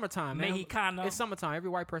 It's summertime, man. Mexicano. It's summertime. Every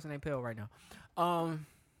white person ain't pale right now.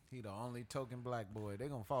 He the only token black boy. They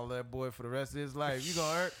gonna follow that boy for the rest of his life. You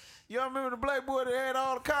gonna hurt. Y'all remember the black boy that had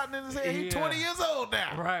all the cotton in his head? He Yeah. 20 years old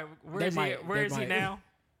now. Right. Where is he now?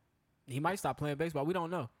 He might stop playing baseball. We don't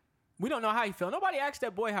know. We don't know how he felt. Nobody asked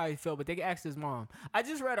that boy how he felt, but they asked his mom. I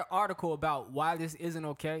just read an article about why this isn't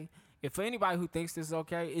okay. If for anybody who thinks this is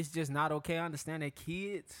okay, it's just not okay. I understand they're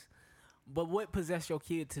kids, but what possessed your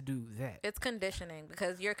kid to do that? It's conditioning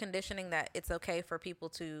because you're conditioning that it's okay for people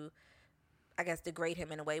to, I guess, degrade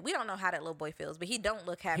him in a way. We don't know how that little boy feels, but he don't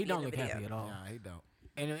look happy. He don't in look the video. happy at all. Nah, he don't.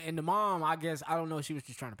 And the mom, I guess, I don't know if she was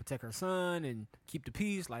just trying to protect her son and keep the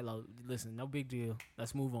peace. Like, listen, no big deal.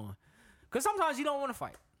 Let's move on. Because sometimes you don't want to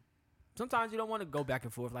fight. Sometimes you don't want to go back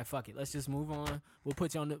and forth. Like, fuck it, let's just move on. We'll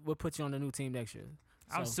put you on the new team next year.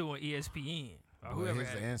 I'm So- suing ESPN. Or Boy, whoever his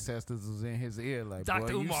had it. ancestors was in his ear like, Dr. boy,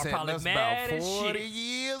 you Umar setting probably us mad about as 40 shit.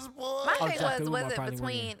 years, boy. My Oh, thing Dr. was Umar it probably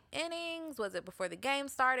between innings? Was it before the game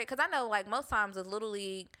started? Because I know, like, most times with Little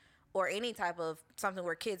League or any type of something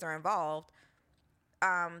where kids are involved,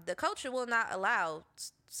 the coach will not allow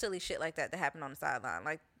silly shit like that to happen on the sideline.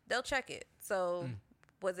 Like, they'll check it. So,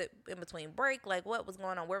 was it in between break? Like, what was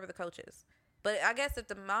going on? Where were the coaches? But I guess if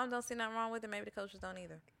the mom don't see nothing wrong with it, maybe the coaches don't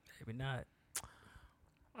either. Maybe not.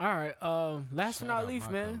 All right. Last but not least,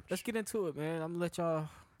 man. coach. Let's get into it, man. I'm gonna let y'all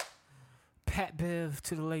Pat Bev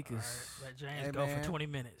to the Lakers. All right, let James Hey, go man. for 20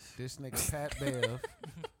 minutes. This nigga Pat Bev.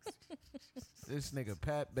 This nigga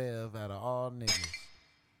Pat Bev out of all niggas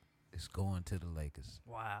is going to the Lakers.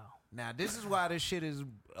 Wow. Now this is why this shit is.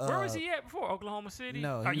 Where was he at before? Oklahoma City?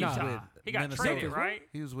 No, or he was Utah? with He got Minnesota. traded, right?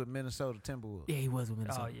 He was with Minnesota Timberwolves. Yeah, he was with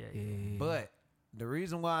Minnesota. Oh, yeah. But the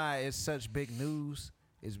reason why it's such big news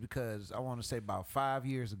is because I want to say about 5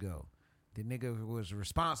 years ago, the nigga was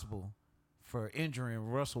responsible for injuring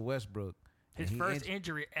Russell Westbrook. His first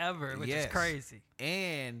injury ever, which is crazy.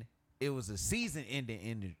 And it was a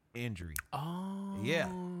season-ending injury. Oh. Yeah.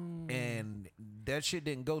 And that shit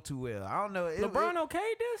didn't go too well. I don't know. LeBron okayed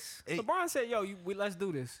this? LeBron said, yo, let's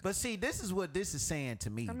do this. But see, this is what this is saying to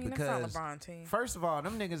me. I mean, because that's not LeBron team. First of all,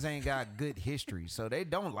 them niggas ain't got good history, so they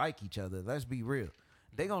don't like each other. Let's be real.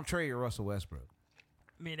 They gonna trade Russell Westbrook.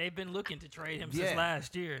 I mean, they've been looking to trade him since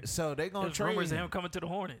last year. So they gonna There's trade rumors of him. him coming to the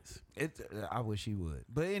Hornets. I wish he would.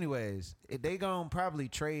 But anyways, they gonna probably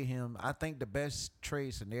trade him. I think the best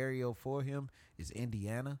trade scenario for him is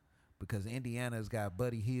Indiana, because Indiana's got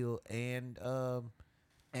Buddy Hield and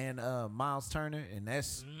Miles Turner, and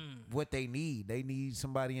that's what they need. They need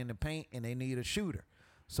somebody in the paint, and they need a shooter.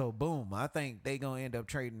 So boom, I think they gonna end up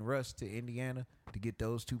trading Russ to Indiana to get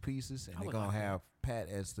those two pieces, and they're gonna have Pat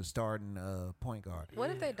as the starting point guard.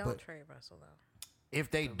 What if they don't trade Russell, though? If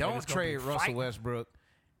they don't trade Russell Westbrook,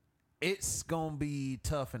 it's gonna be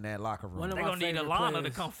tough in that locker room. They're gonna need Alana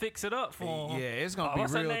to come fix it up for him. Yeah, it's gonna be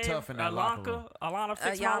what's her real name? tough in that locker room. Alana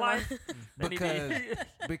fix my life.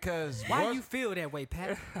 because why Russ, you feel that way,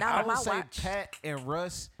 Pat? I would say Pat and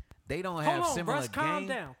Russ, they don't have Hold on, similar Russ,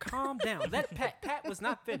 games. calm down. Let Pat was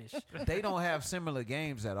not finished. They don't have similar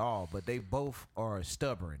games at all, but they both are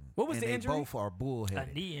stubborn. What was and the they injury? both are bullheaded.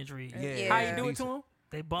 A knee injury. Yeah. How you do it to him?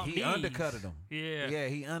 They bumped He knees. undercutted him. Yeah.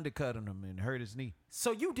 He undercutted him and hurt his knee.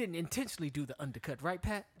 So you didn't intentionally do the undercut, right,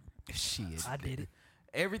 Pat? Shit. I did it.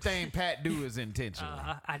 Everything Pat do is intentional.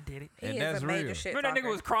 I did it. And that's real. Remember that nigga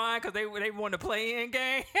was crying because they won the play-in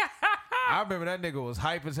game? I remember that nigga was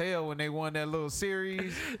hype as hell when they won that little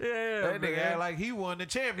series. Yeah, that nigga man. act like he won the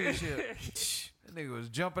championship. That nigga was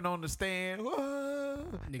jumping on the stand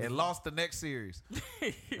and lost the next series.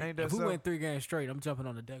 Ain't that If we so? went 3 games straight, I'm jumping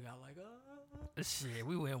on the dugout like, Shit,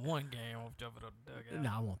 we win 1 game off jumping on the dugout.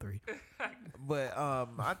 Nah, I want 3. But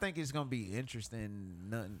I think it's gonna be interesting,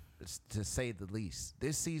 nothing to say the least.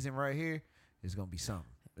 This season right here is gonna be something.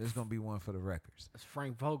 It's gonna be one for the records. It's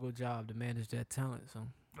Frank Vogel's job to manage that talent. So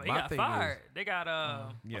But he got fired. They got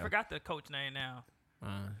I yeah. forgot the coach name now.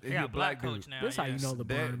 They He got a a black dude. coach now. That's how you know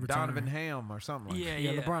LeBron Donovan retiring. Ham or something like that.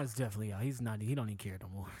 Yeah, LeBron's definitely out. He's not. He don't even care no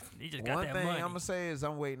more. He just got One that thing money. I'm gonna say is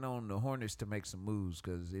I'm waiting on the Hornets to make some moves,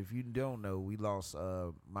 because if you don't know, we lost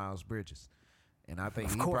Miles Bridges, and I think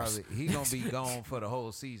he gonna be gone for the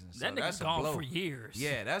whole season. So That nigga's that's a gone blow. for years.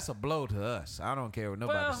 Yeah, that's a blow to us. I don't care what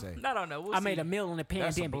nobody Well, say. I don't know. We'll I see. made a meal in the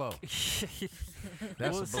That's a pandemic. blow.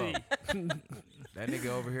 That's We'll a blow. see. That nigga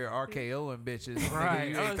over here RKOing bitches. Right. Nigga,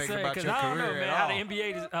 you I ain't was thinking saying, about 'cause your I don't career know, man, at how all. the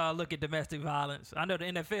NBA look at domestic violence. I know the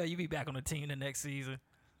NFL, you be back on the team the next season.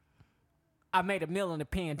 I made a meal in the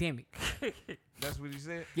pandemic. That's what he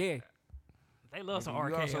said. Yeah. They love some You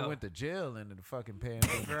RKO. also went to jail in the fucking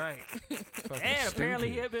pandemic. Right. Fucking And apparently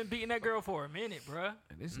he stupid. had been beating that girl for a minute, bruh.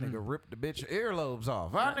 And this nigga ripped the bitch earlobes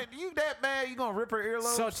off. You that bad? You gonna rip her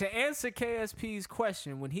earlobes? So to answer KSP's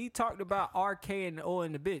question, when he talked about RK and O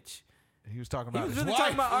and the bitch, he was talking he about was his really wife.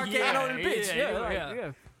 talking about RK and O and the bitch. Yeah.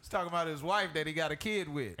 Yeah. He's talking about his wife that he got a kid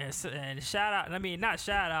with. And shout out, I mean, not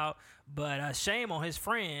shout out, but shame on his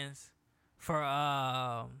friends for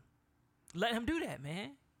letting him do that,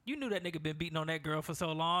 man. You knew that nigga been beating on that girl for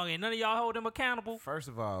so long, and none of y'all hold him accountable. First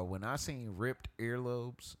of all, when I seen ripped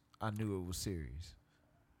earlobes, I knew it was serious.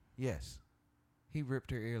 Yes. He ripped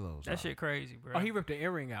her earlobes That off. shit crazy, bro. Oh, he ripped the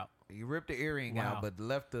earring out. He ripped the earring Wow. out, but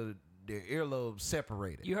left the earlobes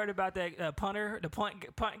separated. You heard about that punter, the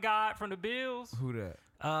punt guy from the Bills? Who that?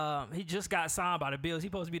 He just got signed by the Bills. He's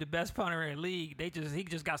supposed to be the best punter in the league. He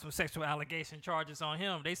just got some sexual allegation charges on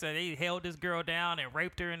him. They said they held this girl down and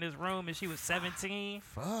raped her in this room, and she was 17.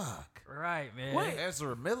 Fuck. Right, man. What?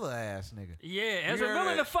 Ezra Miller ass nigga. Yeah, You Ezra heard Miller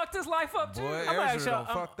that? done fucked his life up too. Boy, I'm gonna ask Ezra y'all.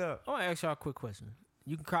 done fucked up. I want to ask y'all a quick question.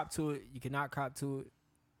 You can crop to it. You cannot crop to it.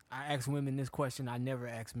 I ask women this question. I never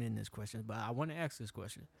ask men this question, but I want to ask this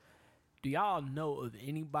question. Do y'all know of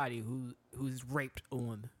anybody who's raped a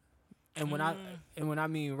woman? And when I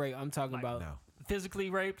mean rape, I'm talking about physically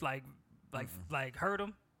raped, like hurt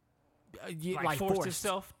him, like forced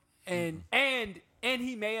himself, and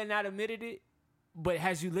he may have not admitted it, but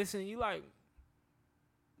as you listen, you like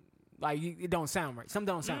it don't sound right. Something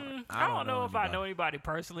don't sound right. I don't know if I know anybody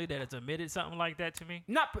personally that has admitted something like that to me.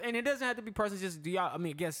 And it doesn't have to be personal. Just do y'all? I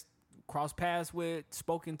mean, I guess cross paths with,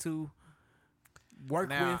 spoken to, work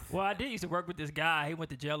with. Well, I did used to work with this guy. He went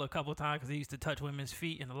to jail a couple of times because he used to touch women's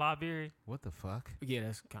feet in the library. What the fuck? Yeah,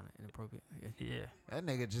 that's kind of inappropriate. Yeah. That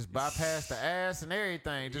nigga just bypassed the ass and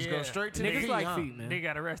everything. Just go straight to the Niggas feet, like feet, man. They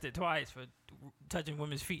got arrested twice for touching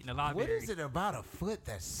women's feet in the library. What is it about a foot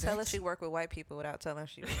that's sexy? Tell her she work with white people without telling her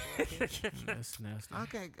she work with white people. That's nasty. I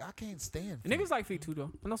can't stand feet. Niggas like feet too,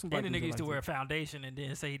 though. I know some black And the nigga people used to like wear feet. foundation and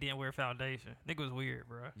then say he didn't wear foundation. Nigga was weird,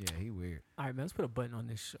 bro. Yeah, he weird. All right, man. Let's put a button on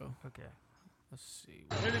this show. Okay. Let's see.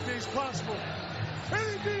 Anything's possible.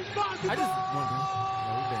 Anything's possible. I just wonder.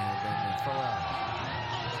 Yeah, we've been 4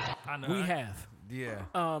 hours. I know. We have. Yeah.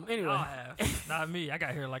 Anyway. I have. Not me. I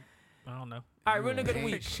got here like, I don't know. All right, real nigga of the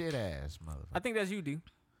week. Shit ass motherfucker. I think that's you, D.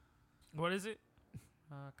 What is it?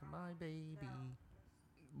 Come on, baby.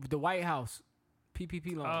 The White House.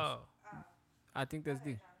 PPP loans. Oh. I think that's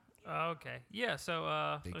D. Okay. Yeah,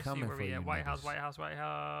 so They let's see coming where for we you at. White House, niggas. White House, White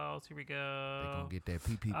House. Here we go. They gonna get that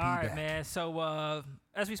PPP All right, back. man. So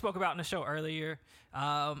as we spoke about in the show earlier,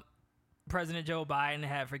 President Joe Biden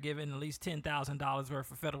had forgiven at least $10,000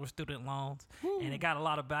 worth of federal student loans, and it got a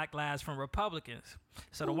lot of backlash from Republicans.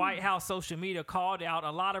 So the White House social media called out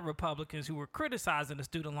a lot of Republicans who were criticizing the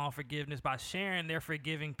student loan forgiveness by sharing their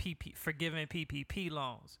forgiving PPP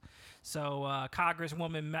loans. So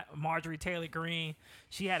Congresswoman Marjorie Taylor Greene,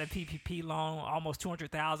 she had a PPP loan, almost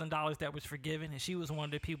 $200,000 that was forgiven, and she was one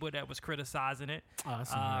of the people that was criticizing it.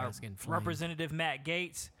 Representative Matt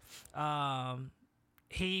Gaetz,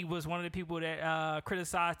 he was one of the people that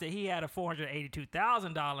criticized that he had a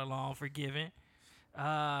 $482,000 loan forgiven.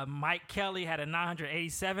 Mike Kelly had a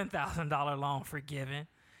 $987,000 loan forgiven.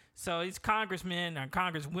 So these congressmen and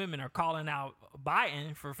congresswomen are calling out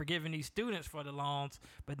Biden for forgiving these students for the loans,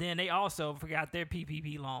 but then they also forgot their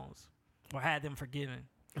PPP loans or had them forgiven.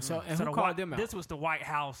 So who called them out? This was the White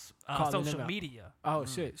House social media. Oh,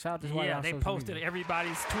 shit. Shout out to the White House they social posted media.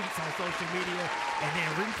 everybody's tweets on social media and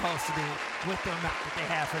then reposted it with the amount that they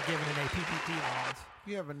had forgiven in their PPP loans.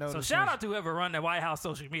 You ever noticed? So shout out to whoever run the White House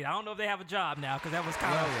social media. I don't know if they have a job now because that was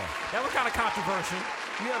kind of controversial.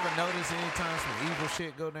 You ever notice anytime some evil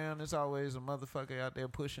shit go down, there's always a motherfucker out there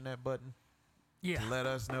pushing that button to let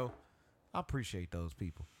us know. I appreciate those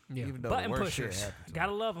people. Yeah. Even though Button the worst pushers. shit happens.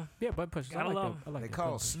 Gotta love them. Yeah, button pushers. Gotta love I like They that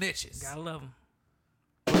call button. snitches. Gotta love them.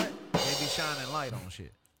 But they be shining light on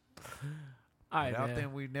shit. All right, Without man.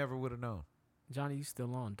 them, we never would have known. Johnny, you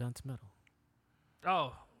still on Dunce Metal.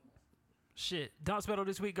 Oh, shit. Dunce Metal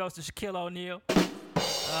this week goes to Shaquille O'Neal.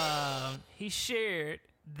 He shared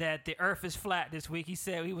that the earth is flat this week. He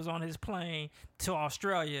said he was on his plane to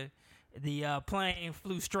Australia. The plane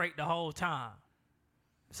flew straight the whole time.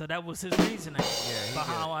 So that was his reasoning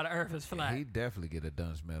behind why the earth is flat. He definitely get a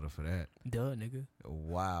dunce medal for that. Duh, nigga.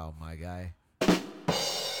 Wow, my guy.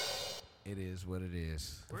 It is what it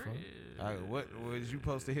is. What was you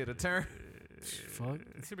supposed to hit a turn? Fuck.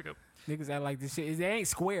 Here we go. Niggas act like this shit. It ain't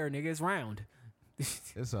square, nigga. It's round.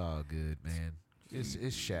 It's all good, man. It's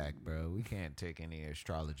Shaq, bro. We can't take any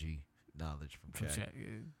astrology knowledge from Shaq.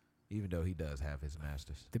 Even though he does have his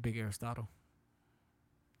masters. The big Aristotle.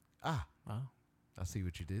 Ah. Wow. I see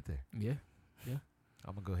what you did there. Yeah. Yeah.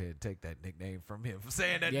 I'm going to go ahead and take that nickname from him for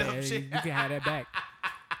saying that Yeah, dumb shit. you can have that back.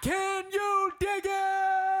 Can you dig it?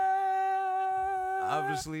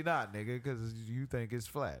 Obviously not, nigga, because you think it's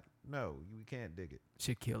flat. No, we can't dig it.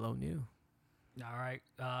 Shaquille O'Neal. All right.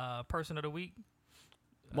 Person of the week.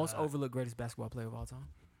 Most overlooked greatest basketball player of all time.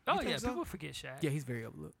 Oh, think yeah. so? People forget Shaq. Yeah, he's very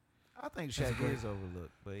overlooked. I think Shaq is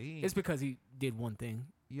overlooked, but It's because he did one thing.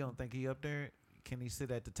 You don't think he up there? Can he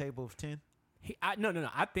sit at the table of 10? No.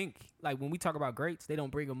 I think, like, when we talk about greats, they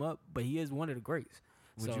don't bring him up, but he is one of the greats.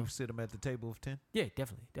 Would you sit him at the table of 10? Yeah,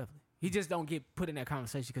 definitely. He just don't get put in that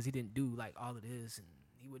conversation because he didn't do, like, all of this, and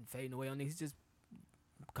he wasn't fading away on this. He's just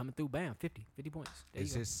coming through, bam, 50 points.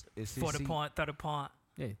 Is his 40 point, 30 point.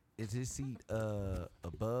 Yeah. Is his seat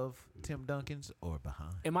above Tim Duncan's or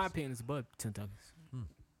behind? In my opinion, it's above Tim Duncan's.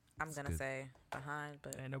 I'm going to say behind,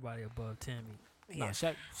 but ain't nobody above Timmy. No,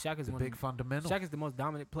 Shaq is the one big fundamental. Shaq is the most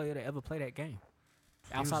dominant player to ever play that game.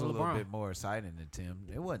 He was Outside a of little LeBron. bit more exciting than Tim.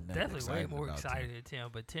 It wasn't nothing Definitely way more about excited Tim. than Tim,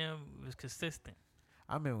 but Tim was consistent.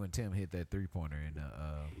 I remember when Tim hit that 3-pointer in the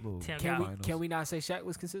little finals. Can we not say Shaq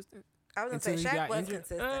was consistent? I was going to say Shaq was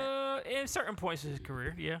consistent. In certain points of his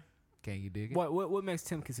career, yeah. Can you dig it? What makes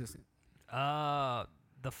Tim consistent?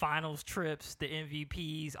 the finals trips, the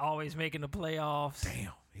MVPs, always making the playoffs.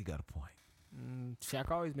 Damn, he got a point.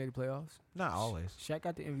 Shaq always made the playoffs. Not always. Shaq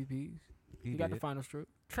got the MVPs. He got the finals trip.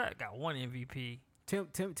 Trap got one MVP. Tim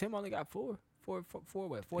only got four. Four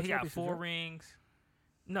what? Four. He got championships, 4 right? rings.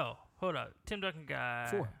 No, hold up. Tim Duncan got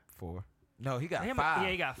Four. No, he got him, 5. Yeah,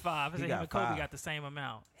 he got 5. He him got and Kobe 5. got the same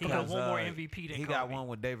amount. He got one more MVP than Kobe. He got one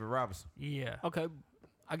with David Robinson. Yeah. Okay,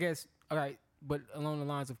 I guess. All right, but along the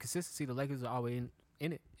lines of consistency, the Lakers are always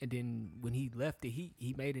in it. And then when he left the Heat,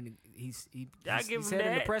 he made it. He I give him said that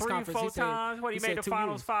in the press 3-4 conference. He said, times. What he made the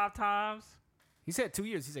finals 5 times. He said 2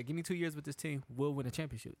 years. He said, "Give me 2 years with this team, we'll win a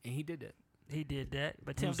championship." And he did that. He did that,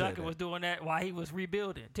 but Tim Duncan was doing that while he was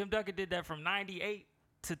rebuilding. Tim Duncan did that from '98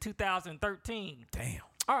 to 2013. Damn.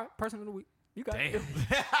 All right, person of the week. You got it.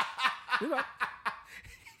 You got it.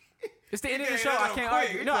 It's the end of the show. I can't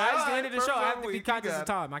argue. No, it's the end of the show. I have to be conscious of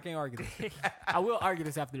time. I can't argue this. I will argue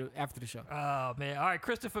this after the show. Oh, man. All right,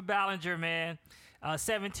 Christopher Ballinger, man.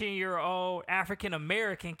 17-year-old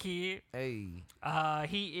African-American kid. Hey.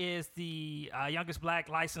 He is the youngest black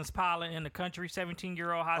licensed pilot in the country,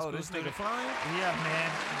 17-year-old high school this student. nigga flying? Yeah,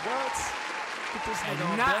 man. What? Get this nigga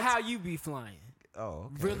on Not Delta. how you be flying. Oh,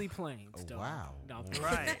 okay. Really planes, though. Wow. No,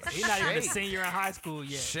 Right. He's not even a senior in high school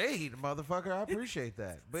yet. Shade, motherfucker. I appreciate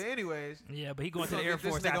that. But anyways. Yeah, but he going to we're the Air gonna get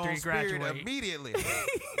Force this nigga after on he Spirit graduates. immediately.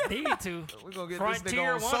 Need to. We're going to get Frontier, this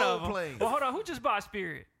nigga on one Soul of them. Plane. Well, hold on. Who just bought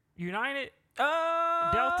Spirit? United?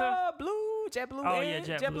 Delta? Blue, JetBlue. Oh, yeah,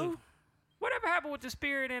 JetBlue. Whatever happened with the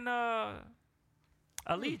Spirit and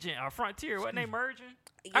Allegiant or Frontier? Wasn't they merging?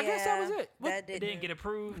 I guess that was it. That It didn't get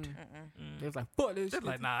approved. It was like, fuck this. They're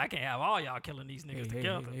like, nah, I can't have all y'all killing these niggas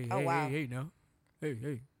together. Hey, no.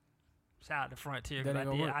 Hey. Shout out to Frontier. That 'Cause ain't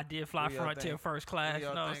gonna work. I did fly What y'all Frontier think? first class. You know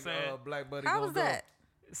what I'm saying? Black Buddy How gonna was go? that?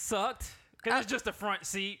 Sucked. Because it's just a front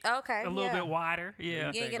seat. Okay, A little yeah. bit wider. Yeah. You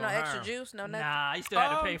ain't think get no gonna extra hire juice, no nothing. Nah, you still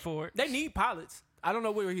had to pay for it. They need pilots. I don't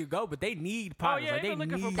know where he'll go, but they need pilots. yeah, like, they they been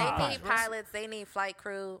looking for need They pilots. need pilots. They need flight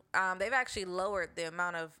crew. They've actually lowered the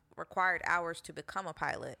amount of required hours to become a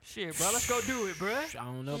pilot. Shit, bro. Let's go do it, bro. I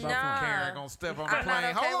don't know about Nah. Karen gonna step on the I'm plane.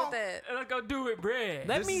 not okay Hold with on. that. Let's go do it, bro.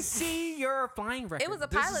 Let me see your flying record. It was a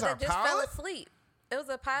This pilot is our that just fell pilot? asleep. It was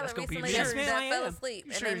a pilot Let's go be recently serious. that Yes, fell ma'am. asleep,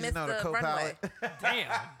 You and sure they he's missed not a the runway. co-pilot?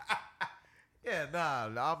 Damn. Yeah,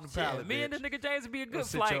 nah, I'm the Shit, pilot. me and bitch. the nigga James would be a Go good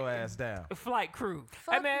sit flight. your ass down. Flight crew. Hey,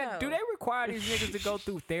 Fuck man, no. do they require these niggas to go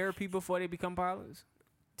through therapy before they become pilots?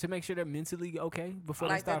 To make sure they're mentally okay before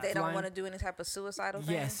Like they that start they flying? don't want to do any type of suicidal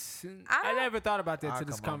thing? Yes. I I don't- never thought about that I'll to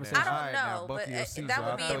this come on, man. conversation. I don't Alright, now, know, buckle but your seats that or would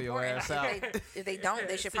I'll be throw your important. ass out. If they don't,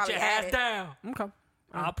 they should Sit probably your add ass it. down. Okay.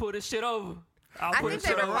 I'll pull this shit over. I'll I put think this they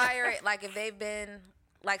shit over. require it, like if they've been,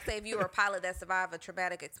 like say if you were a pilot that survived a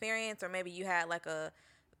traumatic experience, or maybe you had like a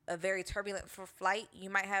very turbulent flight, you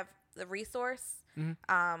might have the resource.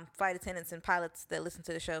 Flight attendants and pilots that listen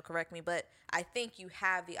to the show, correct me, but I think you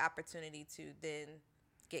have the opportunity to then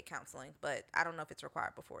get counseling, but I don't know if it's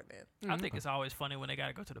required before then. I think it's always funny when they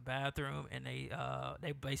gotta go to the bathroom and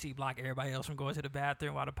they basically block everybody else from going to the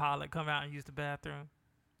bathroom while the pilot come out and use the bathroom.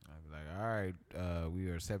 I'd be like, all right, we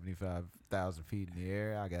are 75,000 feet in the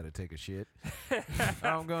air. I got to take a shit.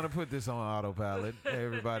 I'm going to put this on autopilot.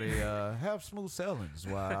 Everybody have smooth sailings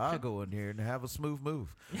while I go in here and have a smooth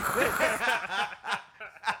move.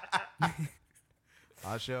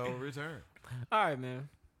 I shall return. All right, man.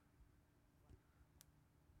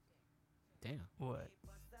 Damn. What?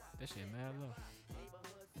 That shit mad low.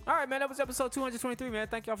 All right, man. That was episode 223, man.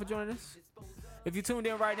 Thank y'all for joining us. If you tuned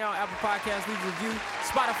in right now, Apple Podcasts, leave a review.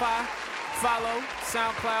 Spotify, follow.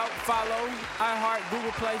 SoundCloud, follow. iHeart,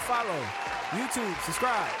 Google Play, follow. YouTube,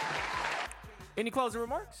 subscribe. Any closing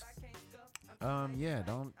remarks? Yeah,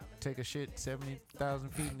 don't take a shit 70,000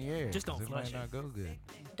 feet in the air. Just don't 'cause it flush might not go good.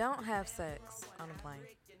 Don't have sex on a plane.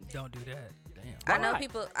 Don't do that. Damn.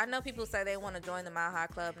 I know people say they want to join the Mile High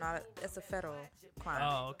Club. Not it's a federal crime.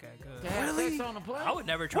 Oh, okay, good. Really? On the plane? I would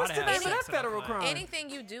never try What's to the have name of sex that on a federal plane. crime? Anything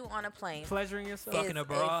you do on a plane Pleasuring yourself? Fucking is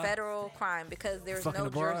abroad? a federal crime because there's Fucking no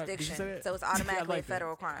abroad? Did you jurisdiction, say that? so it's I automatically like a that.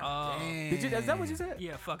 federal crime. Is that what you said?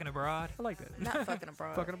 Yeah, fucking abroad. I like that. Not fucking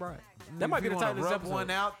abroad. Fucking abroad. That might be the If you title wanna of this rub episode. one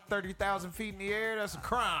out 30,000 feet in the air, that's a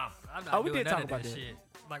crime. I'm not Oh, we doing did none talk of about that that. shit.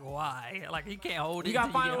 Like, why? Like, you can't hold it. You got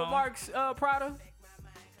until final get home. remarks, Prada?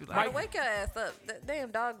 Like, wake your ass up. That damn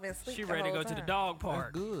dog been sleeping. She ready to go to the dog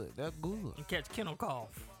park That's good. That's good. and catch kennel cough.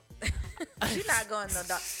 She's not going to no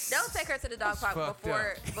dog. Don't take her to the dog park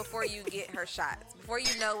fucked before you get her shots. Before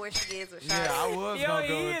you know where she is with shots. Yeah, I was Yo, gonna he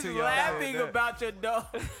go is until y'all laughing said that. about your dog.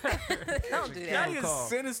 Don't do That that. is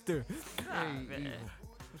sinister. Hey, evil.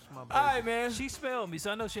 my baby. All right, man. She spelled me,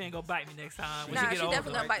 so I know she ain't gonna bite me next time. When Nah, she she get older.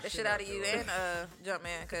 definitely gonna bite the shit out of you and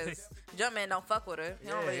Jumpman, because Jumpman don't fuck with her. He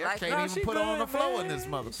don't really like her. Can't even put her on the good, floor man. in this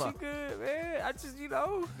motherfucker. She good, man. I just, you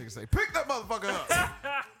know. Nigga say, pick that motherfucker up.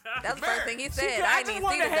 That's the first thing he She said. good. I I ain't just even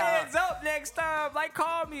want see the the dog. heads up next time. Like,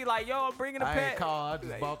 call me. Like, yo, I'm bringing a I pet. ain't call. I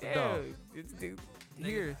just bought the dog.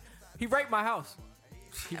 Here. He raped my house.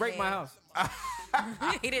 He raped my house.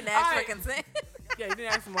 He didn't ask for Alright. consent. Yeah, he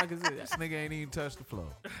didn't ask for my consent. This nigga ain't even touched the floor.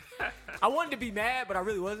 I wanted to be mad, but I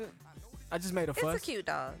really wasn't. I just made a fuss. It's a cute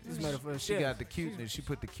dog. Just made a fuss. She Yeah. got the cuteness. She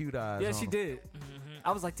put the cute eyes Yeah, on she him. did.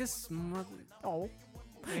 I was like, this mother. Oh.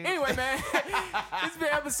 Anyway, man, this has been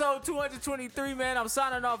episode 223, man. I'm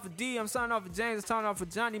signing off for D. I'm signing off for James. I'm signing off for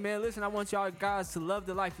Johnny, man. Listen, I want y'all guys to love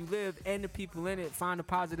the life you live and the people in it. Find the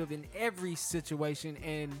positive in every situation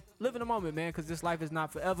and live in the moment, man, because this life is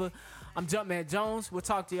not forever. I'm Jumpman Jones. We'll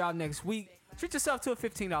talk to y'all next week. Treat yourself to a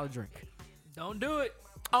 $15 drink. Don't do it.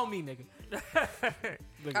 On me, nigga.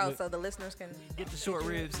 Oh, so the listeners can Get the short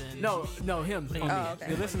ribs and No, him. On me. Oh,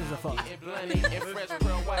 okay. The listeners are fucked. That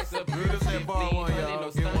bar one, y'all.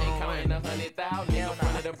 Get one on one.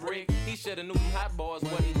 He shoulda knew them hot boys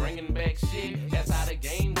wasn't bringing back shit. That's how the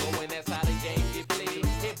game going. That's how the game get played.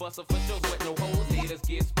 Hit buster for sure, but no holes. Haters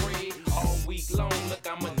get sprayed all week long. Look,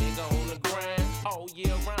 I'm a nigga on the grind all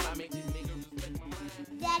year round. I make these niggas respect my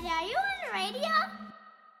mind. Daddy, are you on the radio?